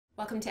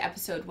Welcome to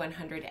episode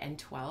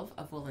 112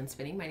 of Wool and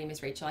Spinning. My name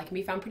is Rachel. I can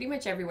be found pretty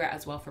much everywhere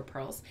as Well for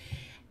Pearls.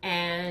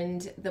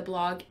 And the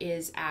blog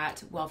is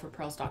at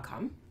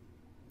wellforpearls.com.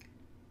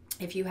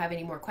 If you have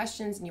any more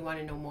questions and you want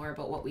to know more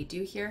about what we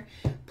do here,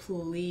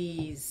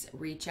 please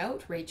reach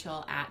out,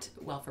 Rachel at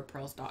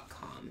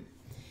wellforpearls.com.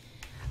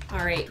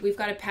 All right, we've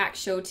got a packed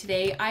show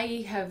today.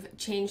 I have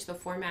changed the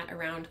format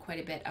around quite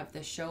a bit of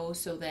the show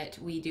so that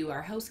we do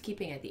our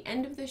housekeeping at the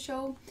end of the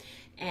show,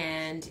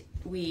 and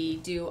we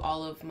do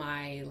all of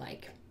my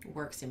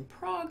works in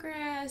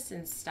progress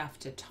and stuff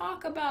to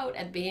talk about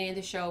at the beginning of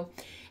the show,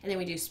 and then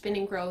we do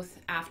spinning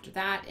growth after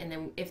that, and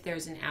then if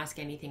there's an ask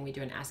anything, we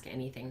do an ask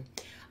anything.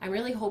 I'm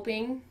really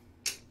hoping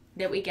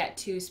that we get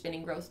to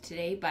spinning growth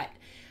today, but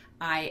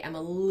I am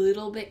a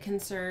little bit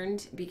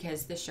concerned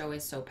because the show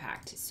is so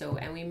packed.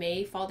 And we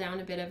may fall down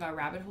a bit of a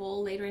rabbit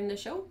hole later in the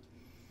show.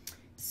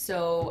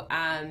 So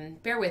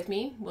bear with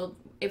me.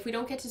 If we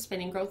don't get to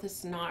spinning growth,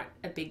 it's not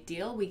a big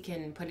deal. We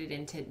can put it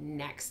into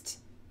next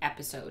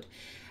episode.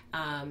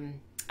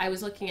 I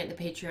was looking at the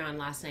Patreon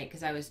last night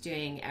because I was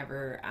doing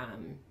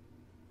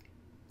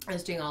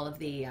all of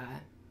the,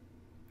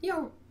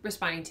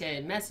 responding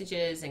to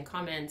messages and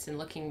comments and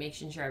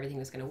making sure everything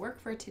was going to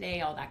work for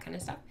today, all that kind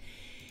of stuff.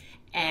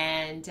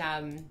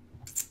 And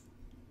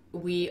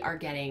we are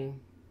getting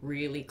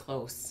really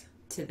close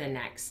to the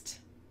next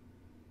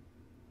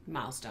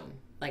milestone.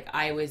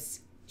 I was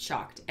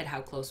shocked at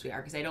how close we are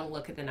because I don't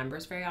look at the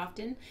numbers very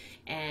often,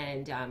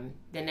 and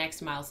the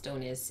next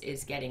milestone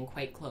is getting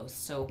quite close.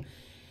 So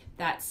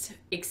that's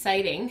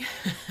exciting,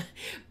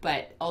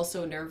 but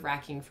also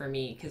nerve-wracking for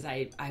me because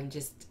I'm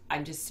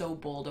just so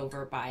bowled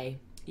over by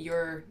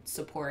your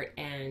support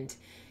and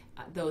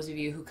those of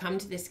you who come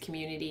to this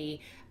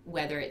community,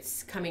 whether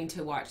it's coming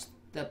to watch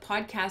the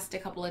podcast a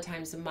couple of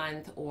times a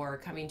month or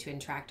coming to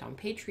interact on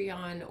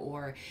Patreon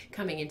or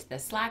coming into the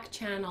Slack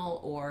channel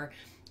or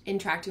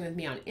interacting with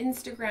me on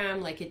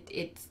Instagram.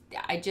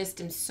 I just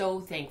am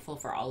so thankful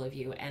for all of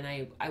you, and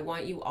I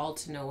want you all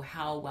to know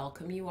how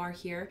welcome you are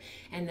here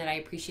and that I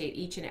appreciate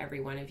each and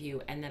every one of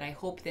you, and that I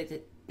hope that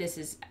this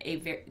is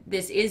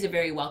a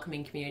very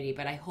welcoming community,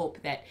 but I hope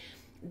that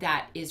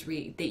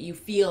you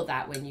feel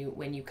that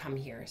when you come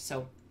here.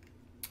 So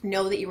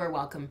know that you are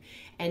welcome,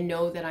 and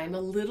know that I'm a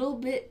little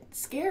bit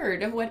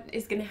scared of what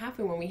is going to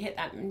happen when we hit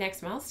that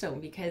next milestone,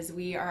 because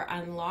we are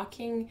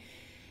unlocking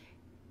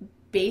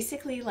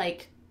basically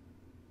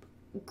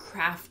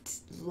craft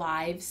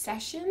live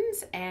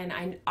sessions,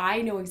 and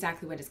I know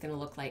exactly what it's going to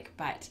look like,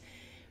 but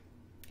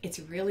it's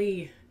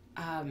really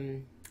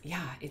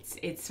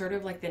it's sort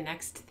of like the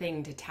next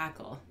thing to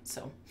tackle.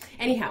 So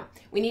anyhow,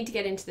 we need to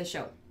get into the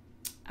show.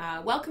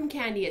 Welcome,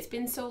 Candy. It's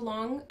been so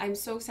long. I'm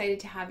so excited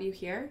to have you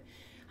here.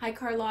 Hi,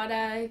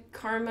 Carlotta,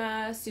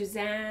 Karma,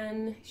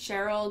 Suzanne,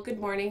 Cheryl. Good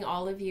morning,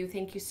 all of you.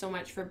 Thank you so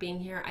much for being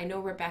here. I know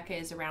Rebecca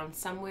is around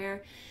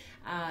somewhere.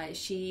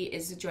 She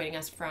is joining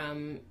us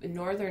from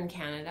Northern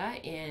Canada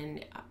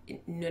in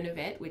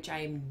Nunavut, which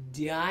I'm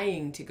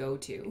dying to go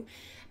to.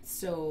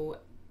 So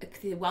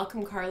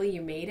welcome, Carly.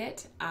 You made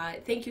it.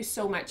 Thank you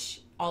so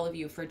much, all of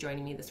you, for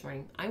joining me this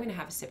morning. I'm going to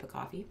have a sip of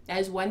coffee. That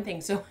is one thing.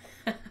 So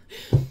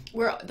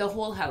the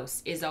whole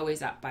house is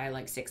always up by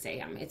 6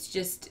 a.m. It's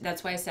just,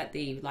 that's why I set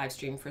the live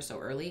stream for so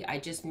early. I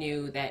just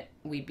knew that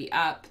we'd be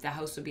up, the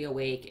house would be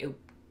awake,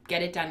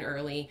 get it done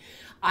early.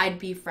 I'd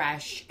be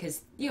fresh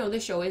because, the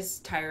show is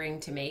tiring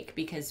to make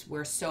because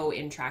we're so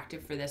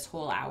interactive for this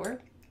whole hour.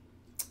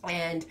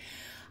 And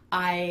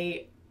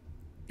I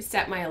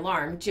set my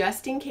alarm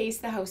just in case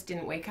the house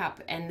didn't wake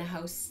up, and the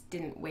house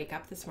didn't wake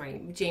up this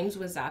morning. James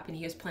was up and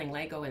he was playing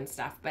Lego and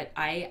stuff, but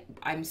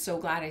I'm so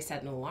glad I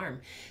set an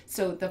alarm.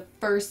 So the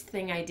first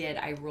thing I did,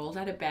 I rolled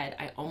out of bed.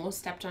 I almost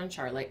stepped on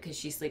Charlotte because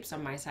she sleeps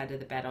on my side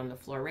of the bed on the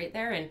floor right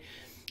there, and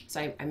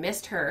so I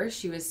missed her.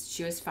 She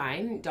was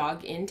fine,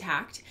 dog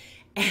intact.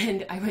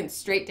 And I went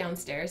straight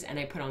downstairs and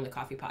I put on the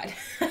coffee pot.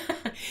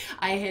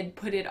 I had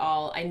put it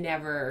all, I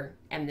never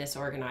am this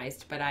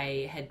organized, but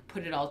I had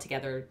put it all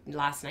together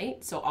last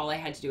night. So all I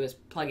had to do was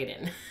plug it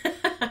in.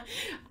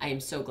 I am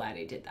so glad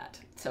I did that.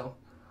 So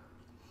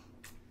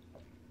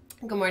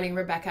good morning,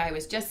 Rebecca. I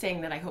was just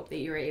saying that I hope that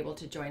you were able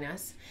to join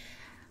us.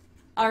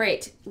 All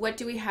right, what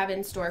do we have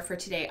in store for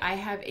today? I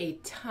have a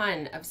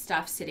ton of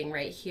stuff sitting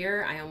right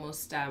here. I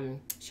almost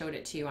showed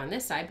it to you on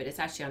this side, but it's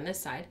actually on this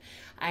side.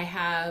 I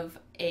have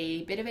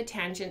a bit of a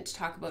tangent to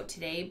talk about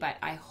today, but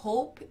I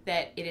hope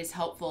that it is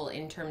helpful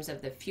in terms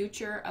of the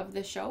future of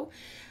the show.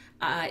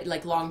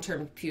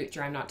 Long-term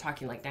future. I'm not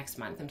talking next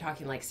month. I'm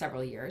talking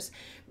several years.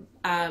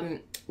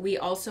 We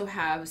also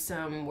have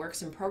some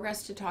works in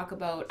progress to talk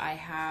about.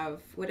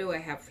 What do I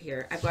have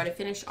here? I've got a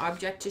finished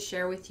object to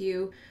share with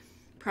you,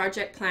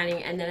 project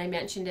planning, and then I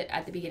mentioned it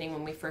at the beginning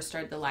when we first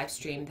started the live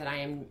stream that I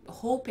am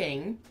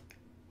hoping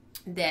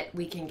that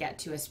we can get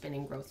to a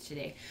spinning growth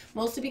today,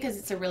 mostly because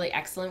it's a really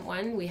excellent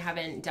one. We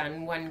haven't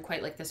done one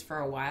quite like this for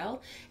a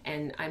while,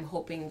 and I'm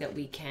hoping that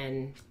we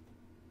can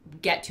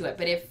get to it.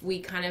 But if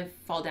we kind of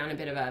fall down a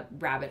bit of a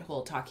rabbit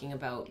hole talking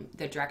about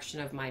the direction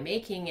of my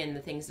making and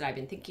the things that I've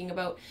been thinking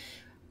about,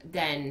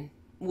 then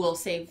we'll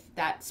save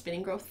that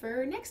spinning growth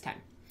for next time.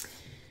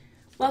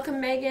 Welcome,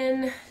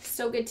 Megan.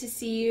 So good to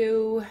see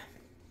you.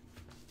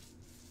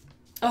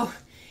 Oh,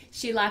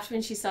 she laughed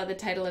when she saw the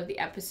title of the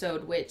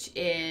episode, which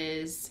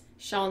is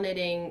Shawl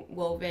Knitting,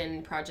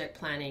 Woven, Project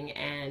Planning,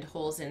 and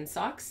Holes in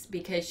Socks,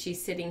 because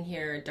she's sitting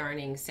here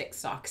darning 6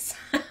 socks.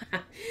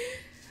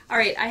 All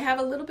right, I have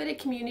a little bit of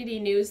community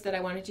news that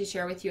I wanted to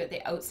share with you at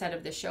the outset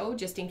of the show,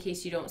 just in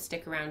case you don't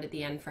stick around at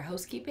the end for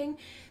housekeeping.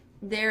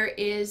 There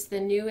is the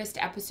newest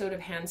episode of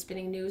Hand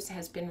Spinning News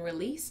has been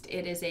released.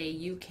 It is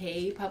a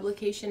UK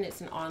publication.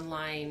 It's an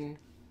online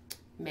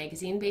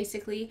magazine,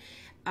 basically,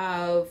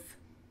 of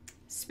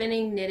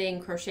spinning,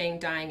 knitting, crocheting,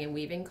 dyeing, and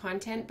weaving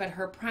content, but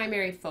her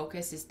primary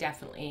focus is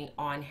definitely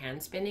on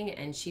hand spinning,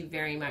 and she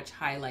very much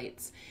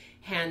highlights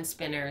hand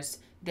spinners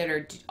that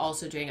are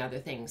also doing other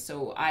things.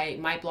 So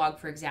my blog,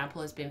 for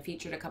example, has been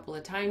featured a couple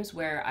of times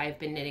where I've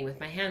been knitting with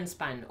my hand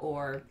spun,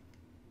 or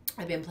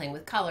I've been playing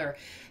with color.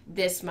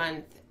 This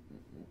month,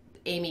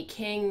 Amy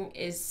King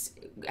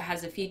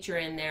has a feature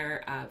in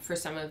there for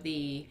some of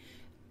the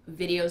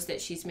videos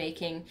that she's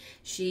making.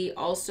 She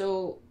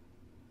also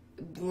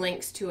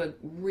links to a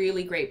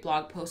really great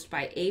blog post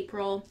by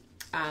April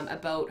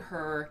about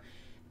her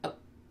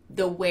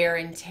the wear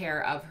and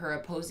tear of her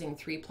opposing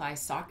 3-ply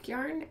sock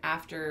yarn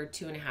after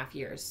 2.5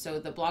 years.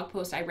 So the blog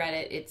post, I read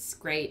it, it's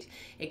great.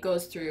 It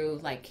goes through,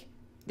 like,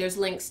 there's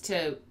links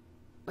to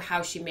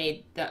how she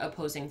made the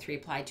opposing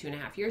 3-ply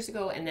 2.5 years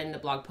ago, and then the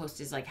blog post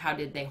is like, how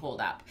did they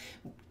hold up?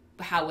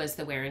 How was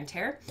the wear and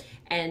tear?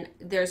 And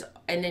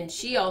then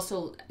she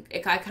also,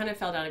 I kind of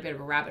fell down a bit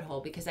of a rabbit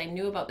hole because I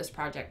knew about this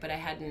project, but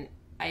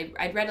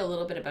I'd read a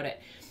little bit about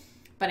it,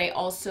 but I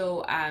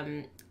also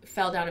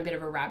fell down a bit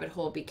of a rabbit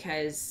hole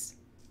because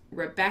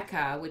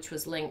Rebecca, which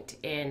was linked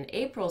in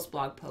April's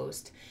blog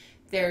post,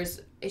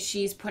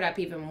 she's put up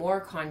even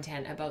more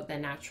content about the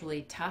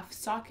Naturally Tough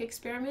sock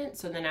experiment.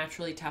 So the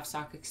Naturally Tough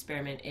sock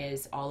experiment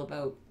is all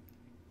about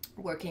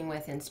working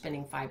with and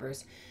spinning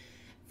fibers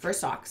for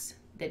socks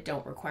that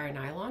don't require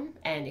nylon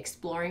and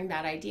exploring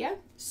that idea.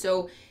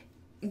 So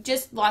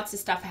just lots of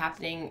stuff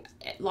happening,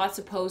 lots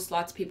of posts,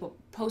 lots of people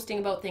posting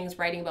about things,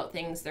 writing about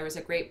things. There was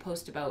a great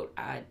post about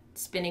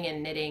spinning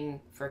and knitting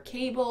for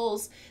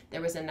cables. There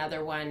was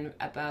another one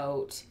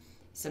about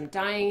some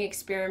dyeing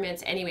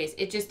experiments. Anyways,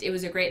 it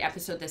was a great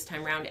episode this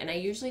time around, and I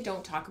usually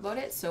don't talk about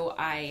it. So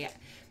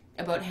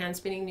about hand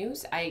spinning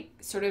news, I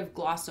sort of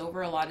gloss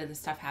over a lot of the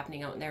stuff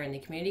happening out there in the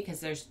community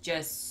because there's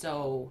just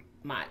so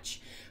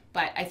much.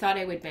 But I thought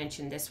I would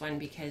mention this one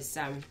because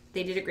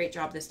they did a great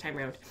job this time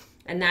around.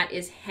 And that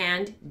is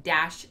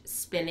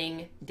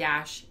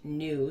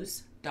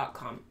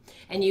hand-spinning-news.com.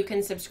 And you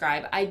can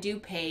subscribe. I do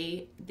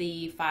pay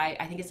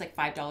I think it's like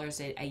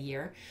 $5 a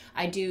year.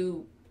 I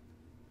do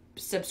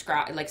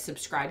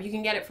subscribe. You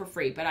can get it for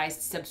free, but I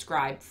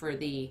subscribe for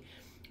the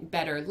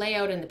better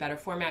layout and the better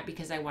format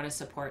because I want to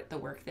support the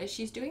work that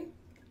she's doing.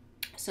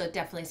 So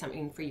definitely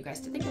something for you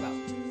guys to think about.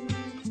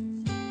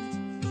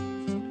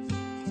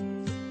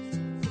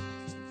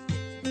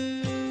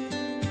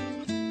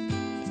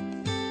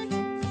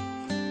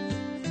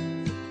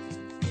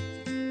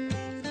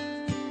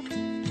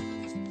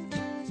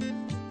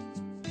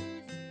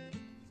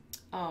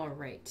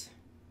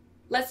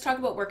 Let's talk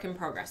about work in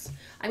progress.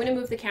 I'm going to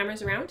move the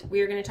cameras around. We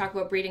are going to talk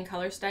about breeding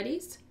color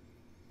studies.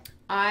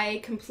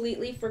 I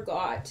completely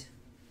forgot.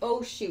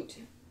 Oh, shoot.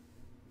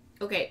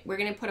 Okay, we're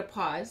going to put a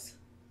pause.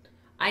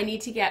 I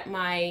need to get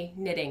my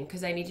knitting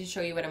because I need to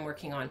show you what I'm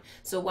working on.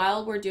 So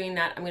while we're doing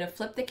that, I'm going to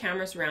flip the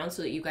cameras around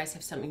so that you guys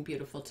have something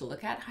beautiful to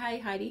look at. Hi,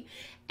 Heidi.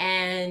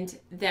 And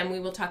then we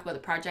will talk about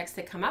the projects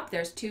that come up.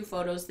 There's 2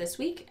 photos this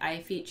week.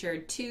 I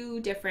featured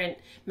 2 different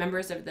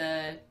members of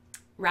the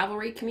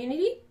Ravelry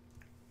community.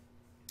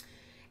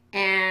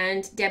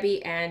 And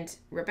Debbie and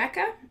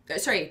Barbara,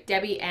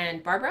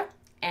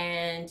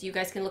 and you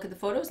guys can look at the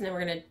photos, and then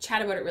we're going to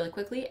chat about it really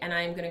quickly, and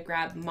I'm going to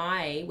grab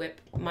my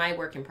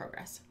work in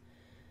progress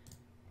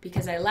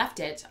because I left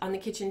it on the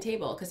kitchen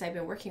table because I've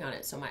been working on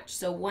it so much.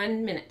 So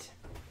 1 minute.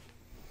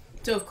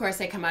 So of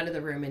course I come out of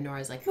the room and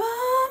Nora's like,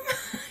 Mom!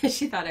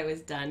 She thought I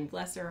was done.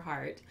 Bless her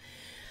heart.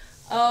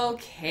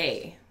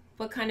 Okay.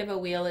 What kind of a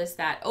wheel is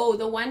that? Oh,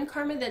 the one,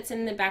 Karma, that's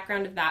in the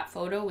background of that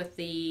photo with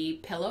the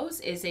pillows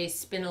is a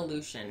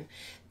Spinolution.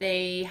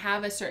 They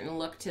have a certain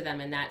look to them,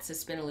 and that's a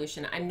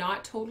Spinolution. I'm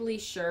not totally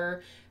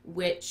sure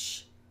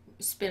which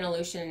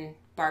Spinolution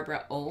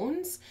Barbara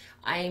owns.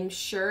 I'm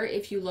sure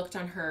if you looked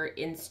on her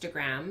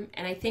Instagram,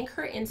 and I think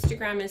her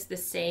Instagram is the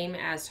same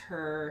as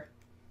her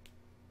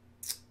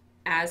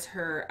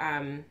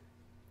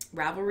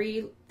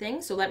Ravelry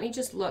thing. So let me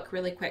just look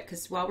really quick,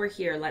 because while we're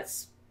here,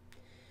 let's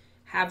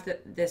have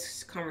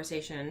this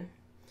conversation.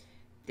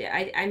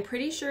 I'm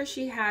pretty sure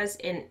she has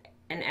an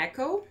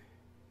Echo,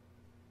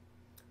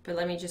 but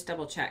let me just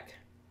double check.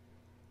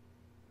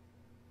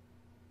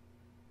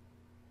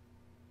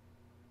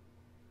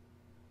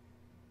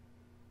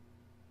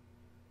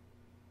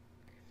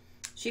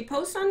 She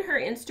posts on her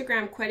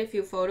Instagram quite a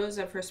few photos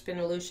of her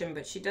Spinolution,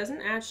 but she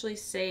doesn't actually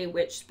say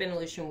which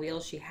Spinolution wheel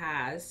she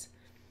has.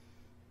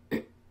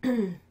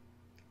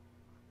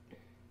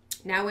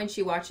 Now when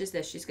she watches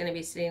this, she's going to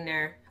be sitting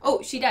there.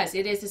 Oh, she does.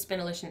 It is a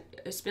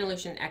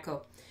Spinolution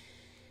Echo.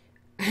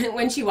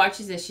 When she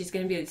watches this, she's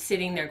going to be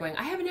sitting there going,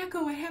 I have an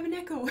Echo, I have an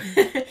Echo.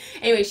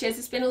 Anyway, she has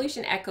a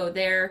Spinolution Echo.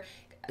 They're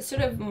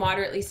sort of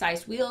moderately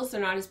sized wheels.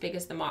 They're not as big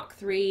as the Mach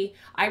 3.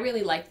 I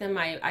really like them.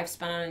 I've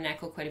spun on an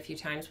Echo quite a few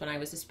times when I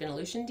was a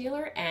Spinolution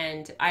dealer,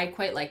 and I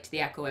quite liked the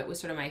Echo. It was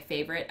sort of my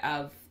favorite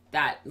of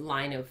that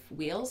line of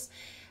wheels.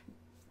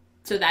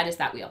 So that is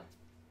that wheel.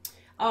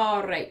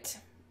 All right.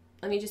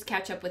 Let me just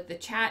catch up with the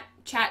chat.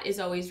 Chat is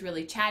always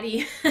really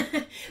chatty,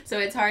 so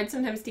it's hard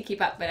sometimes to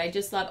keep up, but I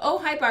just love, oh,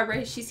 hi,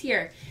 Barbara, she's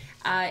here.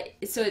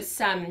 So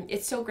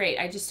it's so great.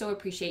 I just so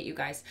appreciate you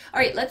guys. All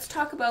right, let's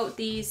talk about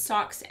these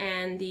socks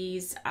and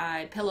these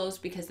pillows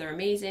because they're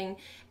amazing.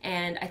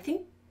 And I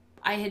think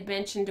I had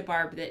mentioned to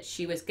Barb that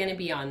she was going to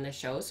be on the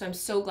show, so I'm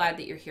so glad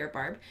that you're here,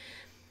 Barb.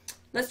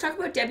 Let's talk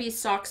about Debbie's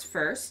socks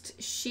first.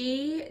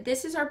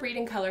 This is our Breed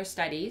and Color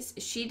Studies.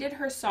 She did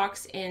her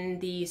socks in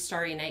the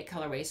Starry Night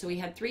colorway. So we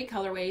had 3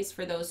 colorways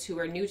for those who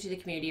are new to the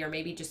community or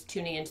maybe just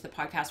tuning into the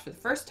podcast for the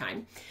first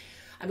time.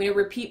 I'm going to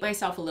repeat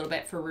myself a little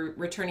bit for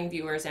returning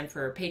viewers and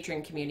for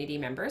Patreon community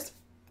members.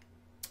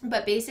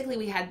 But basically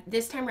we had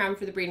this time around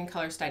for the Breed and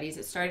Color Studies.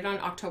 It started on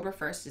October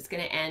 1st. It's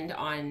going to end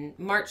on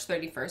March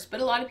 31st.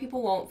 But a lot of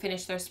people won't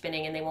finish their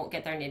spinning and they won't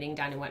get their knitting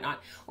done and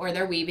whatnot. Or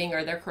their weaving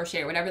or their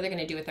crochet or whatever they're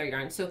going to do with their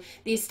yarn. So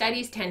these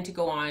studies tend to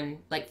go on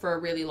like for a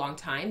really long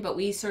time. But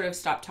we sort of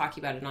stopped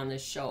talking about it on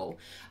this show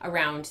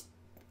around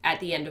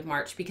at the end of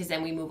March because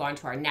then we move on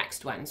to our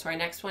next one. So our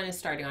next one is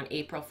starting on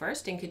April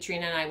 1st. And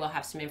Katrina and I will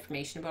have some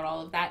information about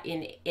all of that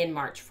in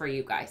March for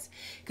you guys.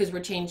 Because we're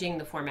changing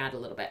the format a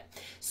little bit.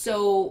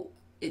 So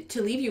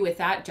to leave you with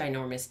that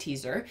ginormous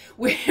teaser,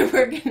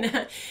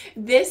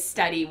 this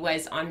study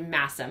was on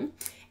Massam,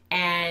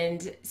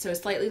 and so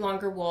slightly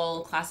longer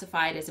wool,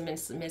 classified as a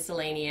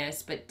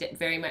miscellaneous, but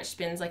very much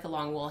spins like a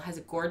long wool, has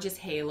a gorgeous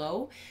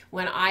halo.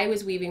 When I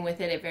was weaving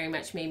with it, it very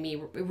much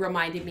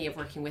reminded me of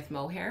working with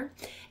mohair,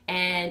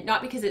 and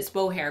not because it's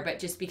mohair, but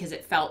just because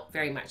it felt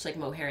very much like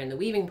mohair in the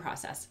weaving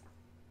process.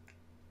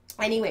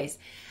 Anyways,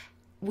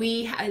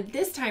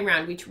 this time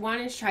around, we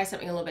wanted to try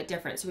something a little bit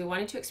different. So we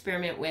wanted to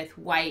experiment with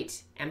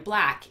white and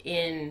black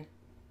in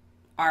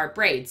our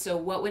braid. So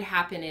what would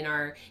happen in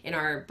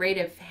our braid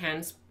of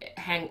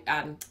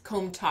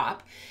comb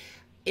top,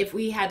 if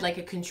we had like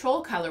a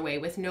control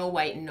colorway with no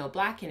white and no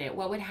black in it,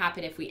 what would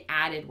happen if we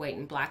added white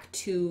and black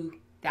to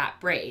that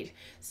braid?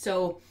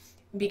 So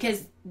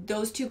because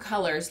those two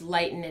colors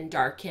lighten and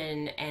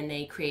darken, and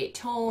they create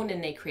tone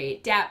and they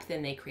create depth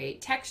and they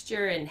create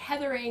texture and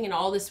heathering and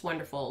all this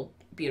wonderful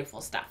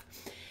beautiful stuff.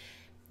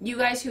 You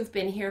guys who've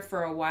been here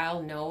for a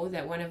while know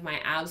that one of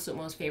my absolute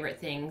most favorite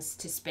things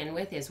to spin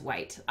with is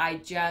white. I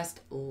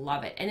just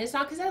love it. And it's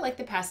not because I like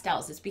the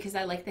pastels, it's because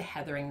I like the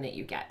heathering that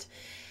you get.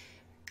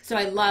 So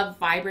I love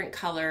vibrant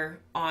color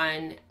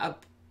on a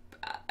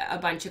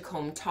bunch of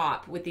comb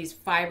top with these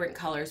vibrant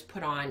colors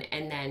put on,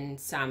 and then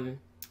some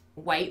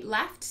white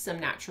left,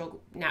 some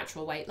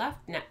natural white left,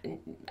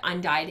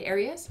 undyed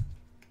areas.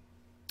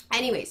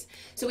 Anyways,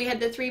 so we had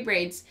the 3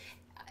 braids.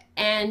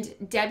 And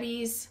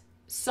Debbie's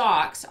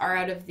socks are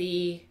out of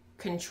the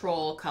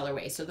control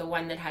colorway, so the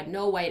one that had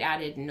no white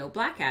added and no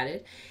black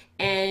added.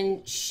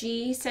 And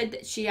she said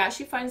that she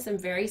actually finds them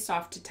very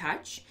soft to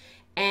touch,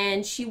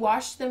 and she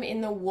washed them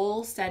in the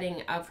wool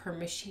setting of her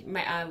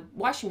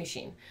washing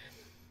machine,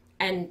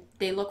 and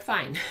they look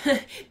fine.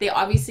 They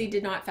obviously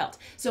did not felt.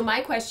 So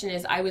my question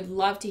is, I would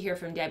love to hear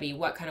from Debbie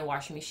what kind of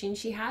washing machine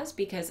she has,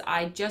 because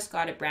I just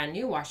got a brand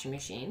new washing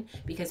machine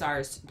because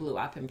ours blew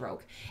up and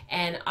broke.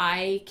 And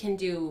I can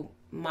do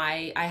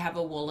I have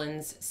a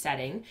woolens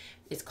setting.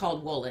 It's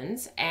called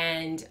woolens.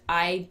 And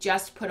I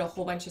just put a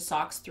whole bunch of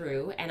socks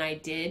through, and I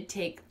did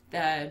take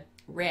the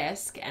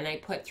risk and I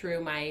put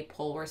through my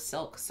Polar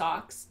Silk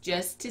socks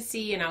just to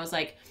see. And I was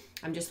like,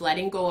 I'm just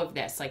letting go of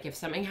this. Like if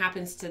something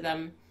happens to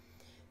them,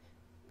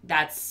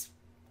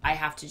 I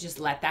have to just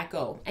let that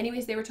go.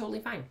 Anyways, they were totally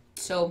fine.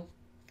 So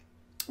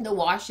the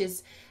wash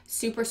is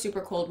super,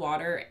 super cold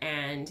water,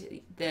 and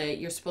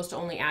you're supposed to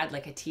only add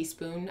like a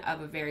teaspoon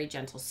of a very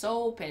gentle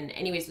soap. And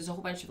anyways, there's a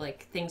whole bunch of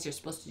like things you're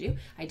supposed to do.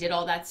 I did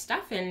all that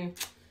stuff, and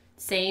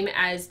same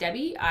as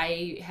Debbie,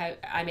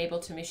 I'm able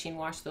to machine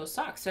wash those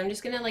socks. So I'm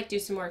just gonna like do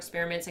some more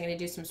experiments. I'm gonna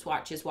do some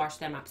swatches, wash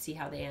them up, see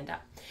how they end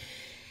up.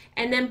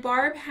 And then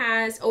Barb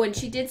has, and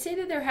she did say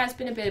that there has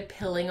been a bit of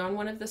pilling on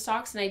one of the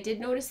socks, and I did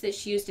notice that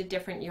she used a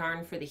different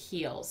yarn for the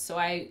heels. So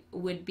I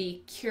would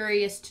be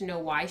curious to know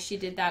why she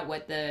did that,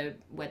 what the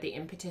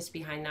impetus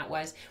behind that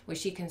was. Was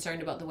she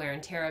concerned about the wear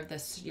and tear of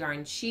this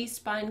yarn she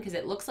spun? Because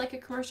it looks like a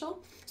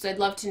commercial. So I'd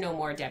love to know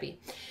more, Debbie.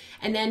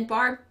 And then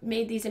Barb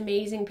made these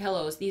amazing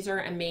pillows. These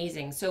are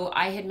amazing. So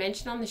I had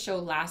mentioned on the show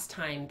last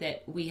time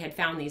that we had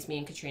found these, me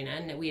and Katrina,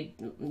 and that we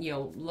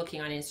had,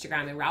 looking on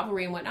Instagram and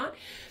Ravelry and whatnot.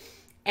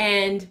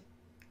 And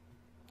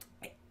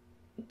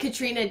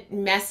Katrina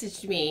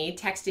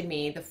texted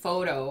me the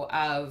photo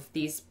of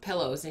these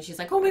pillows, and she's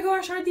like, oh my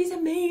gosh, aren't these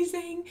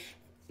amazing?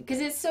 because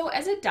it's so,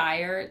 as a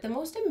dyer, the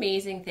most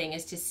amazing thing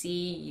is to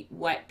see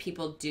what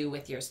people do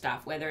with your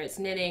stuff, whether it's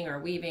knitting or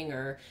weaving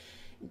or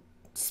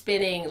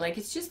spinning. Like,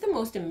 it's just the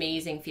most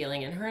amazing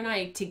feeling. And her and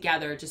I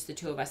together, just the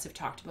two of us, have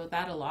talked about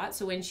that a lot.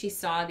 So when she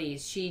saw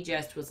these, she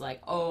just was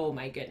like, oh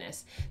my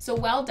goodness. So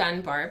well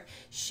done, Barb.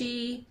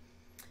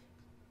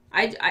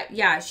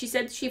 Yeah, she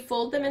said she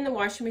folded them in the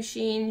washing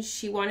machine.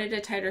 She wanted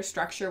a tighter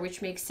structure,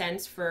 which makes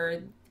sense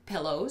for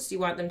pillows you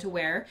want them to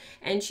wear.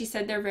 And she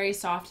said they're very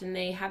soft and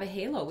they have a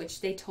halo, which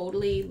they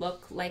totally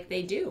look like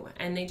they do.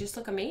 And they just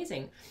look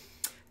amazing.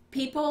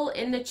 People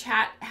in the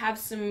chat have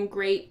some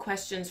great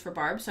questions for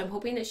Barb, so I'm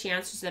hoping that she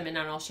answers them and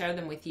then I'll share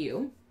them with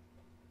you.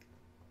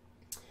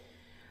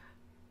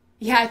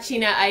 Yeah,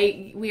 China,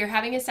 we are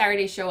having a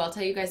Saturday show. I'll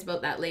tell you guys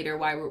about that later,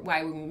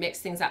 why we mix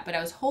things up. But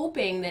I was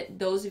hoping that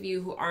those of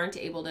you who aren't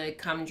able to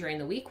come during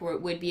the week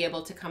would be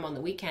able to come on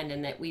the weekend,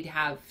 and that we'd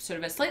have sort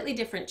of a slightly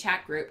different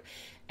chat group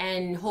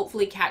and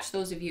hopefully catch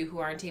those of you who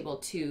aren't able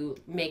to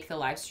make the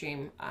live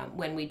stream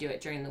when we do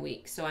it during the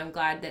week. So I'm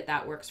glad that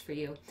that works for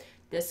you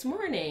this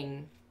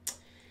morning.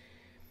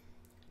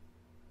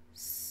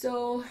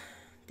 So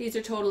these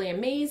are totally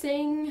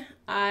amazing.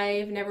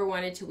 I've never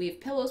wanted to weave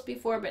pillows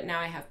before, but now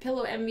I have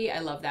pillow envy. I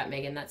love that,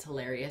 Megan. That's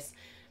hilarious.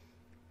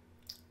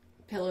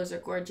 Pillows are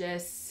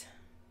gorgeous.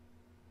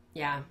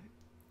 Yeah,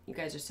 you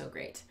guys are so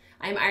great.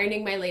 I'm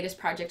ironing my latest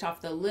project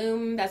off the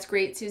loom. That's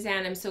great,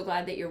 Suzanne. I'm so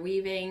glad that you're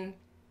weaving.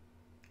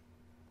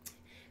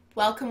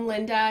 Welcome,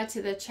 Linda,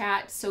 to the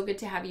chat. So good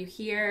to have you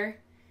here.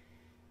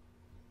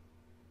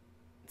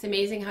 It's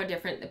amazing how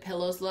different the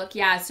pillows look.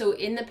 Yeah, so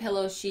in the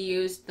pillows, she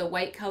used the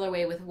white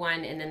colorway with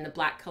one and then the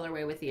black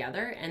colorway with the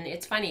other. And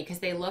it's funny because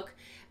they look,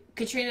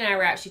 Katrina and I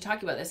were actually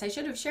talking about this. I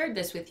should have shared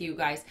this with you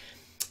guys.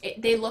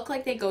 They look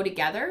like they go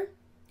together,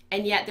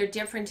 and yet they're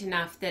different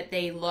enough that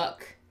they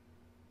look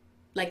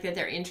like that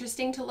they're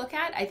interesting to look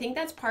at. I think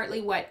that's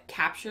partly what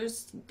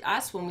captures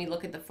us when we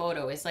look at the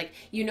photo. Is like,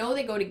 you know,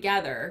 they go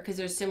together because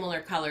they're similar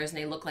colors and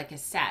they look like a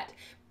set.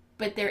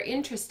 But they're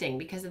interesting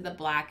because of the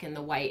black and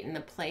the white and the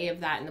play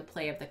of that and the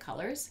play of the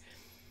colors.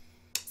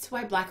 That's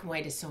why black and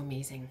white is so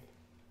amazing.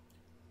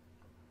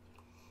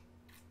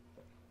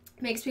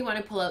 Makes me want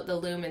to pull out the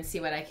loom and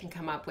see what I can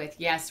come up with.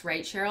 Yes,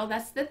 right, Cheryl?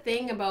 That's the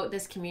thing about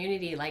this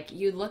community. Like,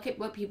 you look at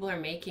what people are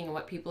making and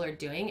what people are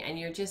doing, and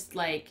you're just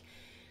like,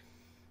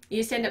 you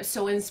just end up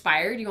so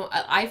inspired.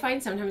 I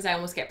find sometimes I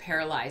almost get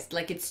paralyzed.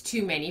 Like, it's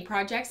too many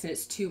projects and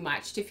it's too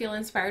much to feel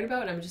inspired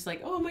about. And I'm just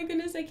like, oh my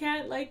goodness, I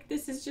can't. Like,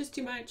 this is just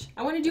too much.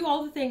 I want to do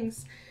all the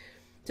things.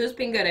 So it's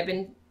been good. I've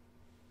been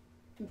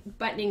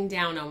buttoning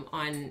down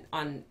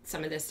on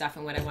some of this stuff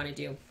and what I want to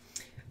do.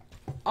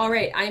 All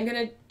right, I'm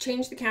going to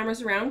change the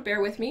cameras around. Bear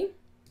with me.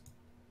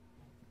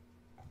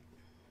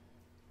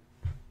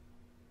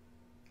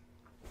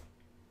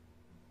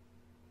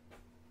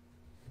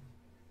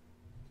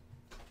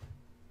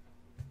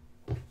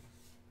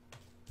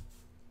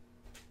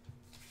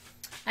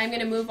 I'm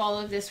going to move all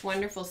of this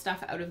wonderful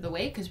stuff out of the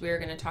way because we're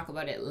going to talk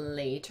about it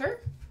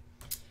later.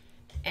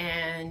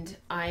 And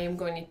I am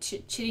going to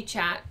chitty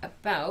chat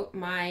about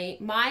my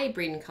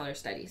breed and color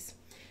studies.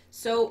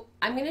 So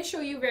I'm going to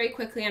show you very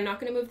quickly. I'm not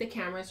going to move the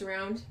cameras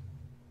around.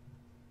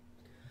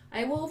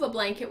 I wove a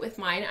blanket with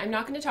mine. I'm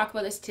not going to talk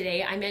about this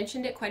today. I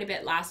mentioned it quite a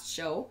bit last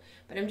show,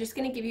 but I'm just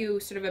going to give you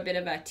sort of a bit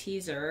of a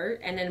teaser,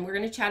 and then we're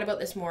going to chat about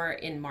this more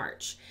in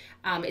March.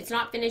 It's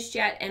not finished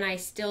yet, and I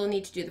still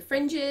need to do the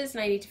fringes,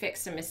 and I need to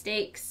fix some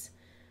mistakes.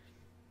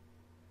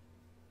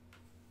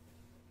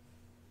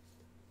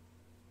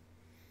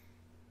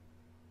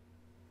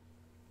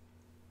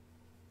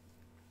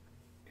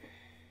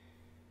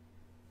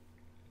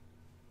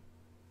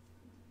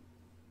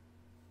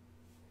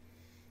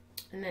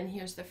 And then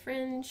here's the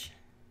fringe.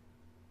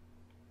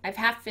 I've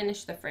half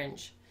finished the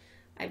fringe.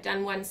 I've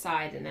done one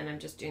side and then I'm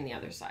just doing the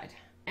other side.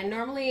 And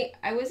normally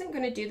I wasn't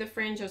going to do the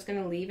fringe. I was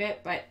going to leave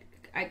it, but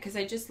because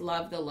I just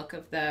love the look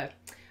of I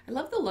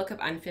love the look of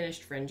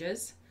unfinished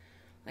fringes.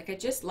 Like, I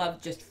just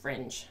love just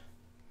fringe.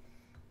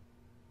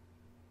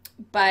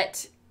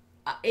 But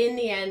in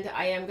the end,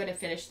 I am going to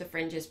finish the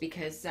fringes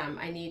because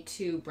I need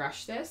to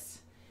brush this.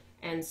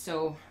 And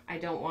so I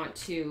don't want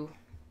to,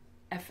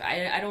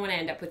 I don't want to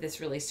end up with this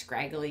really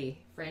scraggly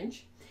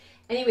fringe.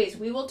 Anyways,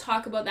 we will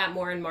talk about that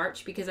more in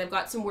March because I've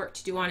got some work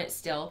to do on it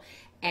still.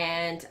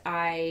 And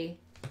I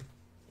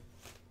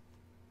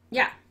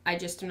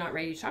just am not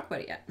ready to talk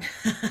about it yet.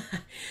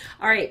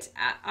 All right.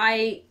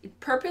 I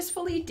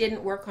purposefully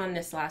didn't work on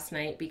this last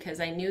night because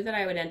I knew that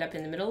I would end up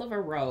in the middle of a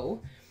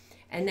row.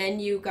 And then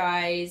you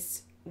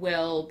guys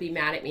will be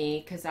mad at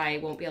me because I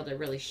won't be able to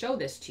really show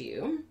this to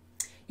you.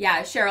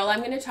 Yeah, Cheryl, I'm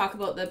going to talk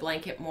about the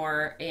blanket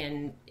more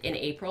in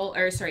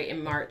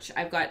March.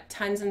 I've got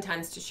tons and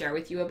tons to share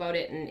with you about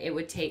it, and it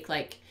would take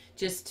like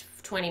just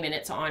 20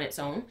 minutes on its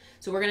own.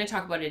 So we're going to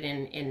talk about it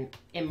in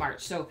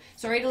March. So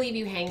sorry to leave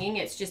you hanging.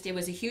 It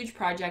was a huge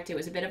project. It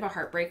was a bit of a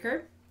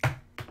heartbreaker,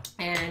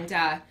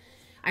 and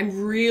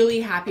I'm really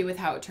happy with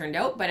how it turned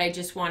out, but I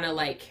just want to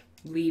like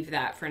leave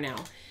that for now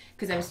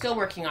because I'm still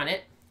working on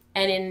it.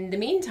 And in the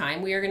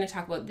meantime, we are going to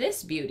talk about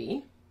this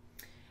beauty.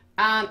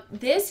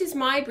 This is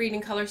my Breed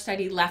and Color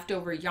Study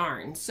leftover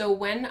yarn. So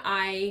when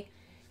I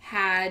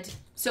had,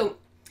 so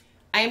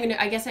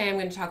I guess I am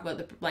going to talk about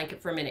the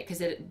blanket for a minute,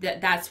 because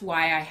that's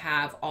why I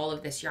have all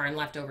of this yarn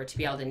left over to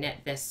be able to knit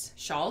this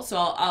shawl. So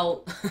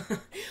I'll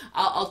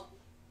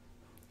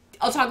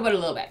talk about it a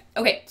little bit.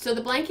 Okay, so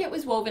the blanket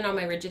was woven on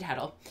my rigid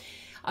heddle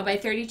by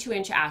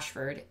 32-inch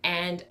Ashford,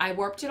 and I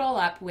warped it all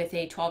up with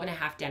a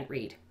 12.5 dent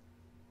reed.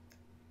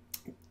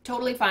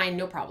 Totally fine,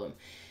 no problem.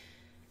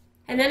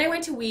 And then I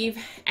went to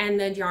weave, and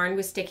the yarn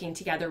was sticking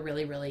together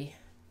really, really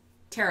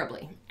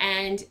terribly.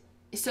 And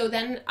so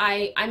then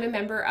I'm a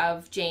member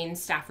of Jane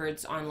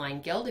Stafford's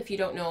online guild. If you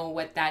don't know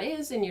what that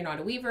is and you're not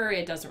a weaver,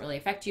 it doesn't really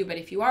affect you. But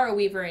if you are a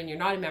weaver and you're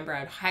not a member,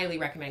 I'd highly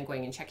recommend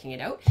going and checking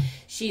it out.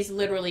 She's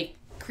literally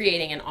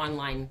creating an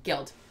online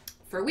guild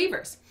for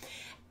weavers.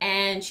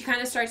 And she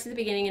kind of starts at the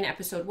beginning in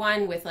episode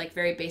 1 with like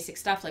very basic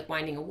stuff like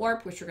winding a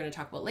warp, which we're going to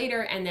talk about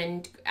later. And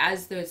then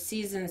as the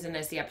seasons and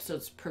as the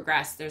episodes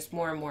progress, there's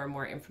more and more and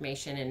more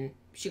information, and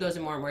she goes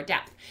in more and more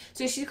depth.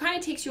 So she kind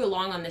of takes you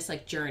along on this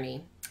like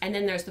journey. And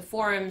then there's the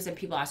forums and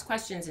people ask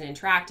questions and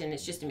interact, and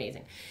it's just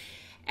amazing.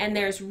 And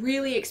there's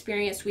really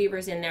experienced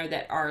weavers in there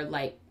that are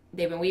like,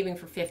 they've been weaving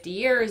for 50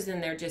 years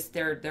and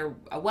they're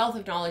a wealth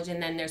of knowledge.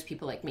 And then there's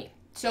people like me,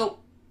 so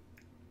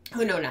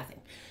who know nothing.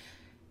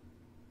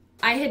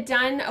 I had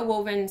done a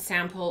woven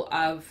sample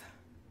of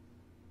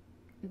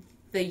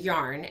the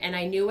yarn, and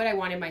I knew what I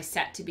wanted my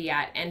set to be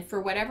at. And for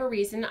whatever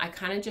reason, I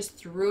kind of just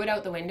threw it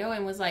out the window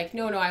and was like,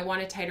 no, I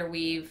want a tighter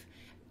weave.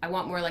 I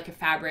want more like a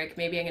fabric.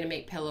 Maybe I'm going to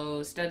make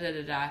pillows,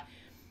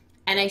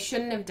 And I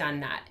shouldn't have done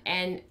that.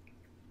 And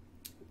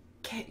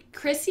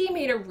Chrissy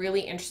made a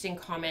really interesting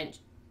comment.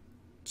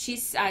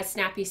 She's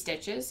Snappy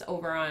Stitches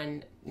over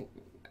on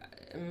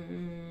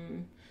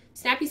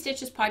Snappy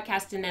Stitches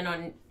podcast, and then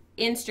on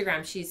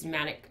Instagram she's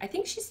Manic. I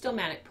think she's still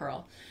Manic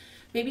Pearl.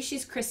 Maybe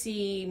she's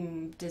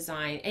Chrissy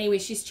Design. Anyway,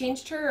 she's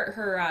changed her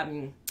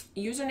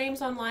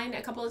usernames online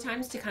a couple of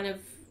times to kind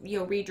of, you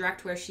know,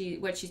 redirect what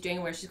she's doing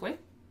and where she's going.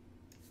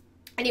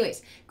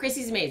 Anyways,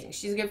 Chrissy's amazing.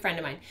 She's a good friend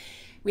of mine.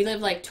 We live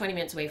like 20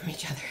 minutes away from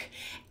each other.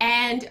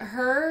 And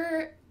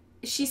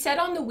she said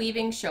on the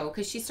weaving show,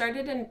 because she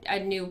started a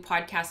new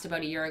podcast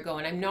about a year ago,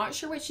 and I'm not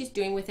sure what she's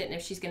doing with it and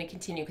if she's going to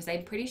continue, because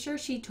I'm pretty sure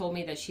she told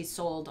me that she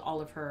sold all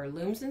of her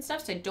looms and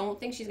stuff, so I don't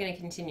think she's going to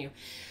continue.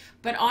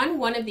 But on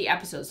one of the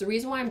episodes, the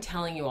reason why I'm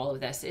telling you all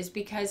of this is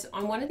because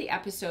on one of the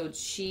episodes,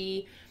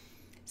 she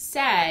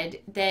said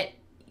that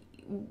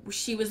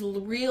she was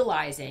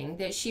realizing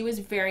that she was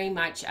very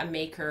much a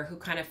maker who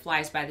kind of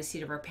flies by the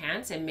seat of her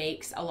pants and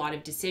makes a lot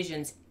of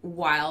decisions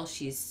while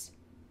she's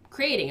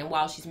creating and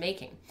while she's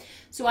making.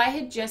 So I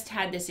had just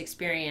had this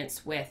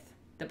experience with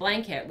the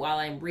blanket while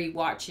I'm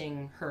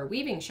rewatching her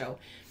weaving show.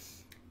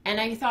 And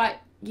I thought,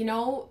 you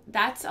know,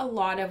 that's a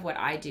lot of what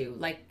I do.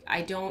 Like,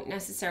 I don't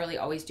necessarily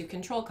always do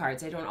control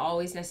cards. I don't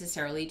always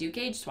necessarily do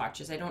gauge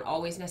swatches. I don't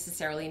always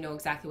necessarily know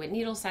exactly what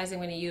needle size I'm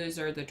going to use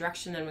or the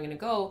direction that I'm going to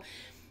go.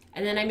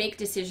 And then I make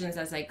decisions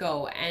as I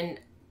go. And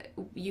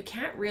you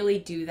can't really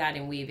do that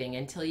in weaving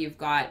until you've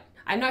got,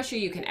 I'm not sure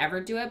you can ever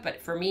do it,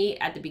 but for me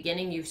at the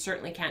beginning, you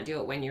certainly can't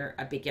do it when you're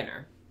a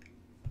beginner.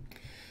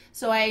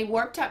 So I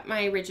warped up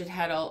my rigid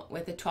heddle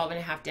with a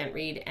 12.5 dent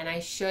reed, and I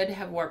should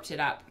have warped it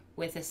up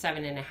with a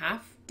 7.5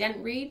 dent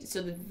reed.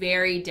 So the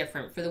very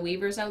different for the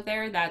weavers out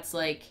there. That's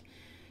like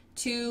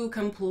two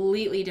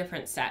completely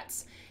different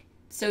sets.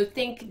 So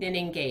think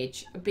knitting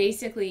gauge.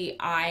 Basically,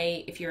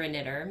 if you're a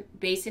knitter,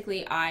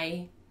 basically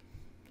I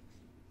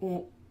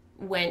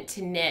went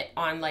to knit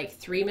on like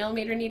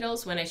 3mm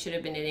needles when I should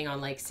have been knitting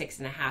on like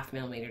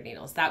 6.5mm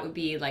needles. That would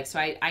be like, so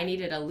I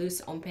needed a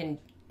loose open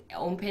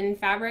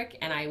fabric,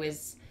 and I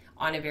was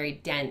on a very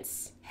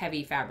dense,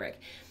 heavy fabric.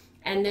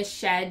 And the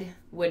shed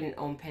wouldn't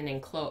open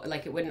and close,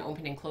 like it wouldn't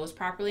open and close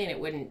properly, and it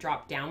wouldn't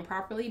drop down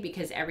properly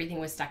because everything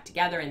was stuck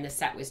together and the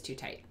set was too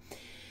tight.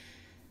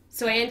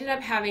 So I ended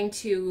up having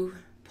to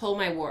pull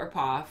my warp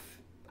off.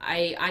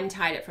 I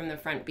untied it from the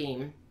front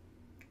beam,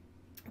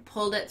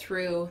 pulled it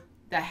through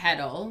the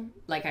heddle,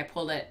 like I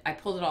pulled it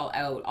all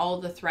out, all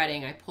the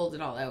threading, I pulled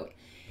it all out,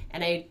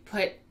 and I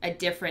put a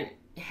different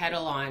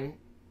heddle on,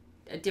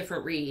 a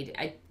different reed,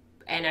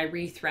 and I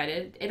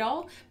rethreaded it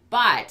all.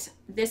 But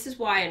this is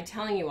why I'm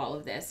telling you all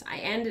of this. I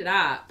ended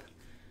up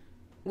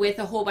with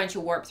a whole bunch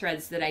of warp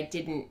threads that I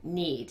didn't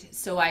need,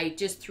 so I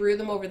just threw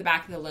them over the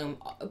back of the loom.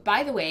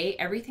 By the way,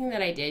 everything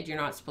that I did, you're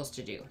not supposed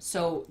to do.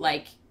 So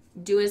like,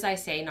 do as I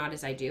say, not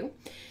as I do.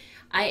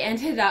 I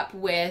ended up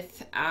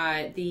with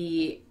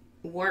the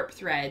warp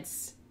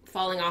threads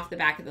falling off the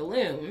back of the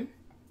loom,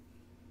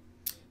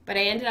 but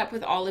I ended up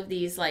with all of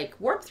these like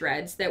warp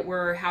threads that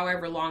were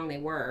however long they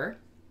were.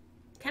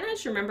 Kind of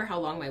just remember how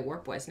long my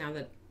warp was now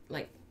that,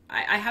 like,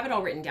 I have it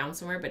all written down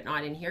somewhere, but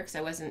not in here because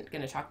I wasn't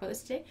going to talk about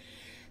this today.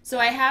 So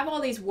I have all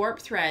these warp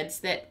threads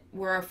that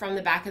were from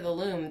the back of the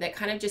loom that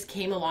kind of just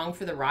came along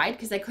for the ride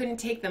because I couldn't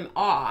take them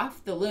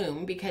off the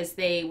loom because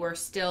they were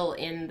still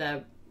in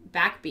the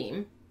back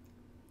beam,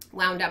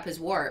 wound up as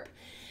warp.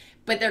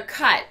 but they're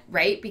cut,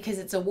 right? Because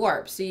it's a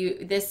warp. So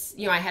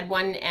I had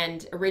one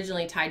end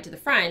originally tied to the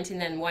front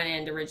and then one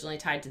end originally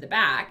tied to the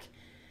back.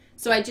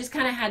 So I just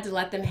kind of had to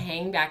let them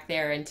hang back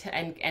there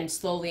and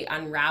slowly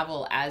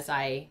unravel as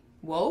I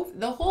wove.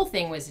 The whole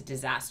thing was a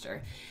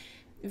disaster.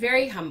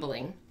 Very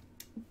humbling.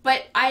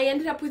 But I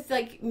ended up with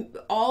like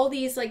all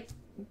these like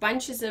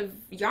bunches of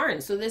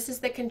yarn. So this is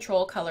the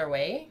control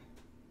colorway.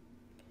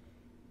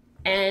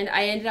 And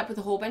I ended up with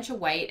a whole bunch of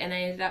white, and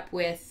I ended up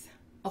with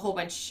a whole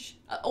bunch,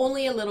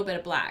 only a little bit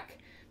of black.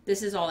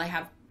 This is all I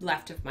have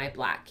left of my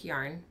black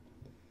yarn.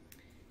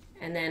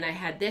 And then I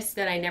had this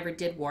that I never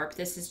did warp.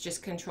 This is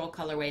just control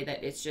colorway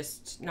that it's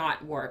just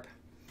not warp.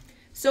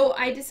 So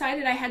I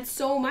decided I had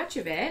so much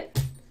of it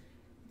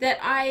that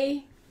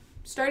I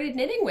started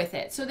knitting with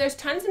it. So there's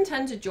tons and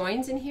tons of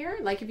joins in here.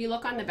 Like if you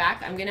look on the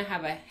back, I'm gonna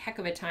have a heck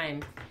of a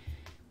time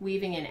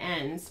weaving in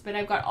ends, but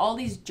I've got all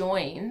these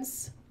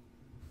joins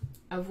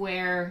of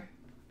where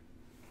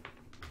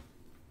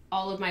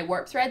all of my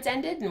warp threads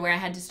ended and where I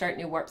had to start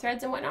new warp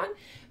threads and whatnot.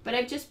 But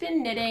I've just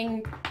been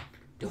knitting,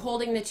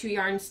 holding the two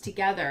yarns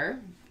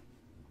together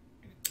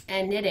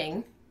and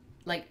knitting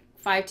like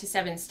 5 to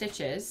 7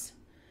 stitches,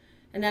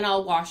 and then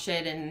I'll wash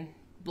it and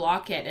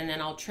block it, and then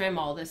I'll trim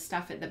all this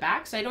stuff at the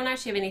back. So I don't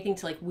actually have anything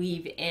to like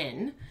weave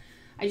in.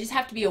 I just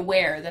have to be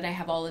aware that I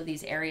have all of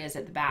these areas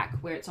at the back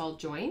where it's all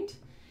joined.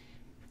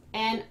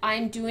 And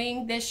I'm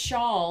doing this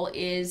shawl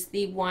is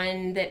the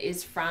one that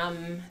is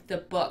from the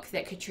book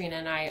that Katrina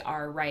and I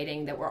are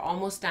writing that we're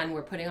almost done.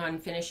 We're putting on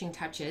finishing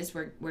touches.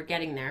 We're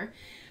getting there.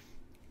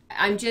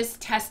 I'm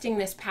just testing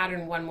this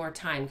pattern one more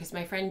time because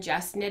my friend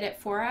just knit it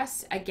for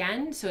us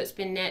again. So it's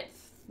been knit,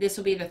 this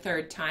will be the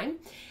 3rd time.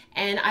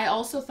 And I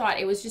also thought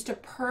it was just a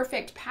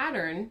perfect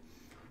pattern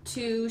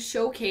to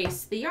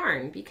showcase the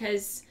yarn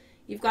because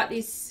you've got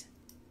these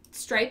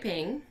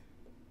striping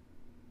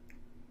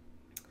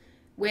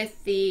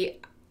with the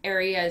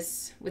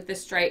areas with the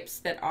stripes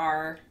that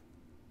are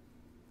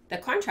the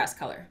contrast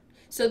color.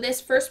 So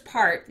this first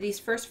part, these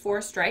first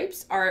 4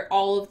 stripes are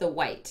all of the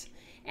white.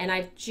 And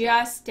I've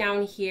just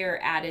down here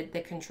added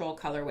the control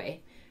colorway.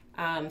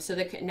 So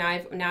now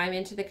I'm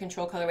into the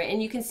control colorway.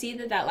 And you can see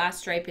that that last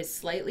stripe is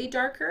slightly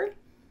darker.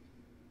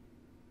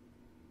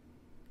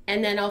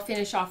 And then I'll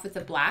finish off with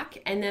the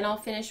black. And then I'll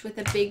finish with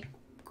a big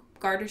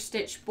garter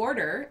stitch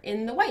border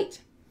in the white.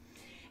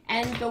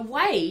 And the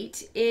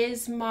white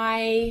is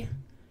my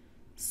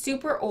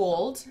super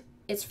old,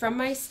 it's from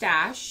my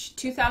stash,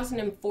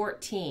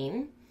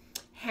 2014,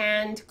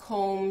 hand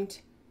combed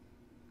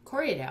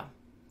Corriedale.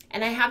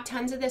 And I have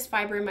tons of this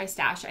fiber in my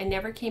stash. I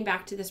never came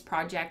back to this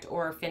project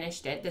or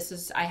finished it.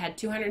 I had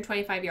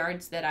 225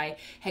 yards that I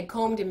had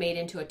combed and made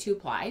into a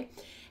 2-ply.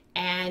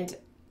 And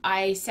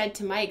I said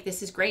to Mike,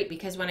 this is great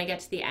because when I get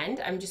to the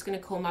end, I'm just going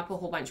to comb up a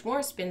whole bunch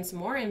more, spin some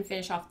more, and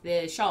finish off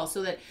the shawl.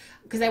 So that,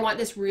 because I want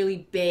this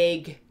really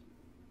big,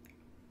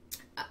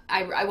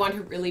 I want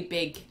a really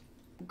big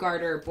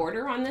garter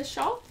border on this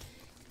shawl.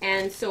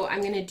 And so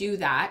I'm going to do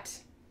that.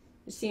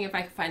 Just seeing if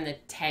I can find the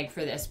tag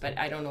for this, but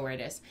I don't know where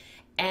it is.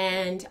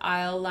 And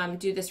I'll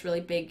do this really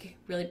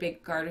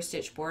big garter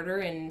stitch border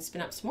and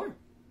spin up some more.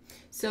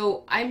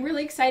 So I'm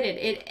really excited.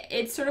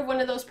 It's sort of one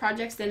of those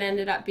projects that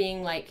ended up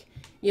being like,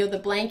 you know, the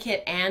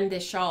blanket and the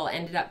shawl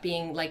ended up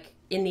being like,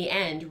 in the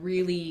end,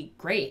 really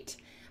great.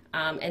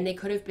 And they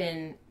could have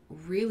been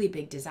really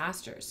big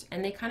disasters,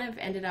 and they kind of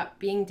ended up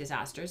being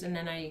disasters, and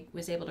then I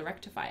was able to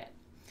rectify it.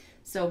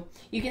 So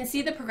you can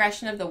see the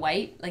progression of the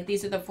white, like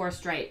these are the 4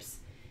 stripes,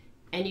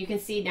 and you can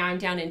see now I'm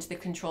down into the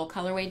control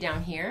colorway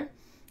down here,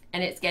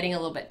 and it's getting a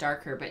little bit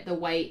darker, but the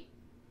white,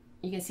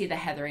 you can see the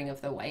heathering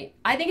of the white.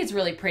 I think it's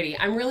really pretty.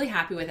 I'm really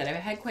happy with it. I've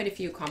had quite a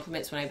few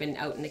compliments when I've been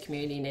out in the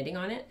community knitting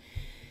on it.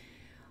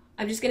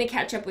 I'm just going to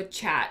catch up with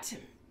chat.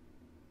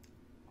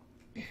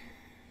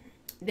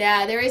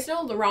 Yeah, there is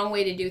no wrong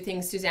way to do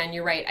things, Suzanne.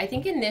 You're right. I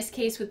think in this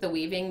case with the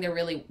weaving,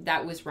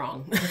 that was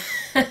wrong.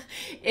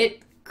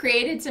 It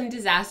created some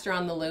disaster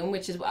on the loom,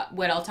 which is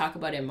what I'll talk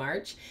about in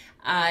March.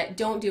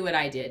 Don't do what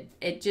I did.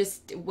 It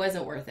just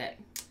wasn't worth it.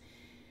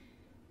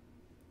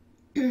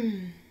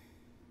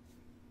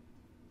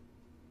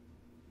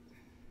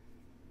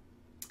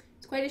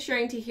 It's quite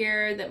assuring to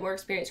hear that more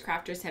experienced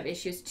crafters have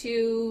issues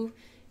too.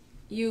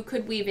 You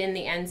could weave in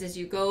the ends as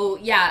you go.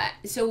 Yeah,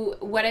 so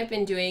what I've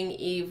been doing,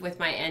 Eve, with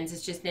my ends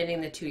is just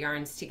knitting the 2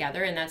 yarns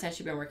together, and that's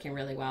actually been working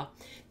really well.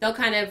 They'll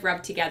kind of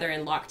rub together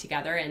and lock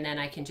together, and then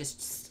I can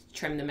just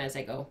trim them as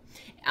I go.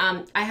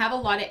 I have a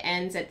lot of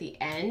ends at the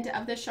end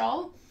of the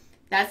shawl.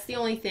 That's the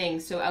only thing.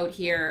 So out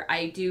here,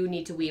 I do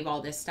need to weave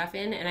all this stuff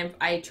in, and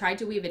I tried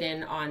to weave it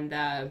in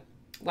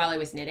while I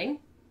was knitting,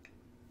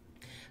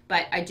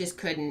 but I just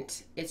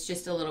couldn't. It's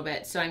just a little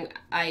bit. So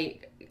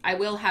I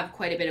will have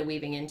quite a bit of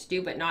weaving in to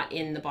do, but not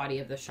in the body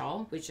of the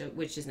shawl, which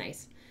is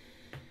nice.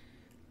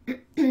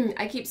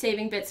 I keep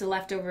saving bits of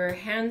leftover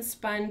hand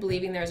spun,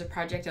 believing there's a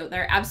project out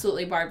there.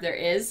 Absolutely, Barb, there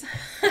is.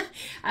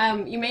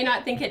 You may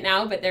not think it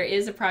now, but there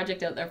is a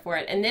project out there for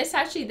it. And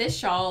this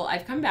shawl,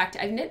 I've come back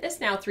to, I've knit this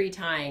now 3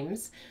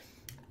 times.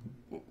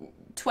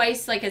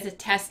 Twice like as a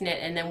test knit,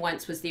 and then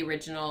once was the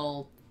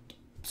original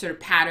sort of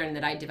pattern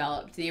that I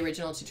developed, the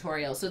original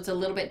tutorial. So it's a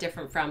little bit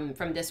different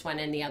from this one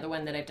and the other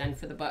one that I've done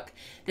for the book.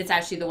 That's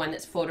actually the one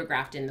that's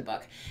photographed in the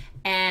book.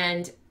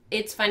 And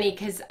it's funny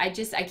because I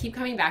keep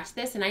coming back to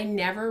this, and I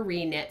never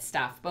re-knit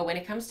stuff. But when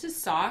it comes to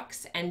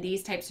socks and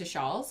these types of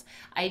shawls,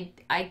 I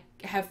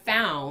have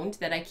found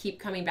that I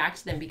keep coming back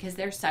to them because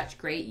they're such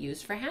great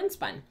use for hand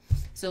spun.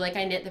 So like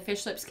I knit the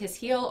Fish Lips Kiss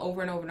Heel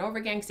over and over and over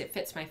again because it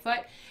fits my foot.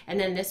 And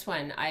then this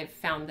one I've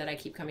found that I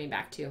keep coming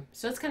back to.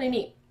 So it's kind of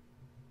neat.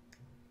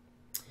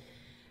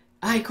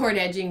 I-cord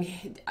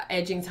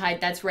edging's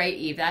hide. That's right,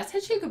 Eve. That's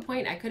actually a good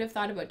point. I could have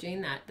thought about doing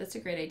that. That's a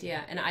great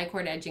idea. And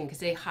I-cord edging because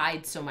they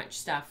hide so much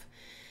stuff.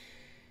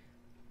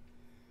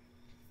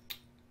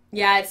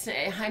 Yeah,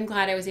 I'm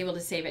glad I was able to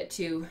save it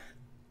too.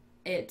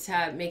 It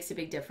makes a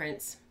big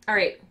difference. All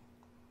right.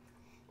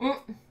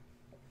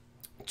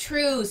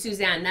 True,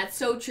 Suzanne. That's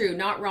so true.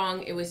 Not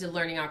wrong. It was a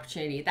learning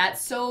opportunity.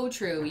 That's so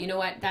true. You know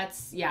what?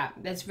 That's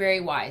very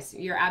wise.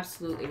 You're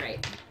absolutely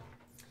right.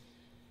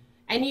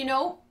 And you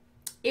know,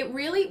 it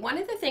really, one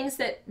of the things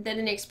that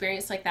an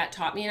experience like that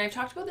taught me, and I've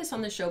talked about this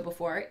on the show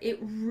before, it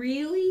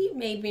really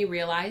made me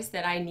realize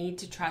that I need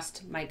to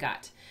trust my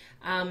gut.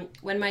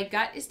 When my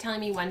gut is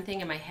telling me one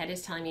thing and my head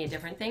is telling me a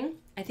different thing,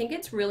 I think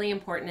it's really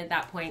important at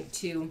that point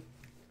to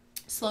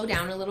slow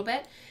down a little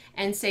bit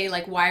and say,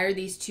 like, why are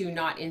these two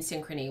not in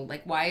synchrony?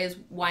 Like,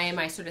 why am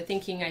I sort of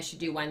thinking I should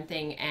do one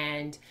thing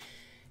and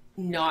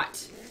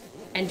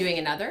doing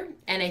another?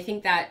 And I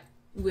think that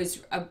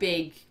was a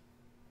big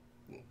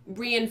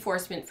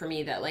reinforcement for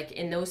me that, like,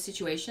 in those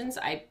situations,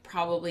 I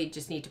probably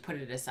just need to put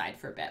it aside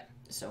for a bit.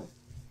 So.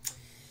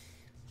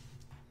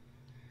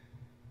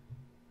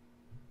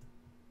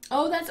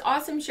 Oh, that's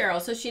awesome,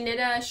 Cheryl. So she knit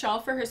a shawl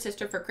for her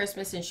sister for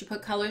Christmas, and she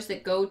put colors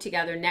that go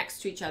together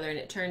next to each other, and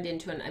it turned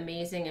into an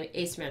amazing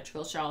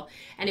asymmetrical shawl.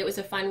 And it was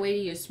a fun way to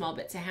use small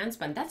bits of hand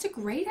spun. That's a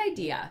great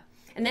idea.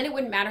 And then it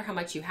wouldn't matter how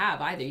much you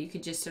have either. You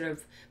could just sort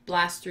of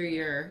blast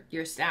through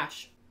your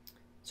stash.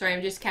 Sorry,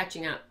 I'm just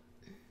catching up.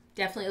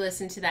 Definitely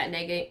listen to that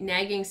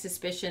nagging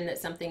suspicion that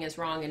something is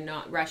wrong and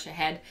not rush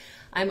ahead.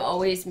 I'm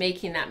always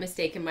making that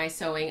mistake in my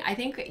sewing. I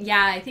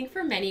think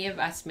for many of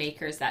us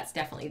makers, that's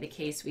definitely the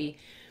case. We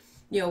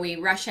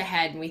rush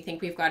ahead and we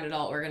think we've got it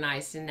all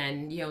organized, and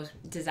then,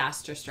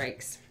 disaster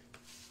strikes.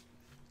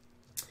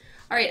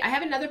 All right, I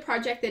have another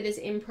project that is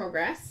in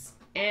progress,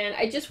 and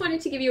I just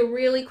wanted to give you a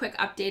really quick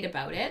update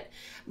about it.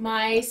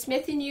 My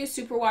Smith & New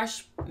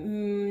Superwash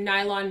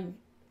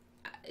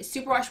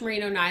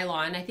Merino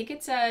Nylon, I think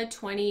it's a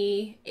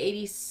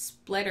 20-80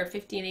 split or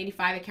 50-85,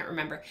 I can't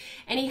remember.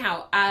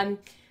 Anyhow,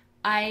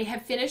 I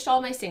have finished all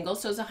my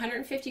singles, so it's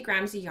 150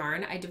 grams of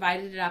yarn. I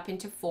divided it up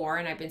into 4,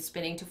 and I've been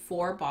spinning to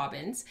 4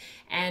 bobbins.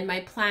 And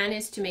my plan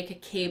is to make a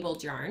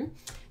cabled yarn.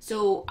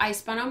 So I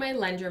spun on my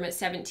Lendrum at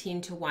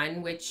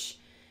 17:1, which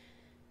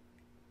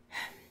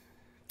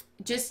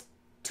just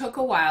took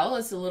a while.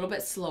 It's a little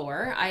bit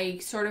slower. I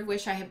sort of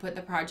wish I had put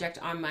the project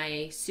on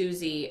my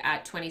Susie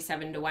at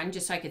 27:1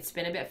 just so I could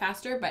spin a bit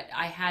faster, but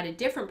I had a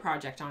different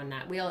project on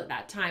that wheel at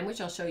that time,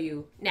 which I'll show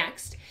you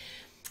next.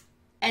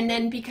 And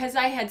then because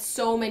I had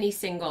so many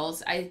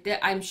singles,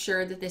 I'm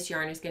sure that this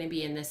yarn is going to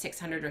be in the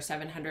 600 or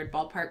 700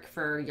 ballpark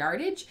for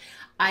yardage.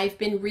 I've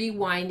been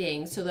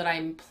rewinding so that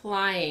I'm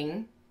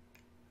plying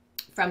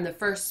from the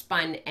first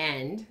spun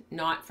end,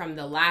 not from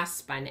the last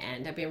spun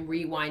end. I've been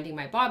rewinding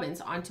my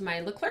bobbins onto my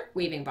Leclerc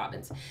weaving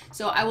bobbins.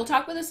 So I will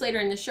talk about this later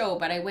in the show,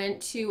 but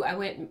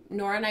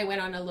Nora and I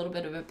went on a little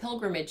bit of a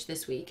pilgrimage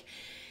this week.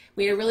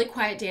 We had a really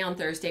quiet day on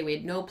Thursday. We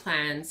had no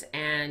plans,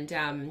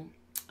 and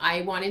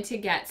I wanted to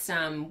get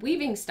some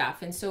weaving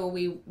stuff, and so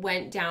we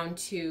went down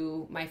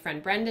to my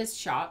friend Brenda's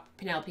shop,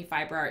 Penelope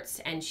Fiber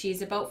Arts, and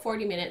she's about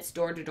 40 minutes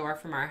door to door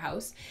from our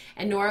house.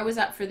 And Nora was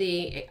up for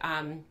the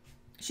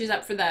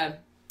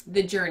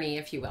journey,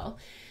 if you will.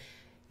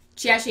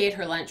 She actually ate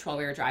her lunch while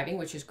we were driving,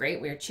 which was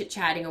great. We were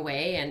chit-chatting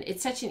away, and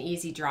it's such an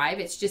easy drive.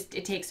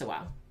 It takes a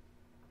while.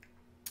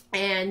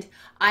 And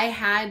I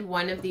had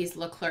one of these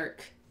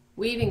Leclerc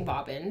weaving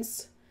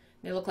bobbins.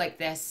 They look like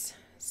this,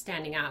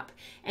 standing up.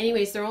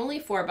 Anyways, they're only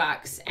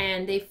 $4,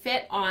 and they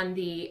fit on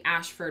the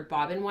Ashford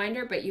bobbin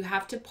winder, but you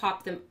have to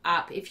pop them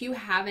up. If you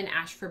have an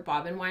Ashford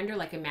bobbin winder,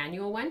 like a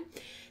manual one,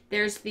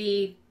 there's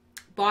the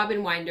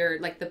bobbin winder,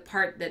 like the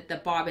part that the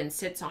bobbin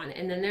sits on,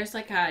 and then there's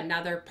like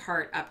another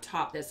part up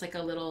top that's like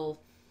a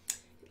little,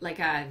 like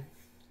a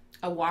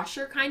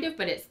washer kind of,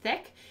 but it's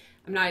thick.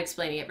 I'm not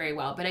explaining it very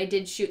well, but I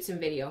did shoot some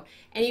video.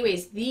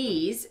 Anyways,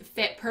 these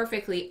fit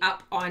perfectly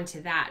up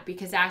onto that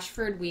because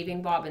Ashford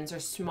weaving bobbins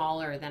are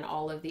smaller than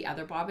all of the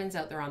other bobbins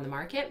out there on the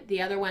market.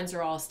 The other ones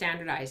are all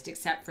standardized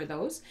except for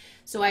those.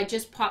 So I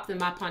just popped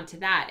them up onto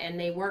that, and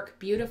they work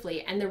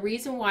beautifully. And the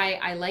reason why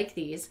I like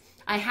these,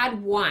 I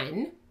had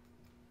one.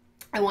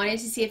 I wanted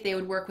to see if they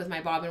would work with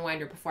my bobbin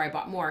winder before I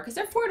bought more, because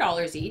they're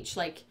 $4 each.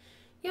 Like,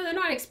 they're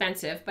not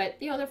expensive, but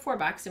they're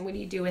 $4, and what do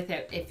you do with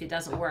it if it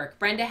doesn't work?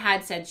 Brenda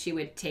had said she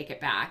would take it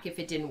back if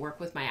it didn't work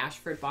with my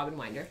Ashford bobbin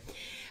winder.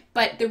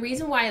 But the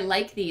reason why I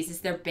like these is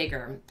they're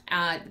bigger.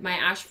 My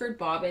Ashford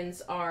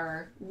bobbins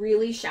are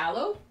really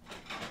shallow.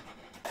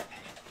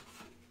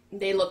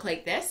 They look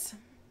like this.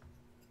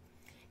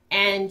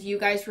 And you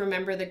guys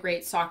remember the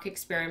great sock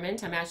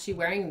experiment. I'm actually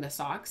wearing the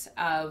socks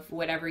of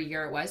whatever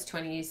year it was,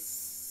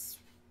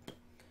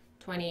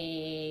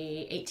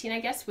 2018, I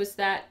guess, was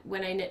that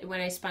when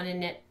I spun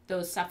and knit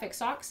those Suffolk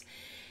socks,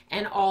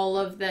 and all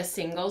of the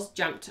singles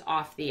jumped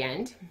off the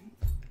end.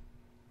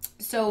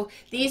 So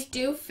these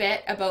do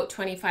fit about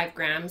 25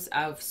 grams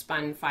of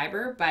spun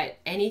fiber, but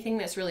anything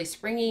that's really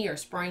springy or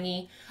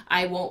springy,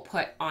 I won't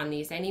put on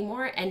these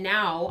anymore. And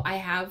now I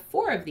have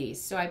 4 of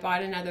these. So I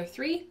bought another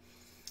 3,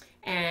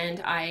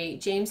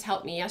 and James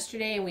helped me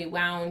yesterday, and we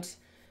wound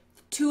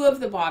 2 of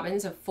the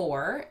bobbins of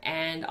 4,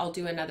 and I'll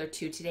do another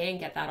 2 today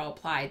and get that all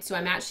plied. So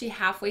I'm actually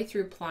halfway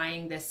through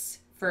plying this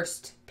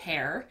first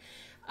pair.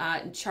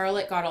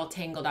 Charlotte got all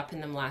tangled up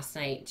in them last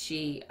night.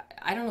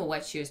 I don't know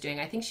what she was doing.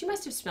 I think she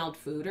must have smelled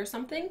food or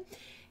something,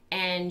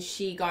 and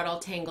she got all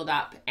tangled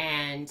up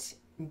and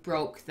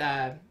broke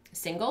the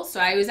single. So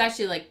I was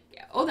actually like,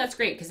 oh, that's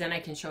great, because then I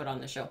can show it on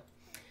the show.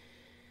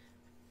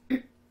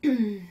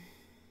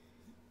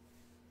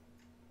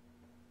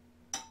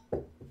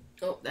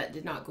 Oh, that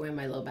did not go in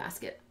my little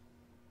basket.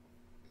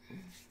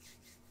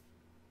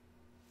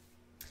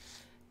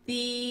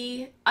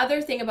 The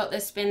other thing about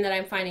this spin that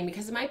I'm finding,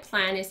 because my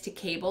plan is to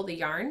cable the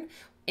yarn,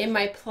 in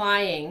my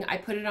plying, I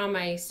put it on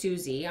my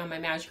Susie, on my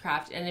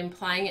Magicraft, and I'm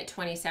plying it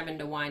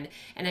 27:1,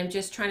 and I'm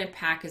just trying to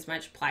pack as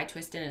much ply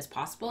twist in as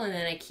possible, and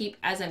then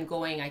as I'm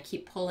going, I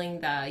keep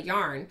pulling the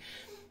yarn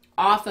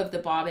off of the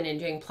bobbin and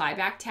doing ply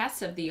back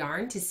tests of the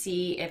yarn to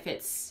see if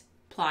it's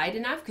plied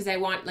enough, because I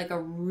want like a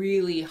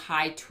really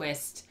high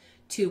twist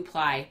 2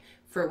 ply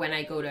for when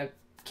I go to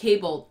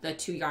cable the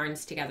 2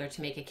 yarns together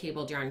to make a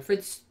cabled yarn. For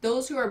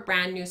those who are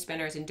brand new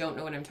spinners and don't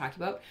know what I'm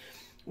talking about,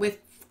 with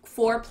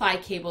 4 ply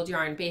cabled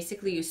yarn,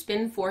 basically you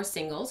spin 4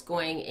 singles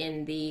going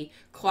in the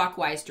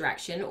clockwise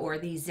direction or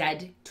the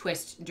Z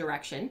twist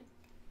direction.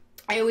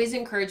 I always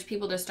encourage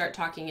people to start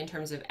talking in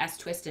terms of S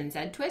twist and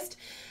Z twist,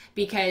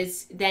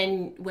 because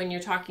then when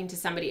you're talking to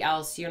somebody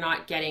else, you're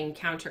not getting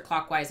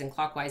counterclockwise and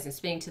clockwise and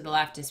spinning to the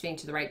left and spinning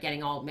to the right,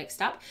 getting all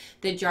mixed up.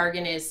 The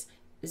jargon is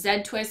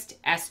Z twist,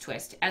 S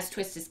twist. S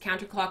twist is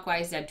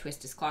counterclockwise, Z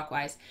twist is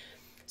clockwise.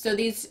 So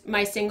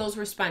my singles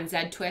were spun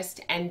Z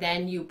twist, and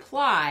then you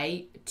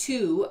ply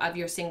 2 of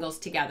your singles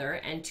together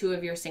and 2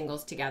 of your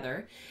singles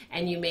together,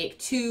 and you make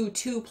 2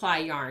 2-ply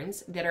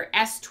yarns that are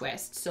S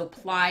twist, so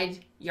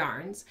plied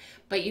yarns,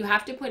 but you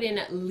have to put in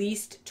at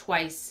least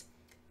twice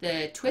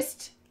the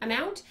twist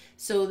amount,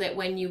 so that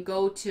when you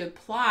go to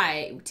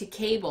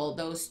cable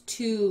those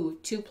 2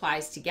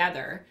 plies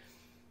together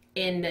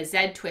in the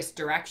Z twist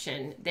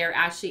direction, they're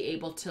actually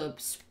able to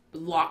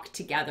lock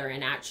together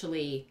and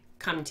actually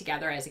come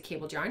together as a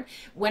cabled yarn.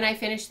 When I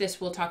finish this,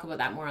 we'll talk about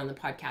that more on the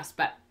podcast,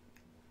 but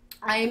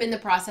I am in the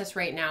process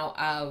right now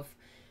of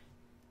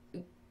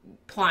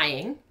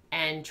plying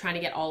and trying to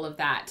get all of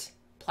that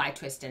ply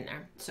twist in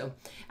there. So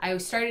I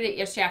started it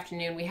yesterday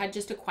afternoon. We had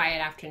just a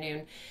quiet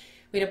afternoon.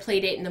 We had a play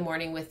date in the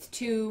morning with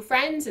 2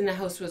 friends, and the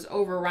house was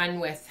overrun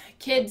with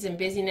kids and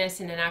busyness.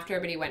 And then after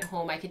everybody went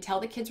home, I could tell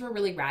the kids were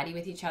really ratty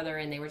with each other,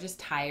 and they were just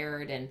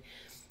tired and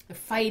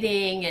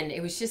fighting, and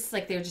it was just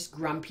like they were just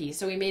grumpy.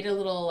 So we made a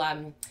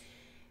little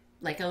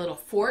like a little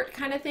fort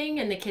kind of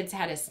thing, and the kids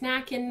had a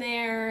snack in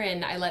there,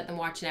 and I let them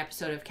watch an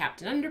episode of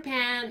Captain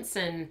Underpants,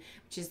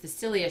 which is the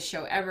silliest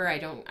show ever. I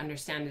don't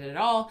understand it at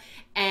all.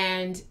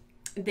 And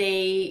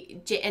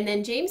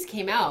then James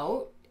came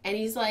out, and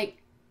he's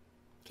like,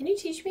 "Can you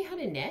teach me how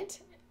to knit?"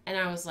 And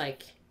I was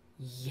like,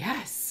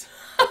 yes.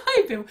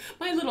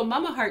 My little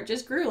mama heart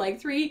just grew like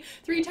three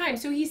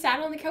times. So he sat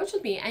on the couch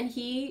with me, and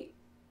he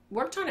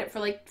worked on it for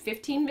like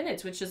 15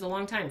 minutes, which is a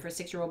long time for a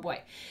 6-year-old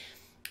boy.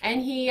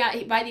 And he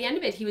by the end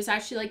of it, he was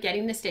actually like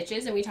getting the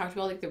stitches, and we talked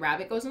about like the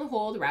rabbit goes in the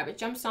hole, the rabbit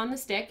jumps on the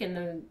stick, and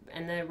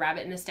the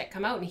rabbit and the stick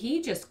come out, and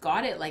he just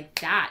got it like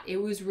that. It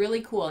was really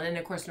cool. And then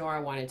of course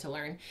Nora wanted to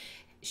learn.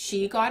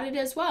 She got it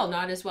as well,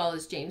 not as well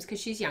as James because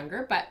she's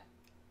younger, but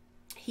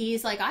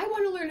he's like, I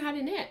want to learn how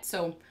to knit.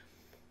 So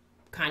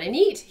kind of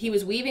neat. He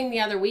was weaving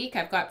the other week.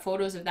 I've got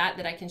photos of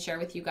that I can share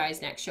with you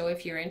guys next show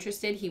if you're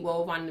interested. He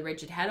wove on the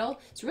rigid heddle.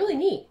 It's really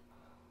neat.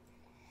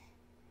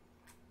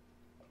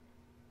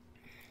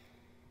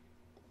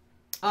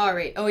 All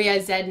right. Oh yeah,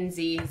 Z and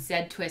Z,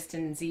 Z twist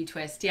and Z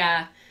twist.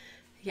 Yeah.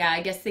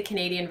 I guess the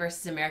Canadian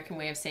versus American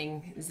way of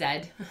saying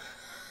Z.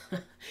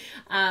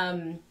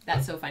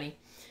 That's so funny.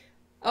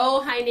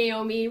 Oh, hi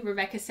Naomi.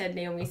 Rebecca said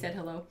Naomi said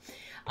hello.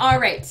 All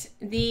right.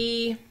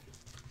 I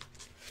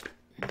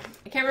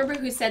can't remember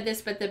who said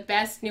this, but the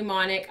best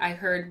mnemonic I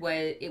heard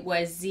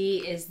was Z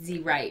is Z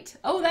right.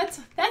 Oh,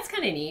 that's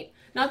kind of neat.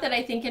 Not that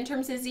I think in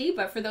terms of Z,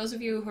 but for those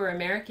of you who are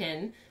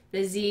American,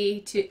 the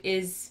Z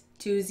is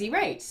to Z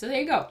right. So there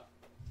you go.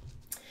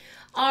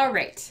 All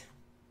right.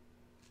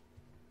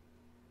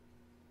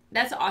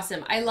 That's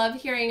awesome. I love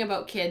hearing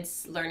about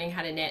kids learning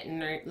how to knit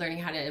and learning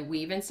how to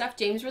weave and stuff.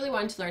 James really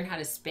wanted to learn how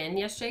to spin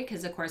yesterday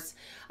because, of course,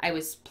 I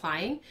was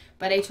plying.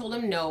 But I told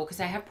him no because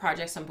I have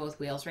projects on both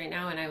wheels right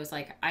now. And I was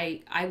like,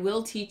 I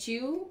will teach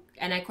you.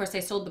 And, of course, I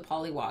sold the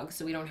polywog,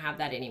 so we don't have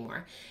that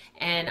anymore.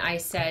 And I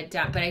said,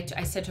 but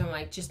I said to him,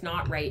 like, just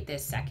not right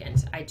this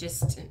second. I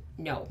just,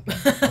 no.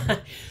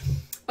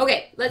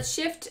 Okay, let's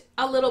shift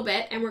a little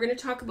bit. And we're going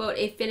to talk about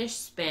a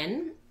finished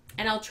spin.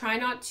 And I'll try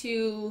not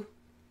to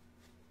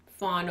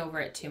fawn over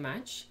it too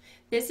much.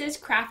 This is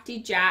Crafty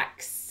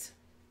Jack's.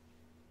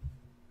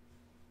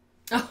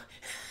 Oh,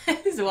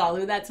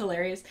 Zawalu, that's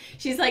hilarious.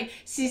 She's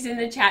in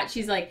the chat.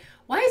 She's like,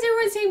 why is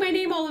everyone saying my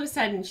name all of a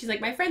sudden? She's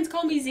like, my friends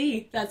call me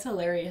Z. That's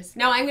hilarious.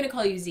 Now I'm going to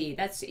call you Z.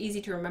 That's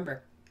easy to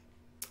remember.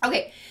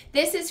 Okay,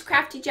 this is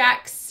Crafty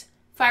Jack's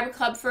Fiber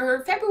Club for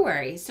her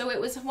February. So it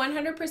was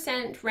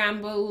 100%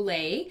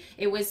 Rambo-lay.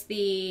 It was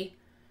the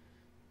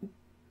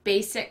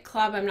basic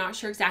club. I'm not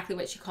sure exactly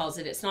what she calls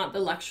it. It's not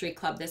the luxury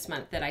club this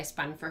month that I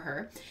spun for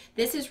her.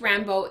 This is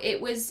Rambo. It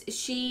was,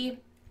 she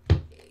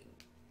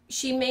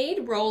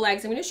made roll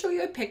legs. I'm going to show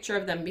you a picture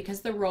of them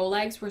because the roll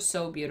legs were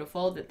so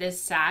beautiful that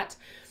this sat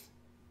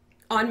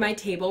on my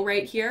table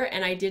right here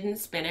and I didn't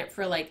spin it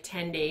for like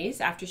 10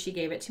 days after she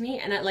gave it to me.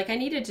 And I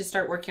needed to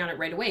start working on it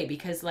right away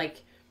because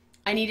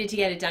I needed to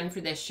get it done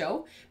for this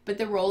show, but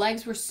the roll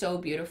legs were so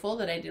beautiful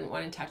that I didn't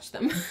want to touch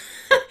them.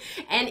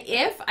 And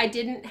if I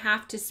didn't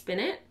have to spin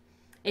it,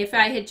 if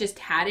I had just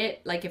had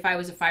it, like if I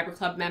was a Fiber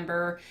Club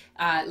member,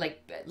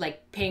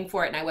 like paying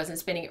for it and I wasn't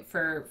spinning it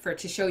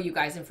to show you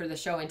guys and for the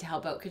show and to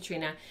help out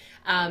Katrina,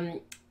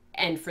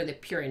 and for the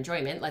pure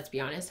enjoyment, let's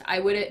be honest,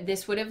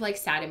 this would have like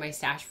sat in my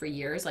stash for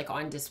years, like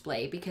on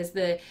display, because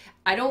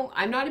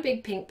I'm not a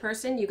big pink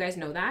person. You guys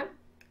know that.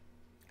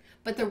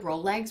 But the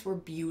roll legs were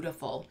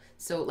beautiful.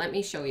 So let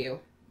me show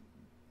you.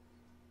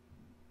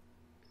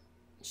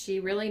 She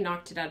really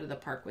knocked it out of the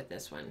park with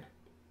this one.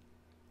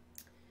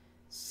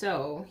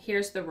 So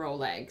here's the roll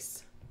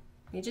legs.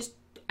 I'm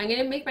going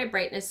to make my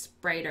brightness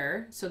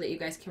brighter so that you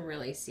guys can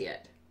really see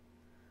it.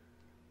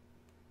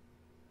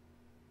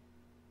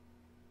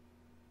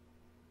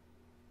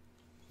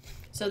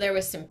 So there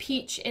was some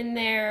peach in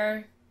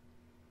there.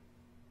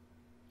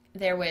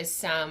 There was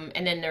some,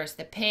 and then there's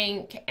the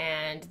pink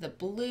and the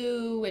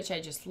blue, which I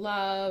just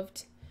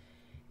loved.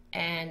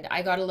 And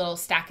I got a little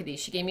stack of these.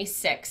 She gave me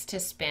 6 to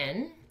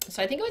spin.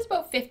 So I think it was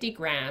about 50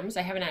 grams.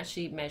 I haven't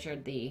actually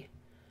measured the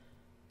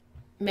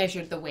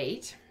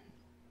weight.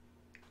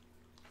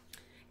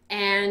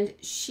 And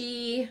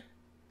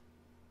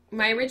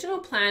my original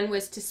plan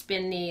was to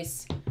spin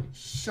these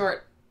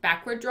short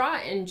backward draw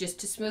and just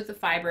to smooth the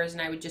fibers,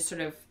 and I would just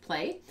sort of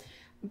play.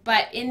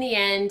 But in the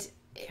end,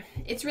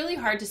 it's really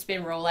hard to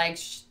spin roll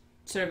legs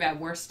sort of a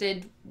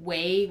worsted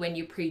way when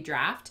you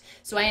pre-draft.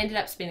 So I ended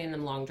up spinning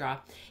them long draw.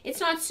 It's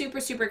not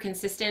super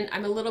consistent.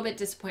 I'm a little bit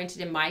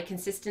disappointed in my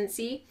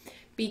consistency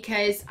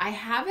because I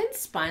haven't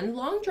spun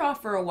long draw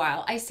for a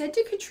while. I said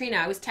to Katrina,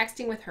 I was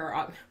texting with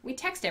her. We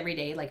text every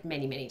day, like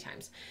many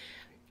times.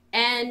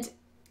 And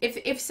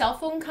if cell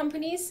phone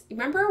companies,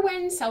 remember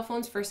when cell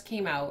phones first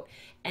came out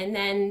and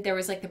then there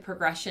was like the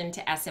progression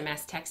to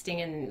SMS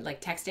texting and like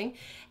texting,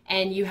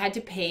 and you had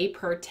to pay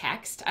per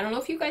text. I don't know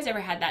if you guys ever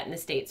had that in the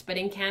States, but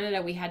in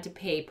Canada we had to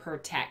pay per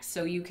text.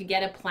 So you could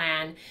get a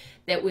plan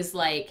that was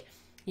like,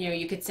 you know,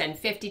 you could send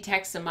 50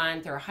 texts a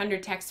month or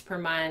 100 texts per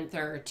month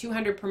or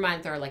 200 per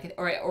month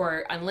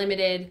or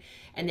unlimited,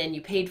 and then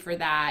you paid for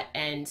that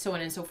and so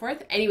on and so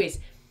forth. Anyways,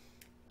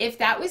 if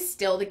that was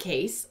still the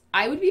case,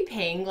 I would be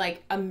paying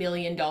like $1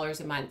 million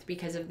a month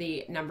because of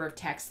the number of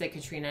texts that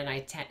Katrina and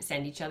I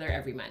send each other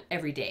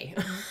every day.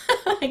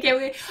 Like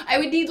I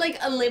would need like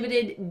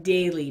unlimited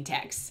daily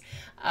texts.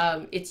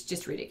 It's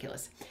just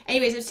ridiculous.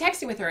 Anyways, I was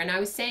texting with her and I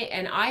was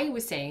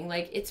saying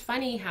like, it's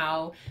funny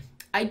how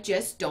I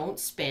just don't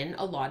spin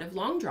a lot of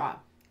long draw.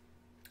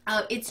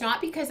 It's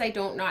not because I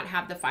don't not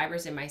have the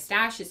fibers in my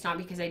stash. It's not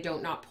because I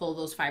don't not pull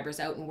those fibers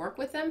out and work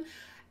with them.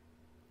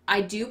 I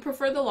do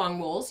prefer the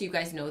long rolls. You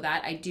guys know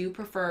that. I do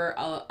prefer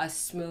a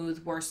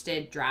smooth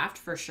worsted draft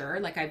for sure.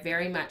 Like I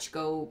very much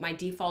my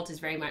default is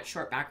very much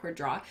short backward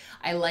draw.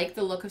 I like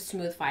the look of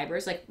smooth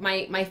fibers. Like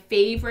my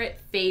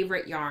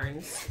favorite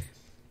yarns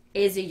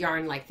is a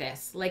yarn like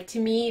this. Like to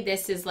me,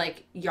 this is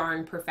like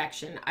yarn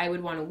perfection. I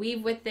would want to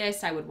weave with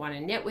this. I would want to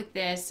knit with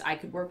this. I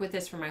could work with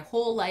this for my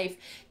whole life,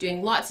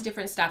 doing lots of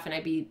different stuff, and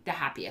I'd be the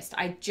happiest.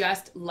 I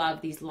just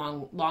love these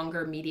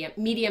longer,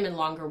 medium and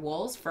longer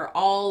wools for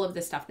all of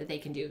the stuff that they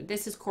can do.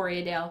 This is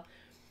Corriedale.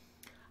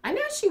 I'm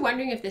actually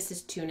wondering if this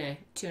is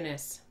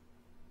Tunis.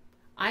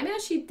 I'm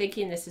actually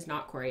thinking this is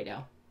not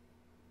Corriedale.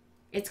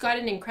 It's got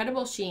an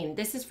incredible sheen.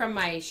 This is from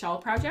my shawl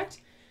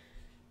project.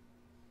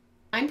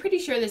 I'm pretty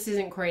sure this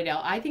isn't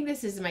Corriedale. I think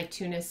this is my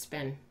Tunis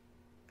spin.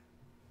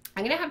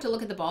 I'm going to have to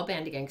look at the ball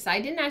band again because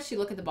I didn't actually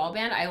look at the ball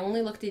band. I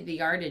only looked at the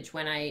yardage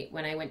when I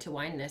went to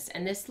wind this.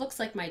 And this looks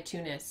like my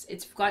Tunis.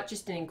 It's got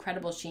just an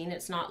incredible sheen.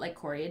 It's not like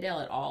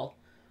Corriedale at all.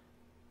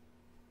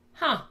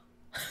 Huh.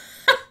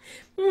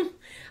 I'm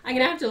going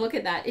to have to look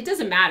at that. It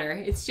doesn't matter.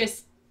 It's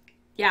just,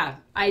 Yeah,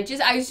 I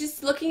was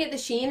just looking at the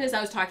sheen as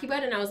I was talking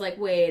about it, and I was like,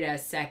 wait a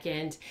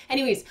second.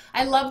 Anyways,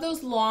 I love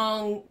those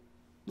long,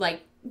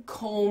 like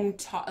comb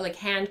top, like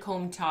hand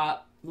comb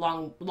top,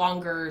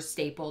 longer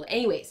stapled.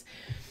 Anyways,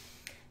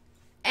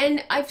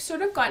 and I've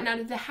sort of gotten out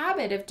of the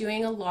habit of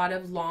doing a lot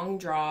of long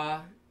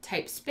draw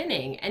type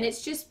spinning, and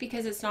it's just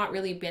because it's not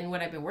really been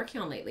what I've been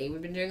working on lately.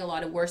 We've been doing a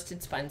lot of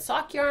worsted spun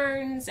sock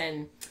yarns,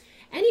 and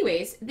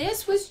anyways,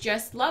 this was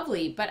just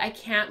lovely, but I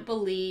can't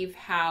believe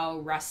how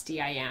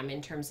rusty I am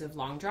in terms of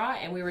long draw.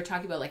 And we were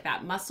talking about like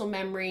that muscle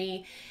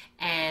memory,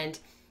 and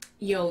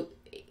you know,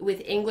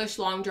 with English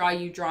long draw,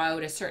 you draw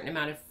out a certain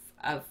amount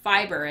of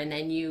fiber, and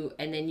then you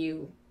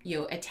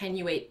know,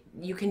 attenuate,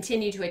 you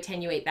continue to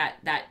attenuate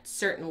that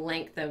certain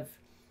length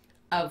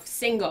of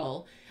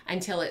single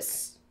until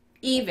it's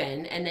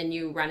even, and then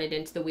you run it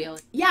into the wheel.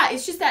 Yeah,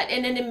 it's just that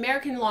in an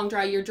American long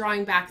draw, you're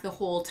drawing back the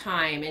whole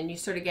time, and you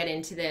sort of get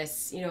into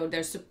this, you know,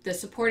 there's the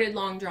supported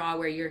long draw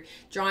where you're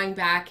drawing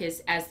back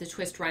as the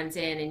twist runs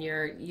in, and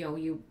you're, you know,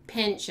 you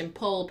pinch and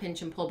pull,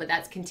 but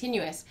that's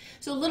continuous.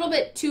 So a little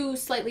bit two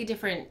slightly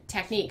different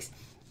techniques.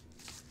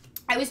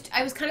 I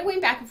was kind of going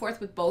back and forth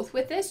with both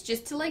with this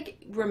just to like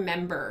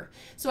remember.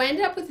 So I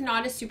ended up with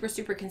not a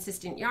super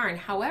consistent yarn.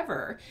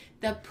 However,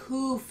 the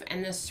poof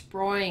and the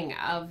sproing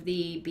of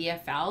the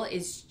BFL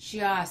is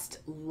just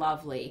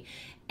lovely.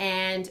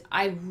 And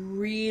I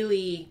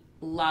really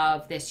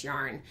love this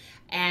yarn.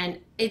 And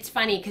it's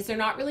funny because they're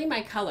not really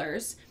my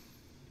colors.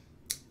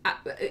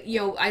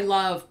 You know, I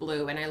love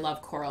blue and I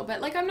love coral, but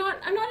like I'm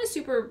not a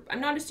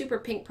super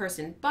pink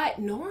person, but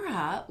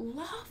Nora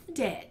loved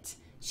it.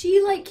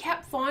 She like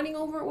kept fawning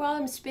over it while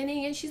I'm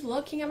spinning, and she's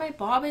looking at my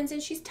bobbins and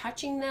she's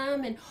touching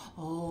them, and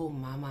oh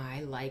mama,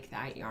 I like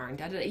that yarn.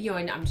 Da, da, da. You know,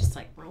 and I'm just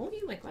like,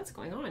 really? Like, what's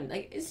going on?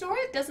 Like, Nora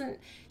doesn't,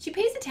 she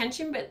pays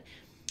attention, but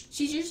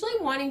she's usually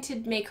wanting to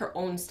make her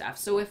own stuff.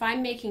 So if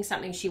I'm making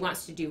something, she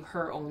wants to do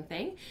her own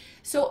thing.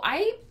 So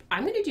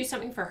I'm going to do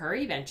something for her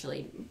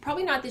eventually.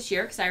 Probably not this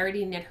year because I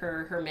already knit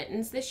her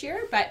mittens this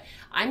year, but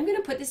I'm going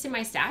to put this in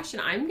my stash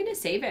and I'm going to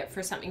save it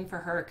for something for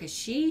her because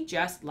she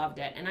just loved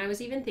it. And I was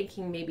even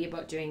thinking maybe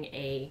about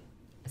doing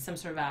some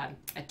sort of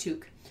a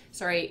toque.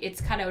 Sorry,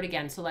 it's cut out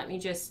again. So let me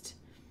just,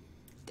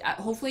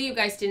 hopefully you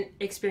guys didn't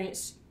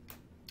experience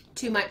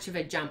too much of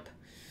a jump.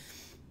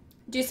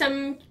 Do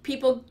some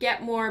people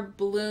get more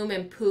bloom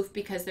and poof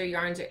because their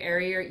yarns are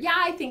airier? Yeah,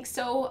 I think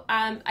so.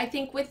 I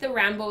think with the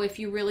Rambo, if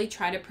you really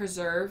try to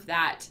preserve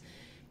that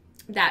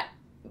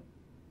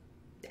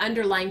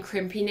underlying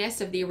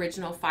crimpiness of the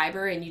original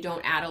fiber, and you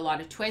don't add a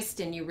lot of twist,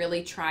 and you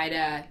really try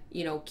to,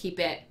 you know, keep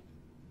it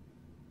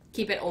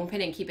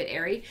open and keep it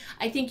airy,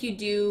 I think you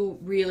do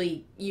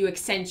really, you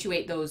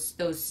accentuate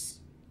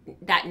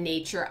that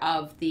nature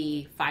of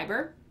the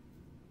fiber.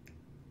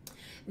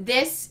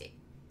 This,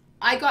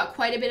 I got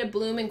quite a bit of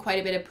bloom and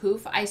quite a bit of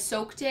poof. I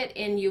soaked it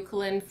in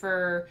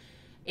eucalyptus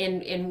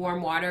in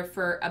warm water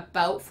for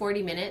about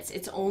 40 minutes.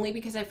 It's only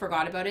because I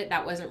forgot about it.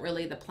 That wasn't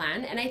really the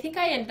plan. And I think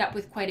I ended up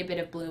with quite a bit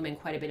of bloom and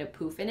quite a bit of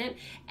poof in it.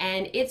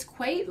 And it's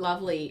quite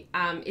lovely.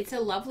 It's a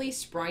lovely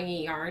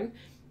springy yarn.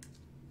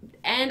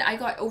 And I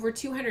got over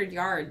 200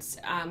 yards,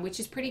 which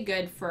is pretty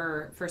good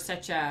for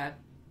such a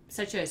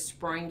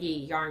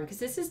springy yarn, because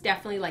this is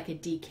definitely like a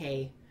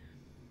DK.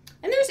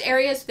 And there's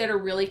areas that are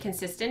really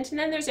consistent, and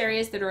then there's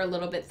areas that are a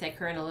little bit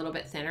thicker and a little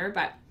bit thinner.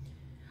 But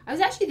I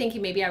was actually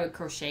thinking maybe I would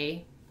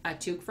crochet a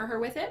toque for her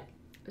with it,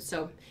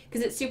 so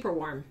because it's super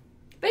warm.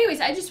 But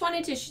anyways, I just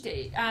wanted to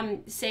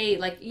say,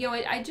 like, you know,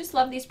 I just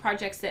love these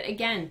projects that,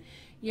 again,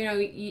 you know,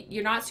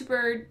 you're not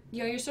super,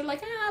 you know, you're sort of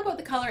like, about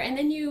the color, and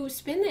then you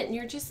spin it and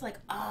you're just like,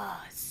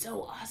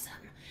 so awesome.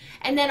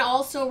 And then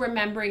also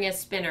remembering as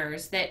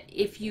spinners that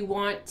if you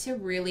want to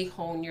really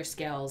hone your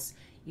skills,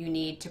 you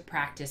need to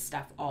practice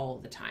stuff all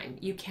the time.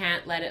 You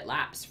can't let it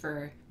lapse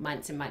for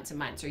months and months and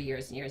months, or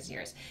years and years and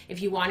years.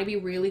 If you want to be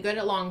really good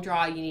at long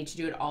draw, you need to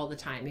do it all the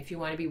time. If you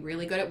want to be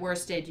really good at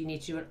worsted, you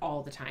need to do it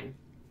all the time.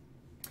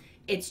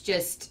 It's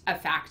just a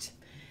fact.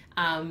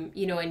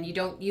 You know, and you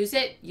don't use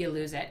it, you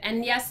lose it.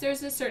 And yes,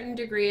 there's a certain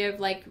degree of,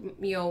 like,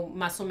 you know,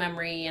 muscle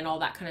memory and all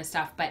that kind of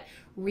stuff, but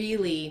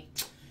really,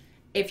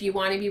 if you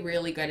want to be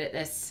really good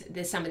at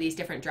some of these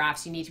different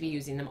drafts, you need to be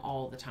using them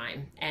all the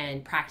time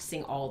and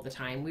practicing all the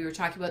time. We were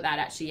talking about that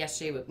actually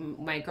yesterday with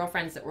my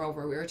girlfriends that were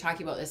over. We were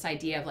talking about this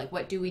idea of, like,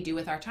 what do we do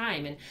with our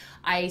time? And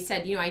I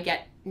said, you know, I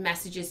get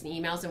messages and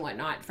emails and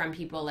whatnot from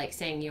people, like,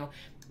 saying, you know,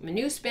 I'm a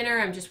new spinner.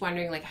 I'm just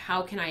wondering, like,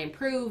 how can I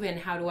improve, and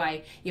how do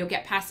I, you know,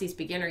 get past these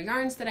beginner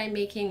yarns that I'm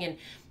making? And,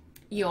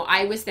 you know,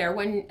 I was there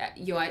when,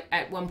 you know,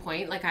 at one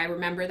point, like, I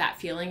remember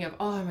that feeling of,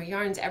 oh, my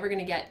yarn's ever going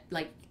to get,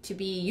 like, to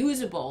be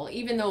usable,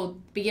 even though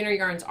beginner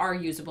yarns are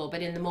usable,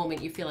 but in the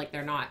moment you feel like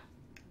they're not.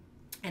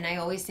 And I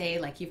always say,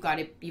 like, you've got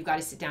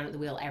to sit down at the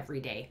wheel every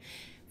day,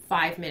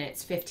 5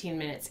 minutes, 15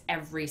 minutes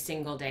every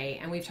single day.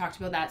 And we've talked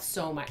about that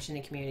so much in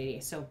the community.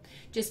 So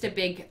just a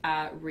big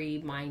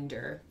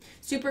reminder.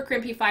 Super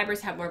crimpy fibers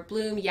have more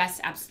bloom.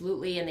 Yes,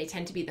 absolutely. And they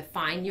tend to be the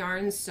fine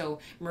yarns. So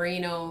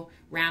Merino,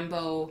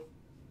 Rambo,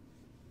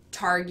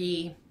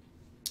 Targhee,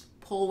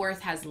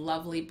 Polworth has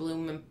lovely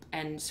bloom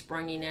and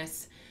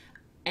sprunginess.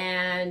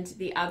 and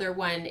the other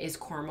one is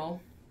Cormo.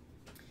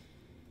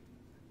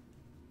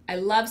 I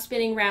love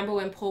spinning Rambo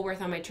and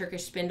Polworth on my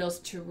Turkish spindles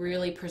to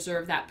really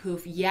preserve that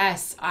poof.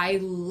 Yes, I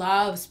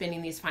love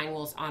spinning these fine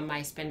wools on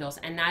my spindles.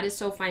 And that is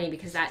so funny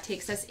because that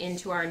takes us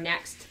into our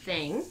next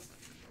thing.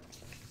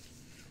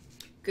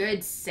 Good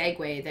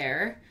segue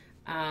there,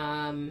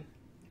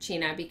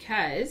 China,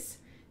 because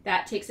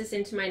that takes us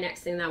into my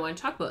next thing that I want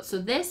to talk about. So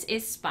this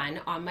is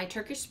spun on my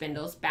Turkish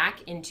spindles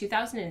back in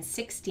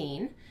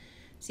 2016.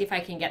 See if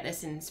I can get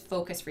this in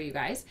focus for you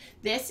guys.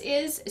 This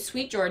is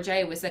Sweet Georgia.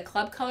 It was a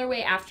club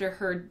colorway after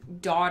her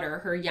daughter,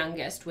 her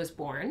youngest, was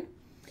born.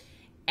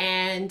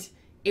 And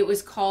it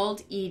was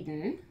called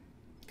Eden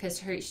because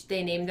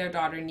they named their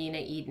daughter Nina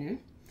Eden.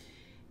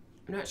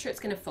 I'm not sure it's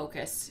going to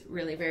focus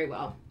really very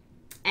well.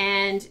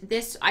 And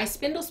this, I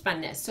spindle spun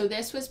this. So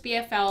this was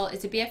BFL,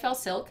 it's a BFL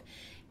silk.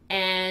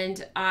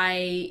 And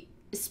I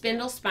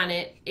spindle spun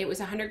it. It was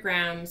 100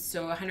 grams,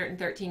 so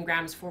 113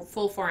 grams for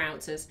full 4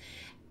 ounces.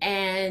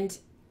 And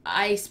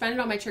I spun it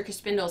on my Turkish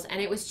spindles, and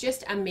it was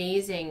just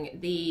amazing,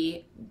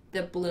 the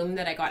bloom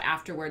that I got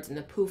afterwards and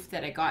the poof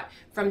that I got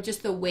from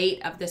just the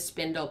weight of the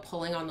spindle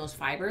pulling on those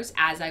fibers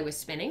as I was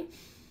spinning.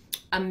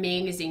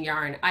 Amazing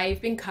yarn.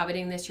 I've been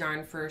coveting this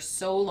yarn for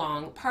so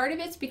long. Part of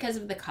it's because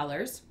of the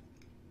colors.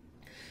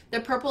 The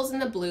purples and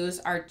the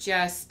blues are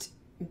just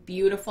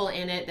beautiful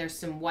in it. There's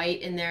some white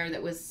in there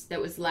that was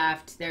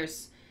left.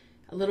 There's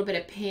a little bit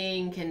of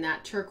pink and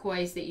that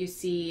turquoise that you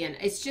see, and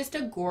it's just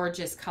a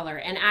gorgeous color.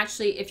 And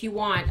actually, if you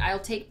want,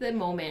 I'll take the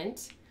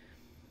moment.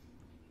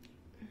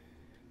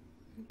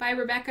 Bye,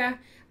 Rebecca.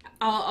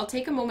 I'll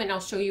take a moment and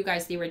I'll show you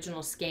guys the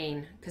original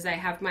skein because I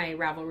have my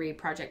Ravelry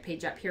project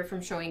page up here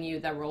from showing you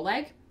the roll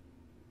leg.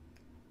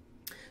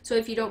 So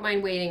if you don't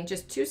mind waiting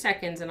just 2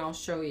 seconds and I'll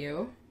show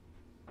you.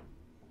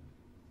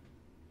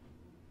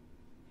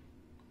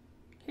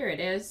 Here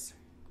it is.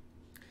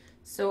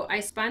 So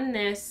I spun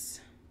this.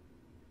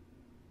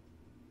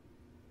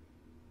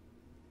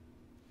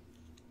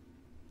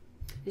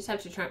 I just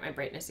have to turn up my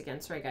brightness again.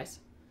 Sorry, guys.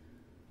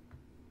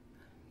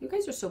 You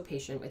guys are so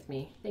patient with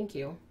me. Thank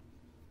you.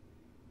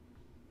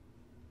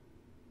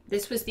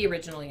 This was the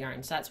original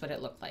yarn, so that's what it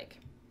looked like.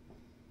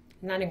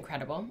 Isn't that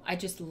incredible? I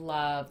just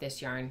love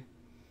this yarn.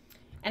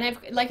 And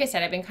like I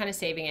said, I've been kind of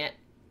saving it.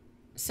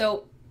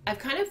 So I've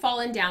kind of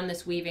fallen down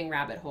this weaving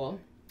rabbit hole.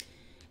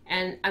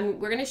 And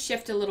we're going to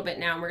shift a little bit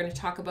now, and we're going to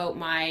talk about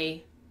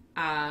my...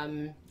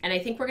 and I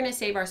think we're going to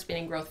save our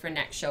spinning growth for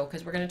next show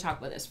because we're going to talk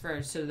about this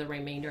for sort of the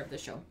remainder of the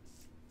show.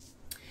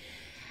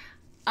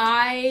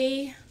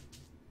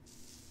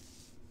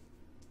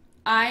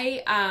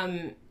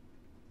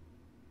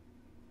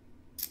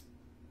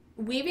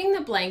 Weaving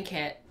the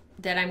blanket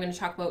that I'm going to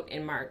talk about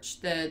in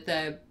March,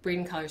 the Breed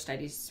and Color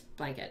Studies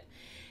blanket,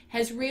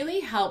 has really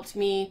helped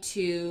me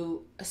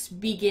to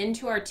begin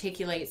to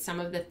articulate some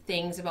of the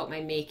things about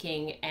my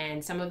making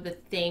and some of the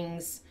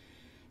things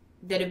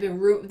that I've been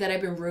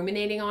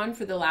ruminating on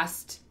for the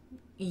last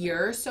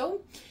year or so.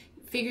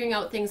 Figuring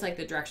out things like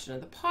the direction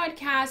of the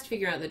podcast,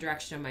 figuring out the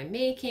direction of my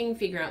making,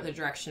 figuring out the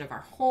direction of our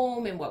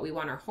home and what we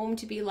want our home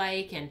to be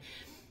like, and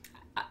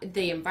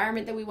the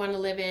environment that we want to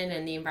live in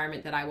and the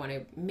environment that I want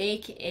to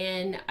make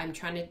in. I'm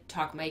trying to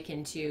talk Mike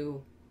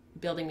into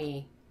building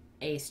me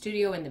a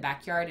studio in the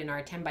backyard in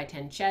our 10 by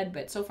 10 shed,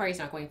 but so far he's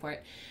not going for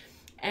it.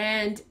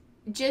 And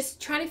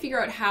just trying to figure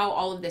out how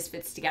all of this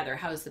fits together.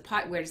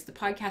 Where does the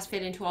podcast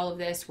fit into all of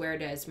this? Where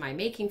does my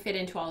making fit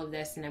into all of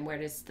this? And then where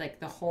does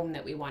like the home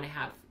that we want to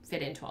have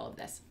fit into all of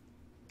this?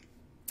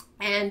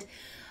 And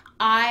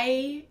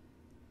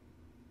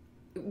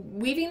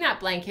weaving that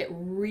blanket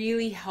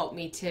really helped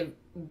me to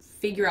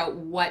figure out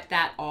what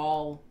that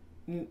all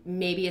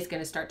maybe is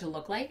going to start to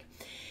look like.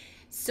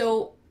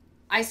 So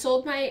I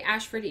sold my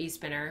Ashford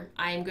e-spinner.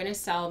 I'm going to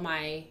sell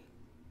my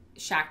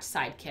Shacked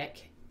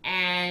Sidekick,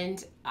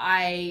 and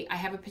I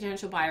have a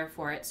potential buyer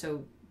for it,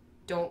 so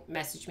don't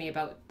message me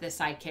about the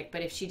Sidekick,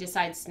 but if she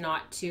decides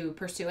not to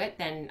pursue it,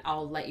 then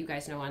I'll let you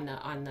guys know on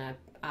the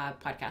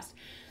podcast.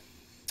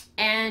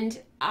 And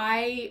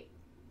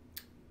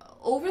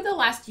over the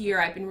last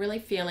year, I've been really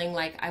feeling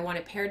like I want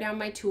to pare down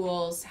my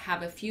tools,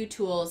 have a few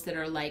tools that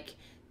are like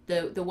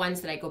the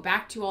ones that I go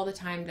back to all the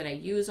time, that I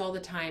use all the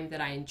time,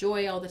 that I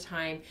enjoy all the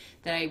time,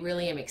 that I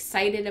really am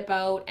excited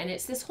about. And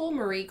it's this whole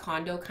Marie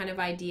Kondo kind of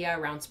idea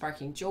around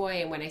sparking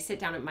joy. And when I sit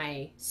down at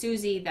my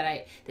Susie,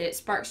 that it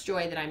sparks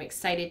joy, that I'm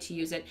excited to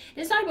use it.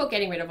 And it's not about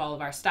getting rid of all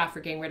of our stuff or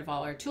getting rid of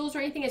all our tools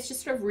or anything. It's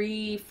just sort of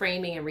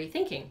reframing and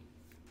rethinking.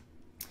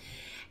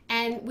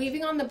 And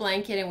weaving on the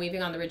blanket and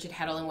weaving on the rigid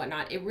heddle and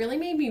whatnot, it really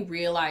made me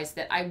realize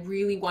that I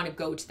really want to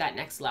go to that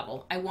next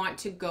level. I want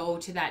to go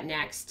to that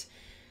next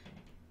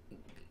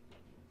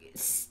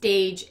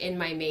stage in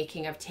my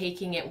making of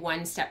taking it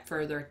one step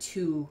further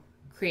to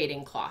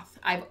creating cloth.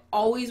 I've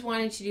always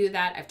wanted to do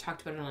that. I've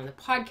talked about it on the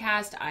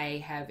podcast.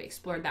 I have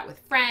explored that with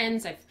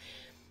friends.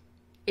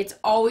 It's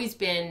always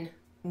been,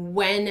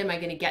 when am I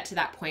going to get to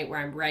that point where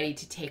I'm ready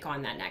to take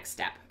on that next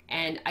step?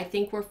 And I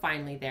think we're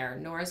finally there.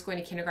 Nora's going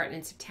to kindergarten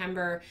in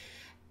September.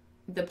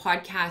 The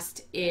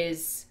podcast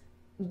is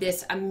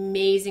this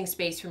amazing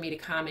space for me to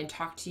come and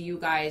talk to you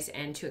guys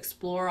and to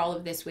explore all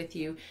of this with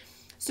you.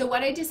 So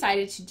what I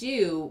decided to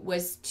do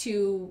was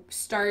to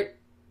start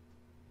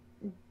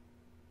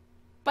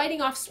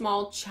biting off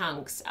small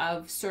chunks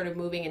of sort of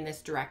moving in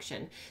this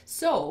direction.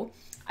 So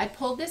I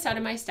pulled this out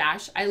of my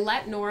stash. I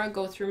let Nora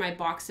go through my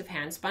box of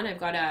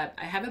handspun.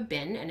 I have a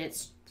bin and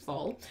it's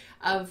full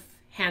of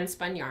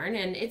handspun yarn,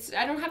 and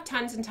I don't have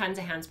tons and tons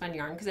of handspun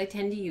yarn because I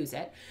tend to use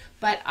it,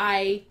 but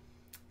I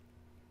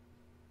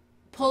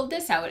pulled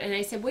this out and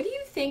I said, what do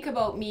you think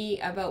about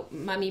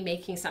mommy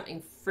making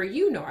something for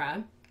you,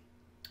 Nora,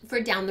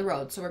 for down the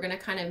road? So we're going to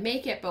kind of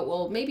make it, but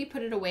we'll maybe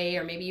put it away,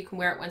 or maybe you can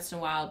wear it once in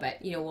a while,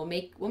 but you know, we'll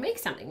make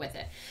something with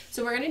it.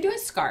 So we're going to do a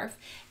scarf.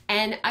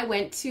 And I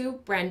went to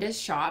Brenda's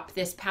shop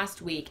this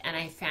past week and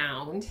I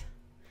found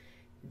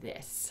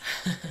this.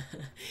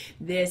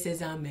 This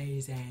is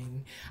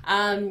amazing.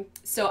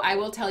 So I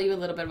will tell you a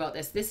little bit about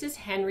this. This is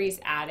Henry's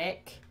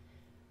Attic.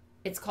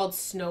 It's called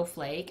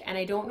Snowflake, and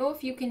I don't know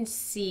if you can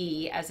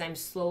see as I'm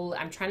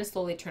trying to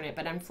slowly turn it,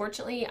 but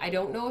unfortunately I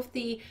don't know if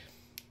the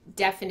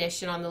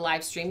definition on the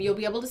live stream, you'll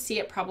be able to see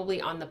it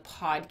probably on the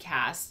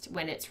podcast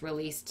when it's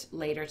released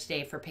later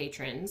today for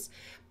patrons.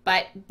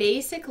 But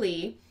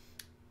basically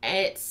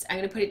I'm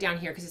going to put it down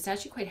here because it's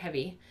actually quite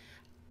heavy.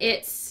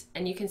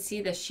 And you can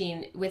see the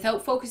sheen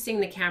without focusing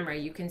the camera,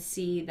 you can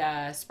see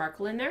the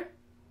sparkle in there.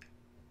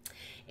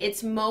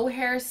 It's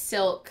mohair,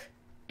 silk,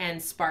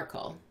 and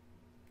sparkle.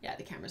 Yeah,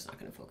 the camera's not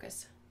going to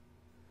focus.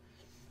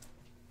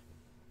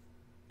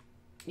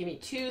 Give me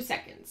 2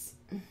 seconds.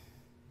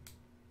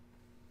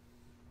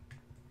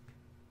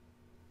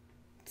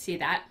 See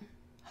that?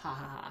 Ha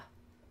ha ha.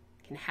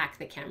 Can hack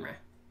the camera.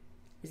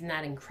 Isn't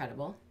that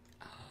incredible?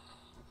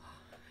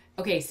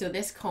 Okay, so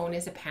this cone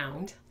is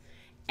 £1,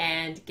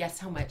 and guess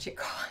how much it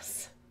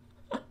costs?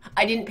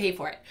 I didn't pay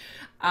for it.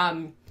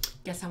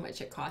 Guess how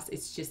much it costs?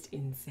 It's just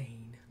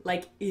insane.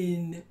 Like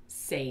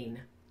insane.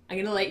 I'm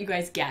going to let you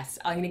guys guess.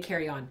 I'm going to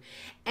carry on.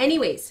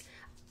 Anyways,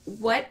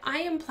 what I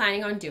am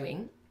planning on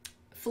doing,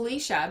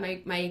 Felicia,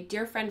 my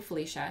dear friend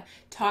Felicia,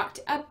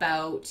 talked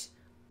about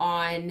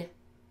on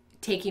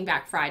Taking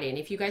Back Friday. And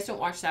if you guys don't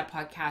watch that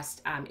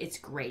podcast, it's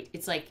great.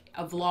 It's like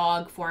a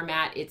vlog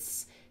format.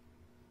 It's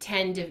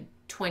 10 to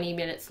 20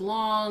 minutes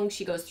long.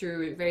 She goes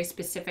through very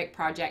specific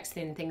projects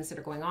and things that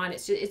are going on.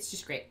 It's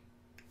just great.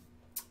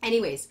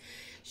 Anyways,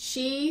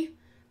 she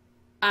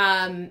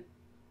did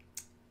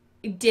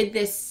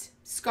this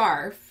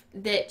scarf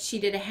that she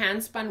did a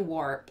hand spun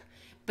warp,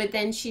 but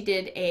then she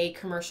did a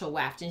commercial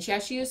weft, and she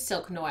actually used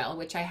silk noil,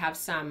 which I have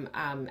some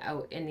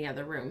out in the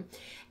other room.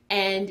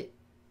 And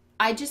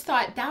I just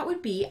thought that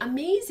would be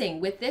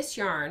amazing with this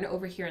yarn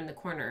over here in the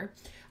corner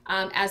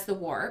as the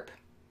warp,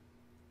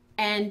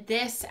 and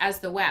this as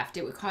the weft.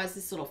 It would cause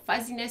this little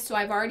fuzziness. So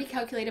I've already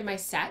calculated my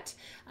set.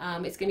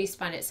 It's going to be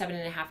spun at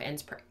 7.5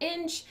 ends per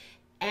inch.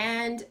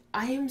 And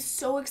I am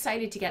so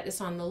excited to get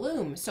this on the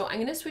loom. So I'm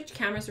going to switch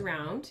cameras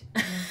around.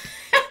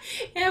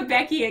 Yeah,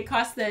 Becky,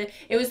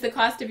 it was the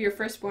cost of your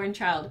firstborn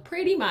child.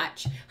 Pretty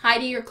much.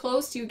 Heidi, you're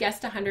close. You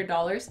guessed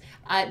 $100.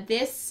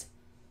 This,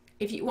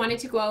 if you wanted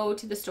to go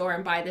to the store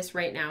and buy this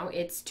right now,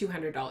 it's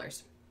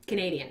 $200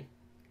 Canadian.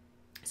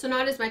 So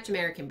not as much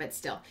American, but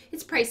still,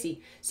 it's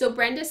pricey. So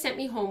Brenda sent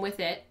me home with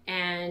it,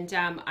 and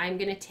I'm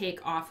going to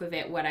take off of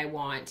it what I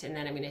want, and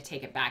then I'm going to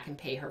take it back and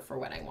pay her for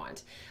what I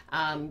want.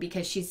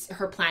 Because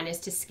her plan is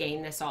to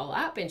skein this all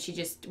up, and she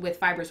just, with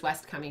Fibers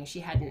West coming,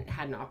 she hadn't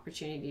had an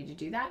opportunity to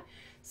do that.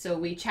 So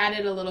we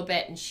chatted a little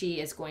bit, and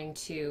she is going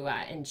to,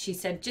 and she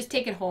said, just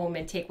take it home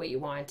and take what you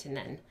want, and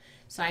then,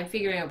 so I'm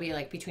figuring it'll be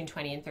like between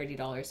 $20 and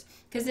 $30,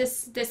 because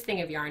this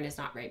thing of yarn is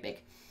not very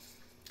big.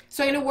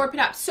 So I'm going to warp it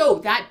up. So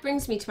that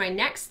brings me to my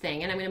next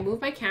thing, and I'm going to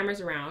move my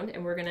cameras around,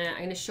 and I'm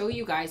going to show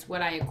you guys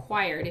what I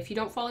acquired. If you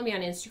don't follow me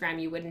on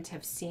Instagram, you wouldn't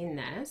have seen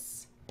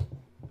this. I'm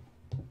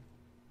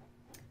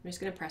just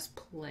going to press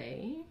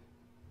play.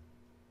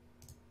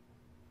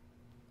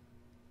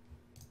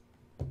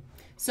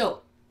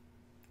 So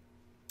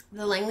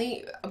the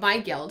Langley, my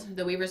guild,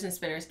 the Weavers and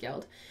Spinners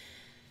Guild,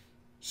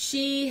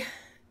 she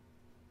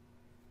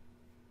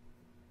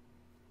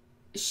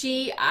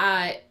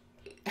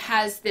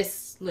has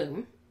this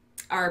loom.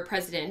 Our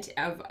president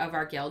of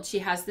our guild, she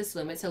has this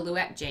loom. It's a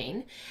Louette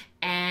Jane,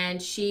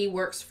 and she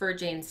works for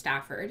Jane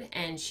Stafford,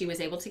 and she was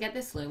able to get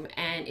this loom,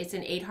 and it's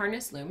an 8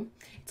 harness loom.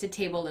 It's a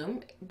table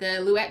loom. The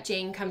Louette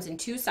Jane comes in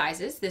 2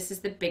 sizes. This is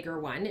the bigger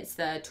one. It's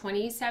the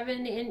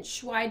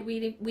 27-inch wide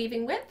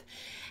weaving width,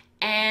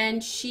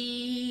 and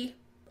she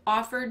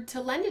offered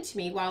to lend it to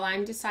me while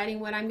I'm deciding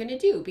what I'm going to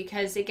do,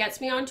 because it gets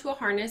me onto a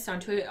harness,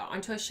 onto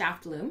a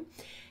shaft loom,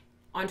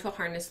 onto a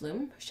harness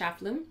loom,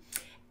 shaft loom,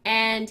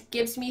 and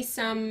gives me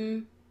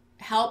some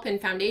help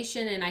and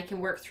foundation, and I can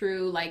work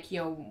through, like, you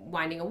know,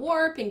 winding a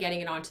warp and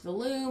getting it onto the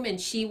loom.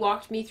 And she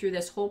walked me through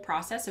this whole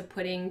process of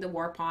putting the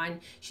warp on.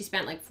 She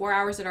spent like 4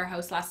 hours at our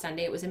house last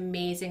Sunday. It was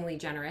amazingly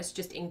generous,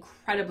 just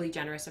incredibly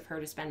generous of her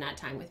to spend that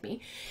time with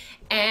me.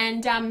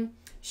 And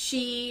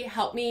she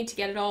helped me to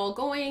get it all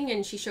going,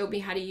 and she showed me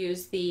how to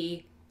use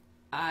the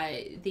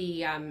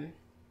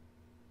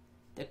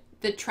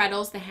the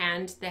treadles, the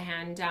hand,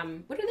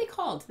 what are they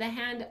called? The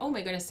hand, oh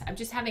my goodness, I'm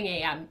just having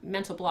a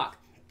mental block.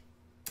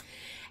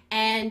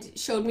 And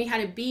showed me how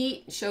to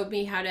beat, showed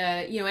me how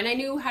to, you know, and I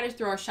knew how to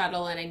throw a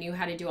shuttle, and I knew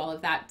how to do all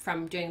of that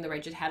from doing the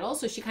rigid heddle.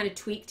 So she kind of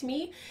tweaked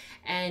me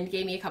and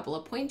gave me a couple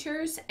of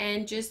pointers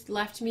and just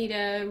left me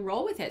to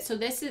roll with it. So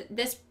this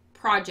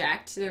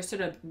project, they're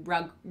sort of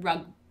mug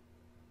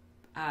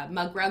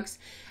rugs,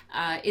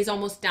 is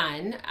almost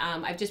done.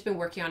 I've just been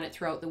working on it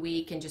throughout the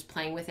week and just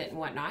playing with it and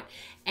whatnot.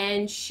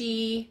 And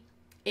she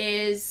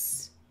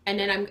is, and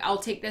then I'll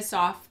take this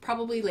off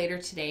probably later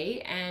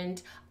today.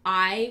 And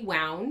I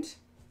wound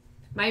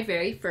my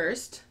very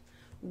first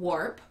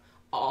warp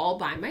all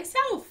by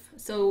myself.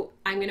 So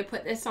I'm going to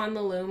put this on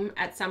the loom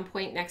at some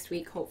point next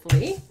week,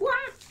 hopefully.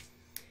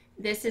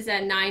 This is a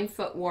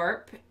 9-foot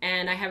warp,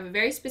 and I have a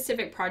very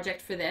specific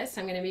project for this.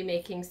 I'm going to be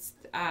making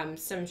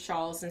some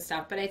shawls and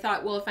stuff, but I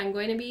thought, well, if I'm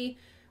going to be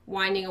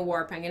winding a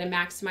warp, I'm going to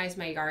maximize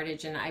my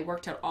yardage. And I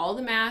worked out all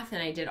the math,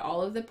 and I did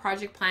all of the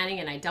project planning,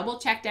 and I double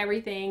checked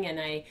everything.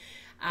 And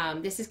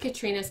this is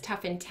Katrina's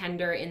Tough and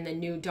Tender in the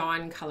new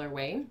Dawn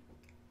colorway.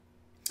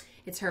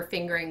 It's her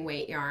fingering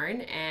weight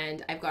yarn,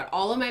 and I've got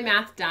all of my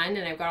math done,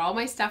 and I've got all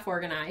my stuff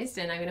organized,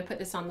 and I'm going to put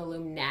this on the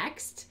loom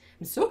next.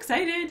 I'm so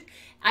excited.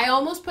 I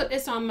almost put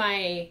this on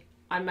my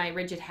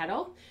rigid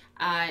heddle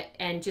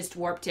and just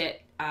warped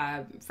it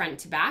front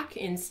to back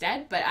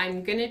instead, but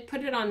I'm going to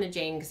put it on the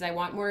Jane because I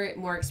want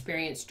more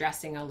experience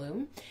dressing a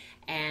loom.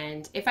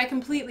 And if I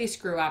completely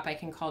screw up, I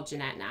can call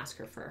Jeanette and ask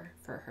her for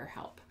her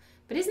help.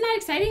 But isn't that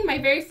exciting? My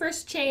very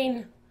first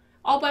chain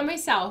all by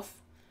myself.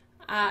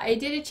 I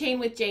did a chain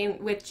with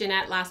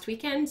Jeanette last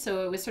weekend,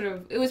 so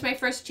it was my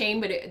first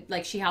chain,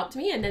 but she helped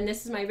me, and then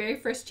this is my very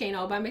first chain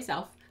all by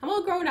myself. I'm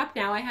all grown up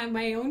now. I have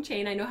my own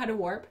chain. I know how to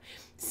warp.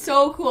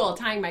 So cool,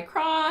 tying my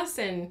cross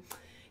and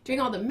doing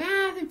all the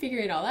math and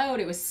figuring it all out.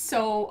 It was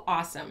so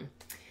awesome.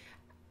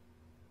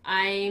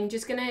 I'm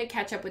just gonna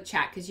catch up with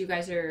chat because you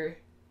guys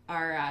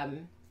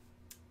have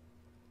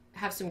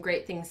some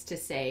great things to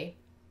say.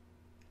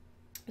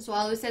 So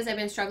Olu says, I've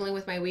been struggling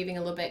with my weaving a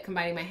little bit,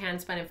 combining my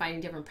hand spun and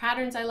finding different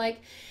patterns I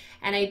like.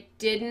 And I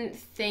didn't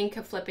think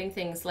of flipping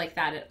things like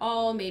that at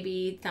all.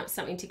 Maybe that's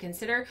something to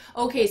consider.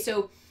 Okay,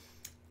 so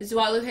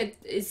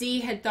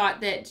Z had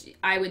thought that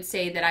I would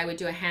say that I would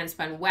do a hand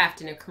spun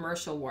weft in a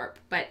commercial warp.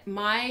 But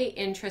my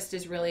interest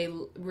is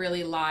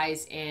really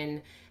lies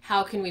in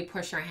how can we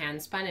push our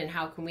hand spun and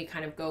how can we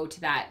kind of go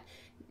to that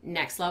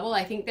next level.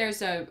 I think there's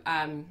there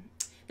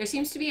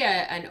seems to be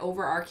an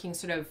overarching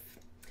sort of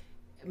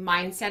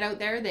mindset out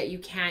there that you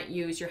can't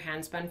use your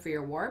handspun for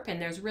your warp,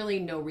 and there's really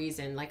no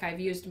reason. Like, I've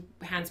used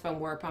handspun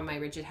warp on my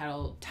rigid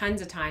heddle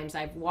tons of times.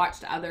 I've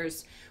watched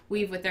others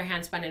weave with their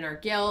handspun in our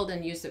guild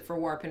and use it for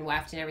warp and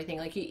weft and everything.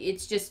 Like,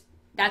 it's just,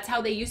 that's how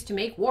they used to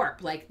make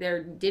warp. Like,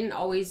 there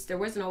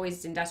wasn't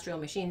always industrial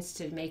machines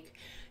to make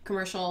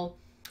commercial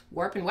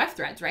warp and weft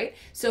threads, right?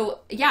 So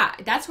yeah,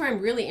 that's where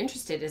I'm really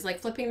interested, is like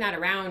flipping that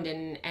around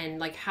and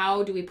like,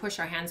 how do we push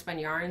our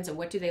handspun yarns, and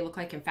what do they look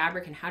like in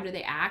fabric, and how do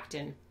they act?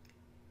 And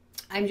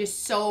I'm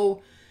just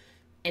so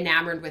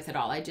enamored with it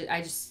all. I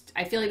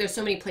feel like there's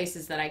so many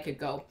places that I could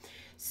go.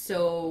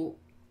 So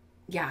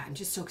yeah, I'm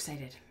just so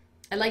excited.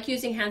 I like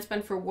using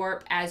handspun for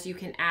warp, as you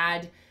can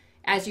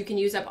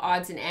use up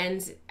odds and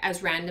ends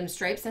as random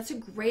stripes. That's a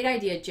great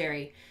idea,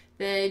 Jerry.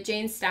 The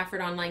Jane Stafford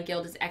Online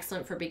Guild is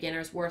excellent for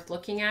beginners, worth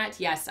looking at.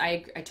 Yes, I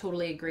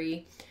totally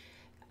agree.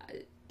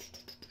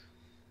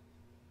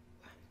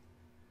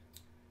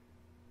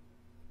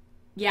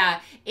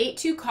 Yeah,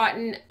 8/2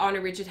 cotton on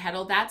a rigid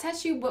heddle. That's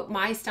actually what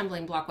my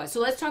stumbling block was. So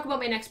let's talk about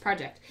my next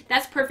project.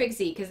 That's perfect,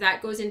 Z, because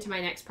that goes into my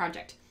next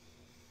project.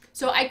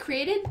 So I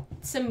created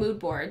some mood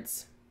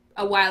boards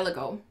a while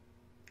ago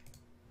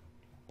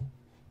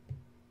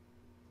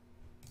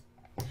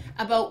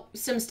about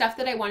some stuff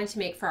that I wanted to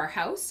make for our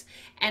house.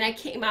 And I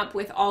came up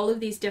with all of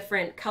these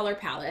different color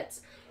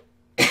palettes.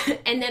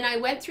 And then I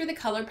went through the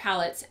color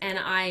palettes and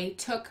I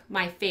took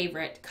my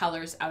favorite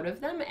colors out of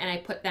them and I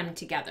put them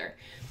together.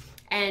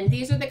 And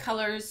these are the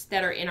colors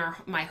that are in our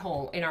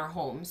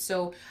home.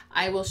 So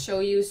I will show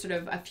you sort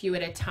of a few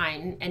at a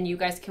time, and you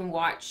guys can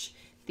watch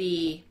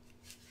the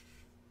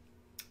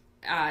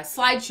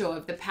slideshow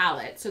of the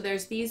palette. So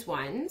there's these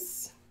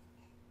ones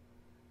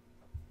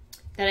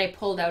that I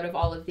pulled out of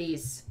all of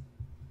these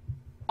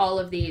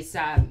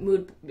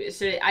mood.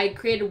 So I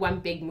created one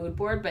big mood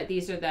board, but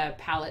these are the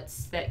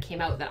palettes that came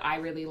out that I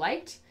really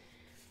liked.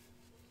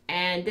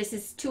 And this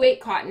is 2/8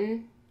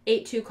 cotton.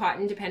 8/2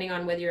 cotton, depending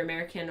on whether you're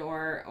American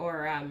or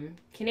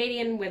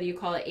Canadian, whether you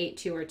call it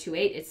 8/2 or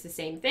 2/8, it's the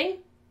same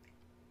thing.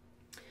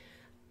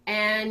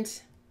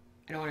 And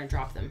I don't want to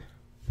drop them.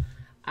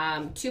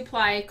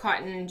 2-ply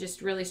cotton,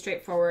 just really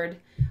straightforward.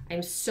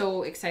 I'm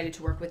so excited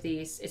to work with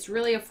these. It's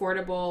really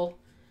affordable.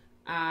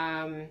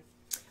 And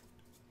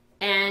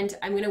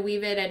I'm going to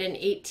weave it at an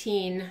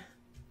 18.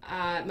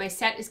 My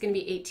set is going to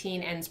be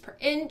 18 ends per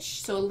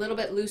inch, so a little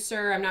bit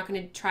looser. I'm not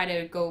going to try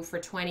to go for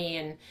 20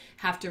 and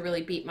have to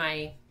really beat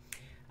my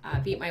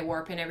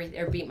warp and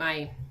everything, or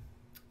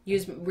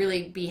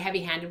really be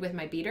heavy-handed with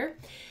my beater.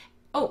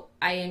 Oh,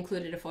 I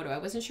included a photo. I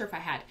wasn't sure if I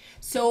had.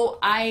 So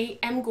I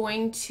am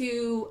going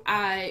to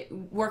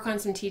work on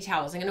some tea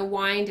towels. I'm going to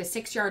wind a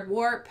 6-yard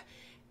warp.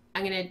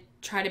 I'm going to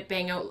try to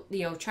bang out,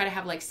 try to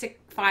have like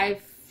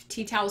 5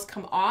 tea towels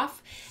come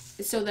off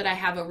so that I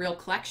have a real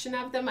collection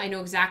of them. I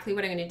know exactly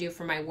what I'm going to do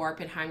for my warp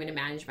and how I'm going to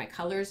manage my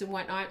colors and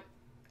whatnot.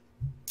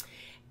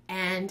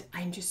 And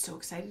I'm just so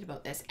excited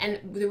about this. And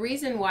the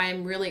reason why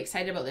I'm really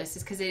excited about this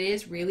is because it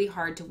is really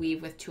hard to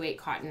weave with 2/8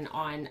 cotton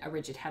on a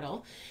rigid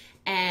heddle.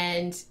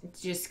 And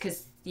just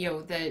because,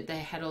 the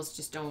heddles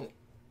just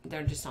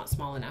they're just not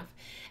small enough.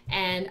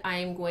 And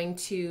I'm going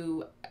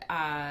to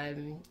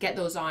get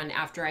those on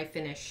after I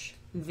finish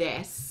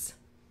this.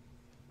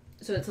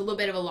 So it's a little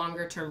bit of a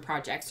longer term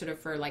project, sort of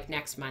for like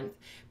next month.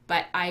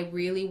 But I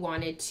really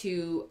wanted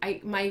to,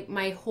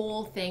 my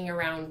whole thing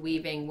around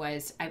weaving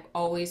was I've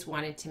always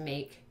wanted to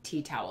make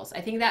tea towels. I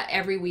think that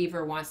every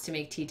weaver wants to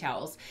make tea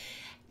towels.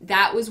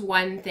 That was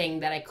one thing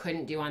that I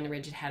couldn't do on the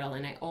rigid heddle,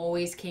 and I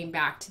always came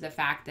back to the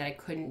fact that I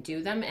couldn't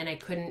do them, and I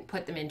couldn't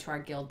put them into our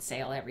guild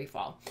sale every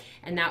fall.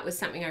 And that was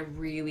something I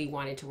really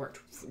wanted to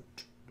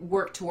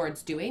work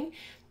towards doing.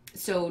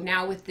 So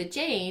now with the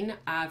Jane,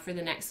 for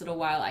the next little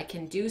while, I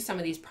can do some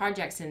of these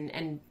projects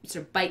and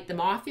sort of bite them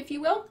off, if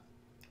you will.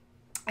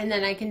 And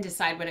then I can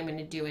decide what I'm going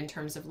to do in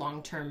terms of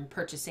long-term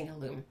purchasing a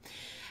loom.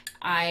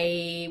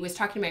 I was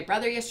talking to my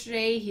brother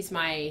yesterday. He's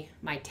my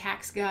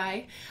tax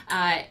guy,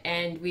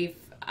 and we've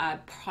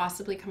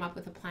possibly come up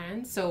with a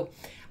plan. So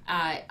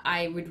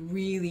I'm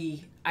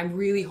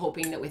really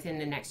hoping that within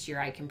the next year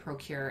I can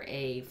procure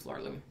a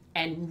floor loom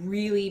and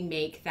really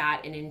make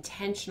that an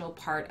intentional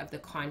part of the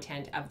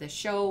content of the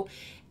show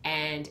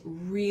and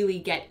really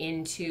get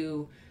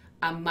into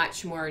a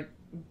much more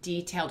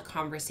detailed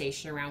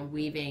conversation around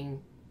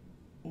weaving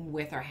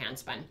with our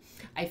handspun.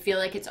 I feel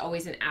like it's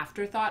always an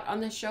afterthought on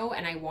the show,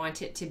 and I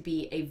want it to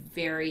be a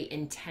very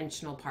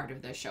intentional part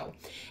of the show.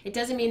 It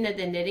doesn't mean that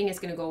the knitting is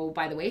going to go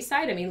by the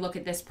wayside. I mean, look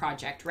at this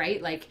project,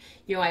 right? Like,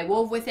 I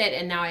wove with it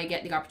and now I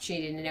get the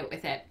opportunity to knit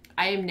with it.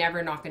 I am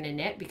never not going to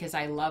knit because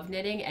I love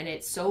knitting and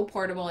it's so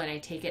portable and I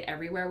take it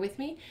everywhere with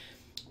me.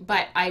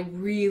 But I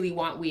really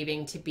want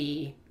weaving to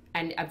be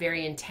a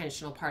very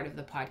intentional part of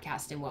the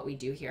podcast and what we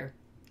do here.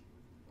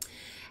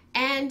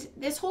 And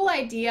this whole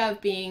idea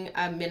of being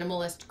a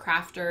minimalist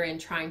crafter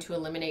and trying to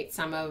eliminate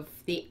some of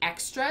the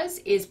extras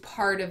is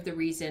part of the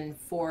reason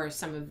for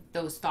some of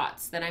those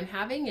thoughts that I'm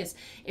having. Is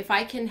if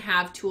I can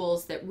have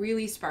tools that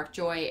really spark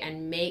joy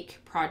and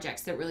make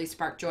projects that really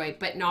spark joy,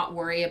 but not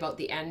worry about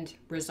the end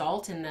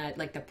result and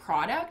the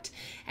product,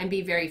 and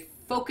be very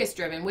focus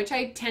driven, which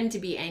I tend to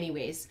be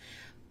anyways,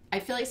 I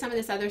feel like some of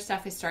this other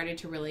stuff has started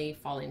to really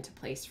fall into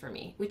place for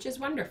me, which is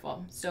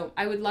wonderful. So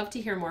I would love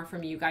to hear more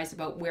from you guys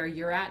about where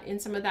you're at in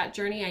some of that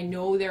journey. I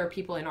know there are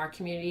people in our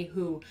community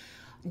who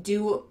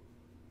do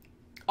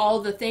all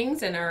the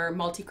things and are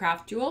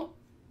multi-craft dual.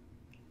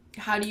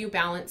 How do you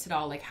balance it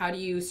all? Like, how do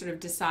you sort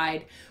of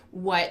decide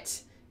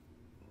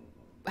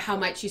how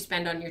much you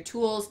spend on your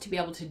tools to be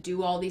able to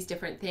do all these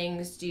different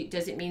things?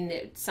 Does it mean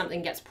that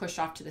something gets pushed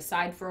off to the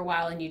side for a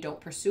while and you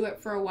don't pursue it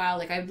for a while?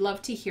 Like, I'd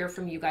love to hear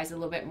from you guys a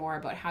little bit more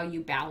about how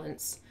you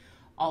balance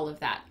all of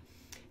that.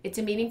 It's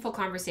a meaningful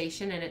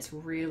conversation and it's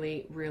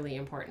really, really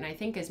important, I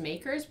think, as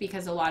makers,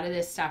 because a lot of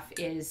this stuff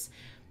is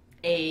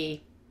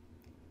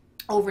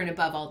over and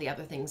above all the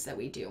other things that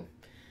we do. All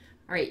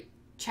right,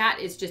 chat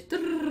is just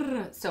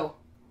so.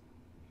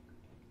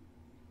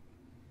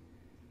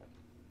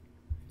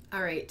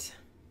 All right.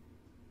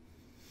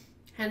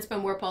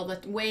 Handspun warp all the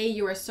way.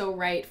 You are so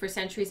right. For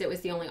centuries, it was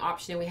the only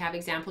option, and we have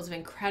examples of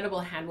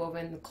incredible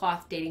handwoven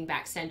cloth dating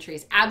back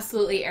centuries.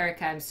 Absolutely,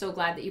 Erica. I'm so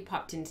glad that you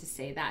popped in to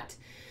say that.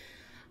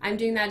 I'm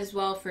doing that as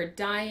well for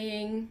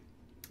dyeing,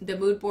 the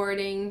mood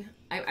boarding.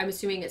 I'm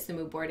assuming it's the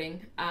mood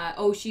boarding.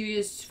 Oh, she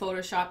used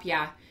Photoshop.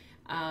 Yeah.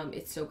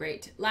 It's so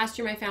great. Last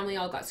year, my family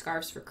all got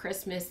scarves for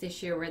Christmas.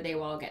 This year, where they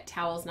will all get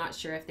towels. Not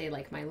sure if they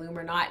like my loom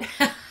or not.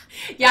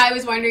 Yeah, I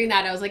was wondering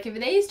that. I was like, if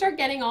they start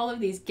getting all of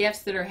these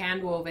gifts that are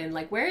hand woven,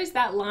 like, where is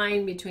that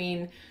line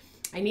between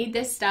I need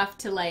this stuff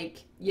to,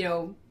 like,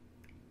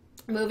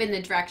 move in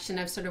the direction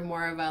of sort of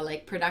more of a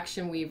like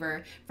production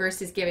weaver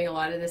versus giving a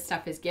lot of this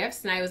stuff as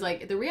gifts? And I was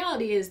like, the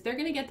reality is they're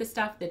going to get the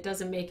stuff that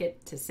doesn't make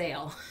it to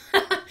sale.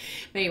 But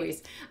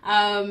anyways,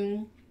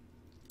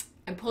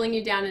 I'm pulling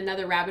you down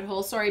another rabbit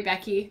hole. Sorry,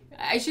 Becky.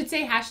 I should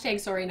say hashtag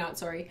sorry, not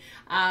sorry.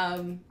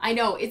 I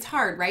know it's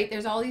hard, right?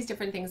 There's all these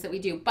different things that we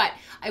do. But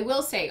I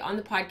will say on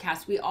the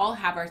podcast, we all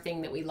have our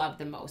thing that we love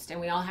the most. And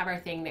we all have our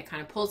thing that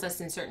kind of pulls us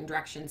in certain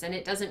directions. And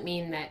it doesn't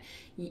mean that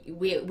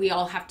we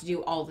all have to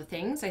do all the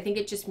things. I think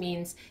it just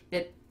means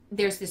that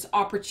there's this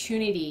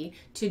opportunity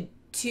to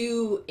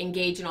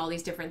engage in all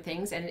these different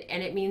things, and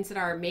it means that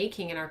our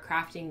making and our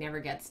crafting never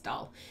gets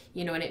dull,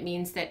 and it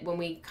means that when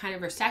we kind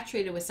of are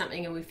saturated with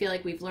something and we feel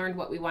like we've learned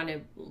what we want to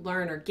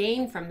learn or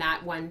gain from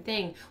that one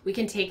thing, we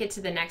can take it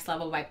to the next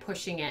level by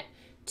pushing it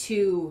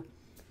to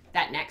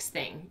that next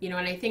thing, and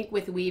I think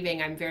with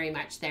weaving, I'm very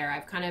much there.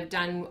 I've kind of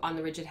done on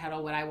the rigid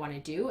heddle what I want to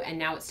do, and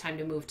now it's time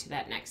to move to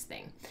that next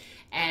thing.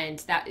 And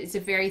that is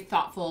a very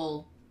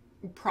thoughtful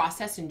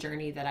process and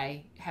journey that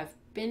I have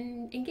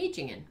been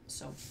engaging in.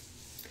 So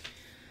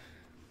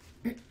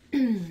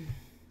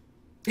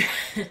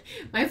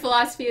my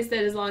philosophy is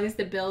that as long as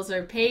the bills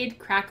are paid,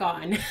 crack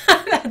on.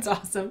 That's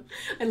awesome.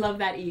 I love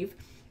that, Eve.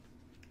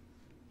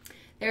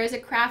 There is a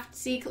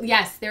craftsy,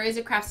 yes, there is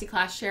a craftsy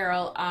class,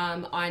 Cheryl,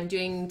 on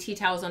doing tea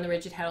towels on the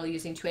rigid heddle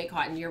using 2/8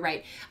 cotton. You're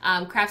right.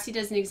 Craftsy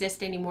doesn't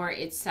exist anymore.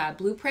 It's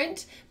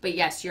Blueprint, but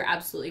yes, you're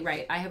absolutely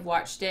right. I have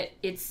watched it.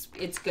 It's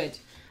good.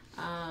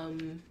 All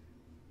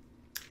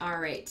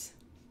right.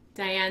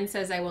 Diane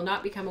says, I will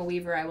not become a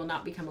weaver. I will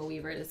not become a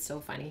weaver. That's so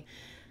funny.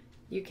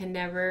 You can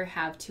never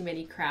have too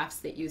many crafts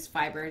that use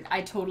fiber.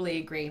 I totally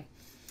agree.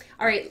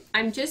 All right,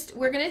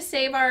 we're going to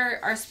save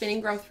our spinning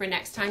growth for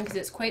next time because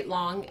it's quite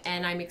long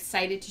and I'm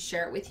excited to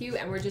share it with you.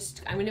 And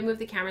I'm going to move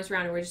the cameras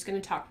around and we're just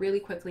going to talk really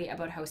quickly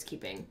about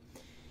housekeeping.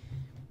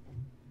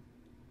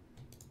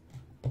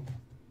 And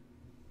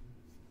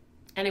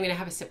I'm going to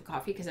have a sip of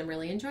coffee because I'm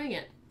really enjoying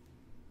it.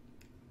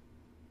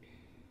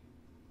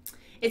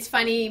 It's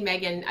funny,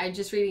 Megan, I'm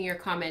just reading your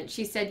comment.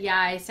 She said, yeah,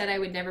 I said I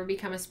would never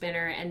become a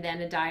spinner and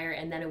then a dyer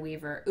and then a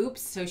weaver.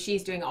 Oops, so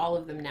she's doing all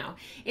of them now.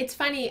 It's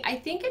funny, I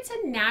think it's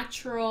a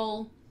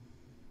natural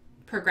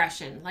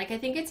progression. Like, I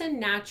think it's a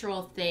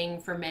natural thing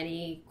for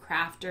many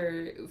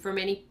for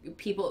many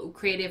people,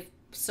 creative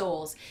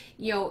souls.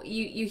 You know,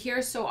 you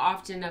hear so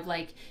often of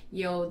like,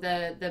 you know,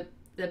 the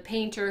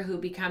painter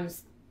who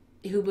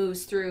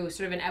moves through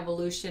sort of an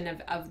evolution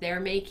of their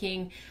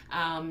making.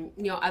 You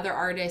know, other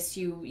artists,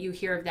 you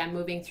hear of them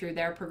moving through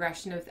their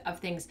progression of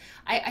things.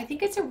 I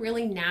think it's a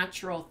really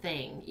natural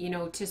thing, you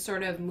know, to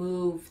sort of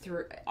move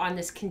through on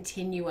this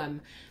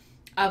continuum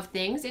of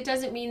things. It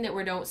doesn't mean that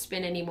we don't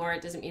spin anymore.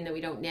 It doesn't mean that we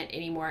don't knit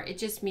anymore. It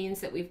just means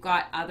that we've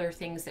got other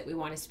things that we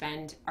want to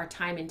spend our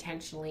time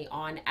intentionally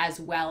on, as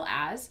well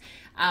as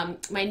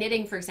my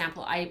knitting, for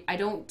example. I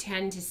don't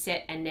tend to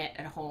sit and knit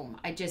at home.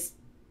 I just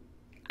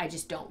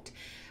don't.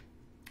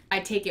 I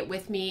take it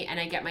with me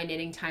and I get my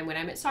knitting time when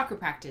I'm at soccer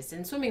practice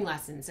and swimming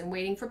lessons and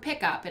waiting for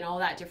pickup and all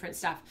that different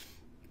stuff.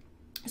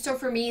 So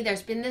for me,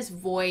 there's been this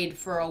void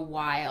for a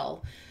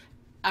while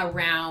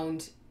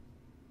around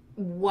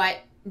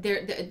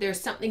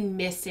there's something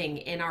missing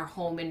in our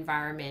home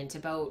environment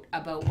about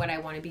what I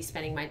want to be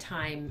spending my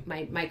time,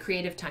 my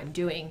creative time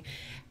doing.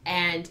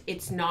 And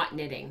it's not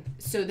knitting.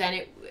 So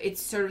then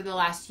it's sort of the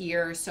last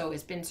year or so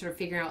has been sort of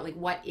figuring out like,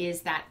 what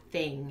is that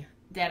thing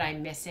that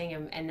I'm missing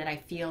and that I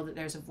feel that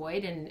there's a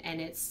void, and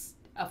it's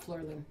a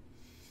floor loom.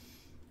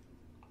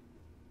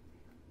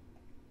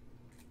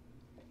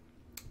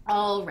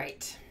 All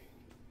right.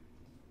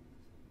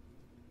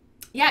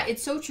 Yeah,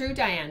 it's so true,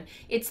 Diane.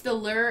 It's the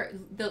lure,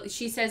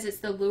 she says it's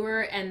the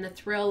lure and the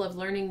thrill of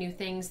learning new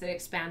things that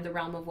expand the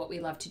realm of what we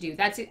love to do.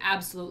 That's it,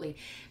 absolutely.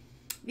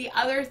 The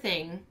other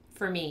thing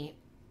for me,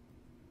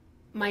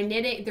 my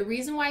knitting, the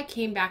reason why I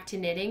came back to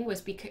knitting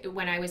was because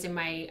when I was in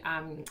my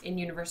in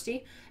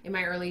university, in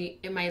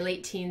my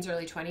late teens,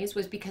 early 20s,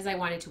 was because I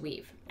wanted to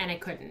weave and I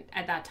couldn't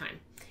at that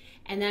time.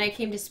 And then I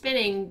came to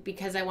spinning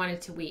because I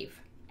wanted to weave.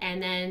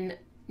 And then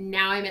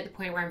now I'm at the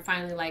point where I'm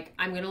finally like,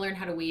 I'm going to learn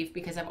how to weave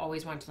because I've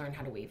always wanted to learn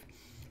how to weave.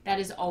 That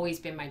has always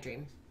been my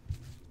dream.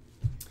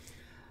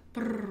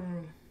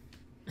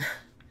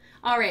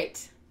 All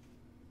right.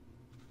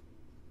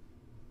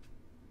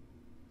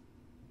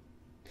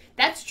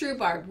 That's true,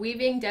 Barb.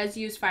 Weaving does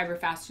use fiber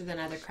faster than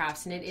other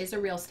crafts, and it is a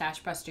real stash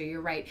buster. You're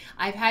right.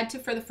 I've had to,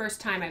 for the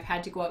first time, I've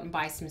had to go out and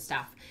buy some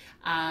stuff.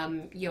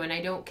 You know, and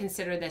I don't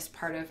consider this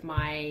part of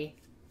my,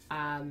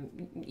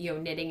 you know,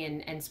 knitting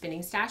and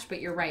spinning stash,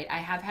 but you're right. I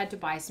have had to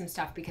buy some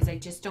stuff because I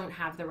just don't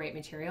have the right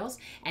materials,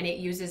 and it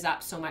uses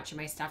up so much of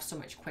my stuff so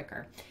much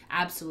quicker.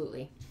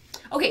 Absolutely.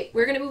 Okay,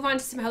 we're going to move on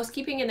to some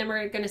housekeeping, and then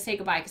we're going to say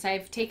goodbye because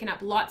I've taken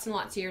up lots and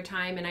lots of your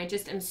time, and I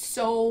just am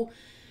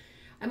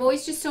I'm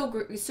always just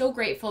so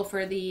grateful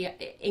for the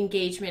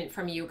engagement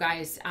from you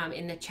guys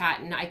in the chat,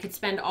 and I could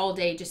spend all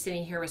day just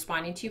sitting here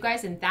responding to you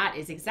guys, and that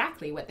is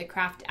exactly what the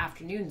craft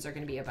afternoons are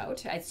going to be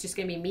about. It's just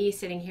going to be me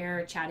sitting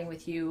here chatting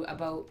with you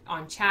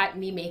on chat,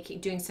 me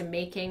doing some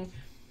making.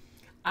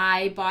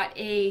 I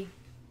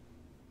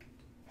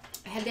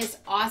had this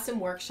awesome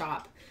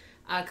workshop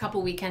a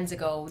couple weekends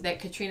ago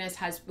that Katrina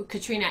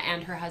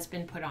and her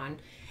husband put on,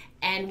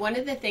 and one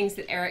of the things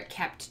that Eric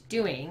kept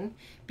doing,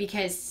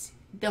 because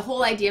the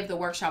whole idea of the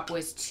workshop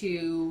was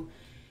to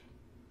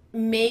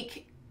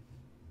make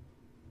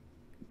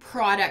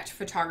product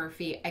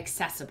photography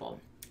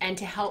accessible and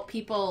to help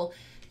people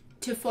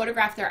to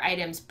photograph their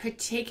items,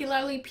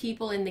 particularly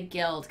people in the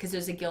guild, because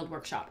there's a guild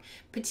workshop,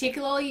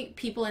 particularly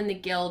people in the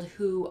guild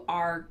who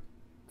are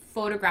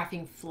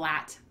photographing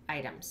flat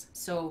items,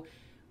 so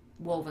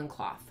woven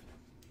cloth.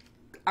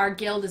 Our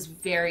guild is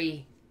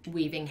very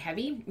weaving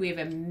heavy. We have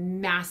a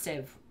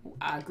massive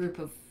group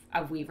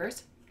of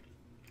weavers,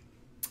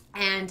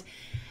 and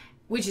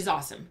which is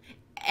awesome.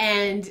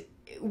 And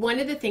one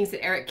of the things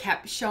that Eric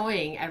kept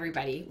showing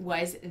everybody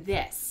was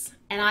this,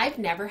 and I've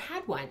never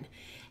had one,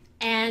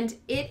 and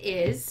it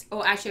is,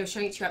 oh, actually I was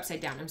showing it to you upside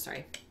down, I'm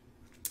sorry.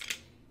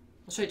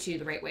 I'll show it to you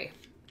the right way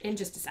in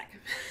just a second.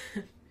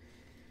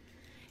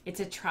 It's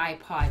a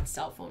tripod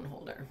cell phone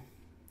holder,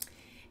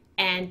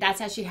 And that's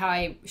actually how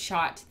I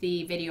shot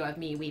the video of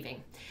me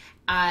weaving.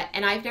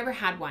 And I've never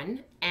had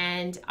one,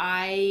 and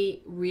I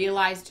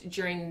realized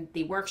during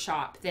the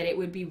workshop that it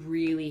would be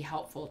really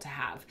helpful to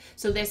have.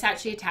 So this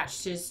actually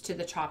attaches to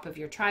the top of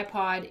your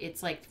tripod.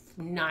 It's like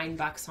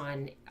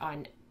 $9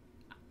 on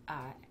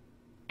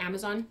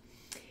Amazon.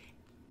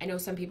 I know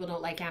some people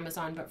don't like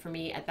Amazon, but for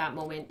me at that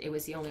moment, it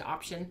was the only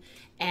option.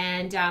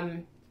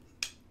 And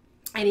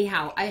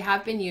anyhow, I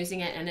have been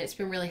using it and it's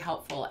been really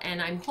helpful.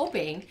 And I'm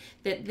hoping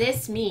that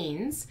this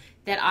means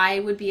that I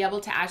would be able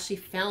to actually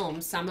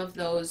film some of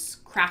those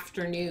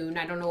crafternoon,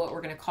 I don't know what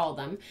we're going to call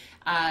them.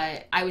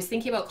 I was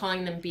thinking about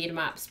calling them beat 'em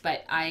ups,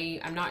 but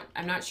I'm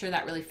not sure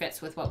that really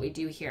fits with what we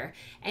do here.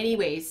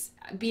 Anyways,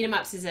 beat 'em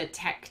ups is a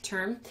tech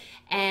term.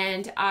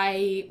 And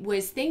I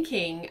was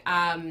thinking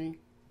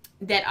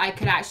that I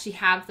could actually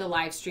have the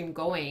live stream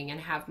going and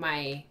have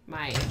my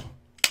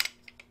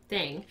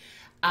thing.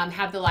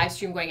 Have the live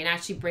stream going and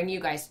actually bring you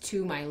guys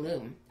to my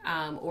loom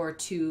or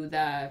to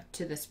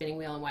the spinning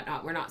wheel and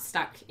whatnot. We're not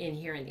stuck in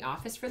here in the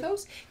office for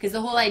those, because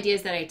the whole idea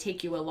is that I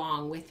take you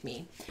along with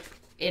me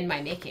in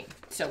my making.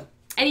 So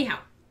anyhow,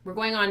 we're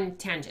going on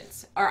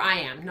tangents, or I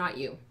am, not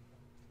you.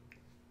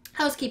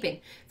 Housekeeping,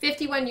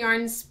 51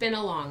 yarns spin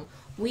along.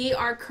 We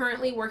are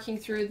currently working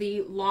through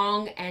the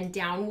long and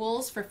down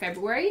wools for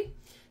February.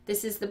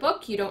 This is the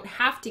book. You don't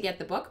have to get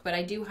the book, but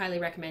I do highly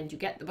recommend you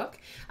get the book.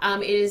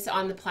 It is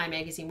on the Ply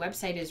Magazine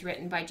website. It is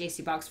written by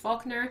JC Boggs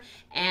Faulkner,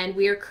 and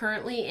we are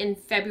currently in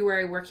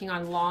February working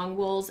on long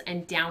wools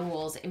and down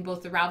wools in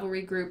both the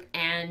Ravelry group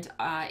and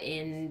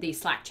in the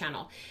Slack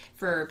channel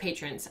for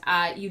patrons.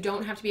 You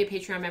don't have to be a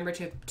Patreon member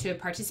to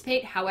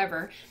participate.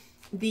 However,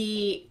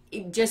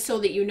 just so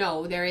that you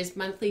know, there is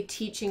monthly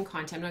teaching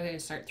content. I'm not going to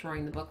start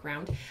throwing the book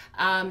around.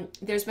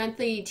 There's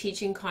monthly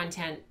teaching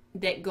content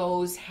that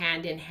goes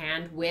hand in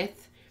hand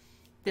with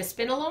the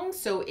spin along.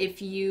 So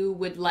if you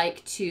would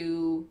like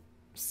to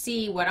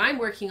see what I'm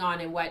working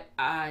on and what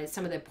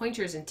some of the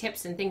pointers and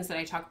tips and things that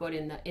I talk about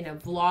in a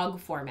vlog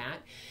format,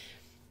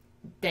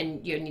 then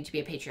you need to be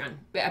a patron.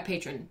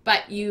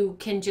 But you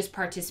can just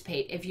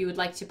participate. If you would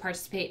like to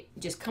participate,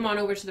 just come on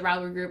over to the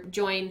Ravelry group,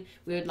 join.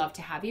 We would love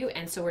to have you.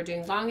 And so we're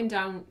doing long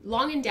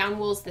and down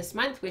wools this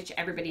month, which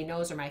everybody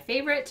knows are my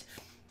favorite.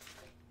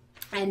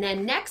 And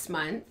then next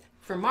month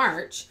for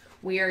March,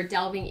 we are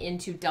delving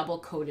into double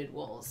coated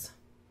wools.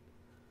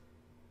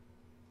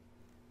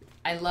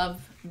 I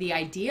love the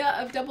idea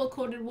of double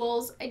coated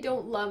wools. I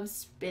don't love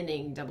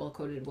spinning double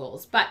coated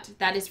wools, but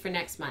that is for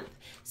next month.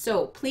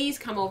 So please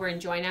come over and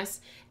join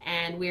us.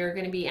 And we're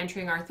going to be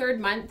entering our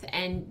third month.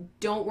 And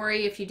don't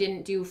worry if you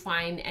didn't do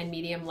fine and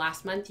medium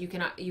last month. You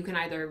can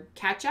either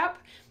catch up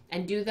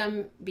and do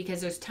them, because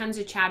there's tons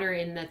of chatter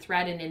in the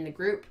thread and in the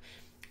group,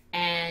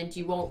 and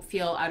you won't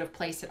feel out of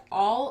place at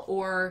all,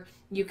 or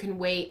you can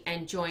wait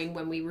and join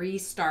when we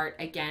restart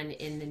again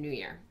in the new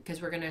year,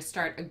 because we're going to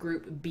start a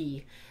group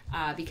B,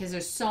 because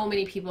there's so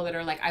many people that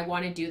are like, I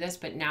want to do this,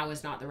 but now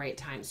is not the right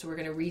time. So we're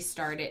going to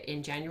restart it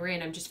in January,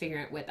 and I'm just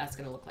figuring out what that's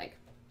going to look like.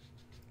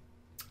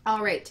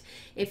 All right,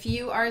 if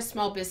you are a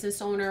small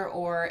business owner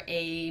or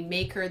a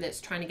maker that's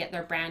trying to get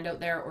their brand out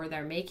there or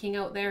their making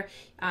out there,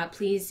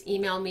 please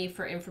email me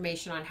for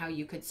information on how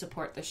you could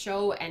support the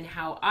show and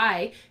how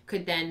I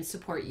could then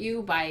support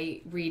you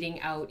by reading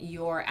out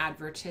your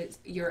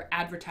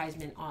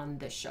advertisement on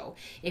the show.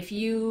 If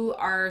you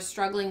are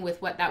struggling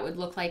with what that would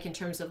look like in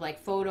terms of like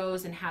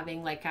photos and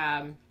having like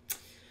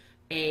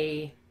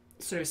a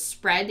sort of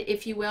spread,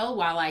 if you will,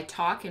 while I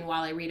talk and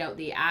while I read out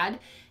the ad,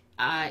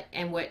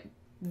 and what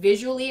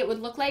visually it would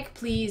look like,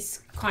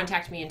 please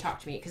contact me and talk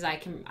to me, because I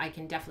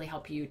can definitely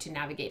help you to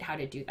navigate how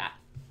to do that.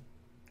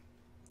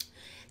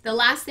 The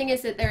last thing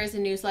is that there is a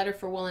newsletter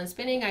for wool and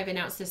spinning. I've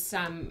announced this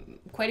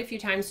quite a few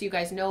times so you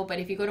guys know, but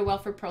if you go to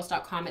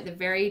wellforpearls.com, at the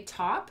very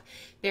top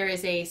there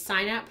is a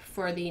sign up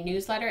for the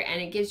newsletter, and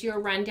it gives you a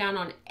rundown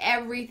on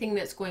everything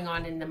that's going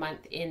on in the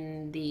month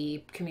in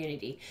the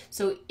community.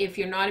 So if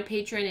you're not a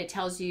patron, it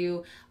tells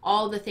you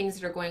all the things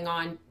that are going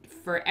on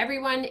for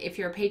everyone. If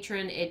you're a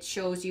patron, it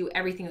shows you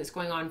everything that's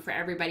going on for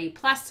everybody,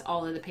 plus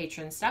all of the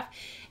patron stuff.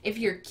 If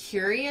you're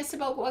curious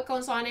about what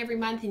goes on every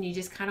month and you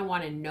just kind of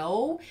want to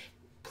know,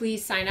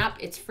 please sign up.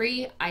 It's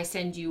free. I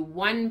send you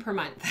one per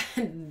month.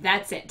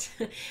 That's it.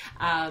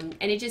 And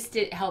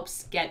it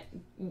helps get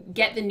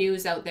the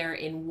news out there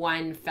in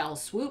one fell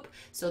swoop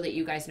so that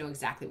you guys know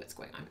exactly what's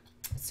going on.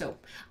 So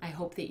I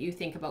hope that you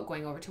think about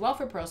going over to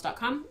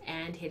wellforpearls.com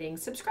and hitting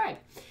subscribe.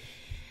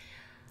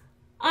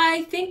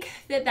 I think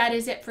that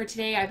is it for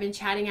today. I've been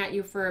chatting at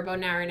you for about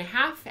an hour and a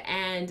half,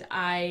 and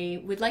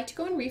I would like to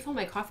go and refill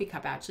my coffee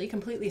cup, actually,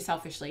 completely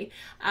selfishly.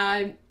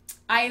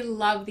 I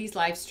love these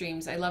live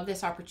streams. I love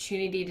this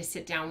opportunity to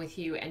sit down with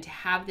you and to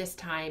have this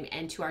time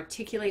and to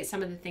articulate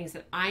some of the things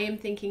that I am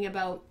thinking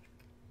about,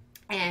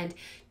 and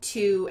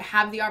to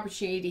have the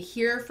opportunity to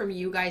hear from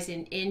you guys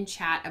in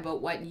chat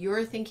about what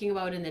you're thinking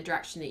about and the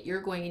direction that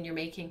you're going in your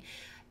making.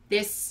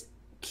 This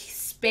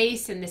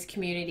space and this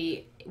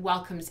community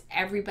welcomes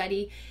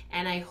everybody,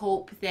 and I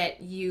hope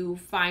that you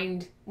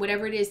find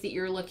whatever it is that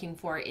you're looking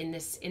for in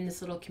this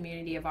little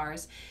community of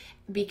ours,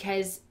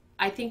 because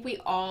I think we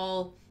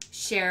all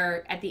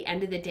share at the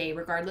end of the day,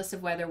 regardless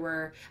of whether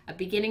we're a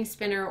beginning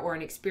spinner or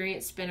an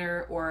experienced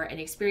spinner, or an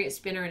experienced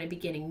spinner and a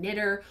beginning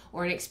knitter,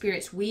 or an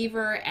experienced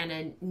weaver and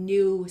a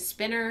new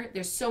spinner.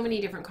 There's so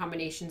many different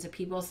combinations of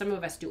people. Some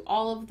of us do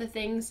all of the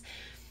things,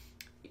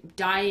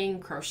 dyeing,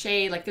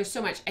 crochet, like there's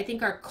so much. I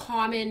think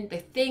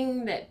the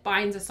thing that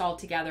binds us all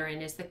together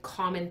and is the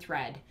common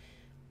thread,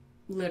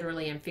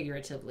 literally and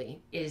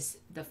figuratively, is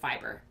the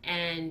fiber.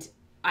 And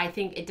I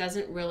think it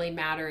doesn't really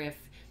matter if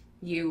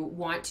you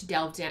want to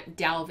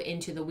delve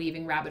into the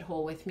weaving rabbit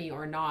hole with me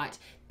or not.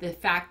 The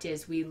fact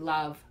is, we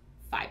love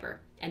fiber,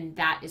 and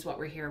that is what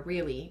we're here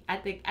really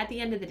at the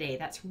end of the day.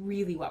 That's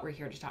really what we're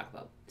here to talk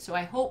about. So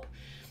I hope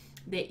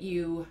that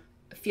you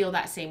feel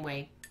that same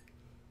way.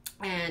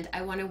 And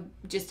I want to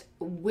just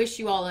wish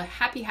you all a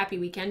happy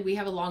weekend. We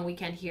have a long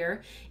weekend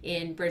here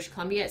in British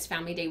Columbia. It's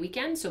Family Day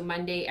weekend. So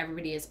Monday,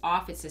 everybody is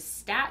off. It's a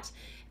stat.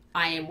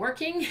 I am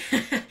working.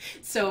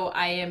 So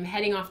I am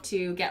heading off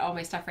to get all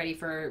my stuff ready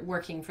for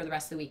working for the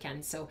rest of the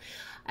weekend. So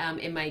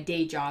in my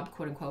day job,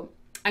 quote unquote.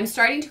 I'm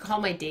starting to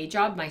call my day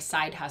job my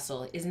side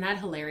hustle. Isn't that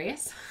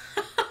hilarious?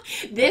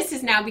 This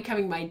is now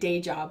becoming my day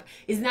job.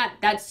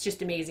 That's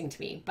just amazing to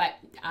me. But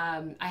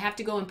I have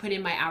to go and put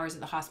in my hours at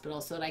the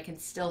hospital so that I can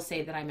still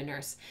say that I'm a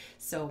nurse.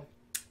 So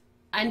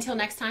until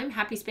next time,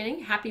 happy spinning,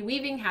 happy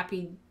weaving,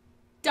 happy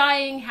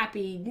dyeing,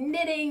 happy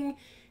knitting,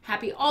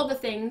 happy all the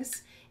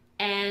things.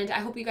 And I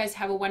hope you guys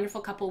have a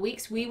wonderful couple of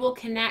weeks. We will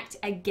connect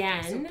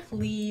again. So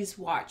please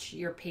watch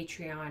your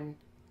Patreon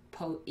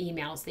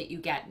emails that you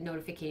get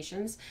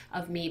notifications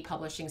of me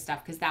publishing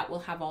stuff, because that will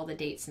have all the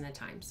dates and the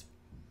times.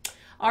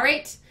 All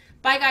right.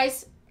 Bye,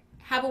 guys.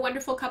 Have a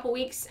wonderful couple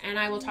weeks, and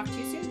I will talk to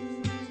you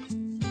soon.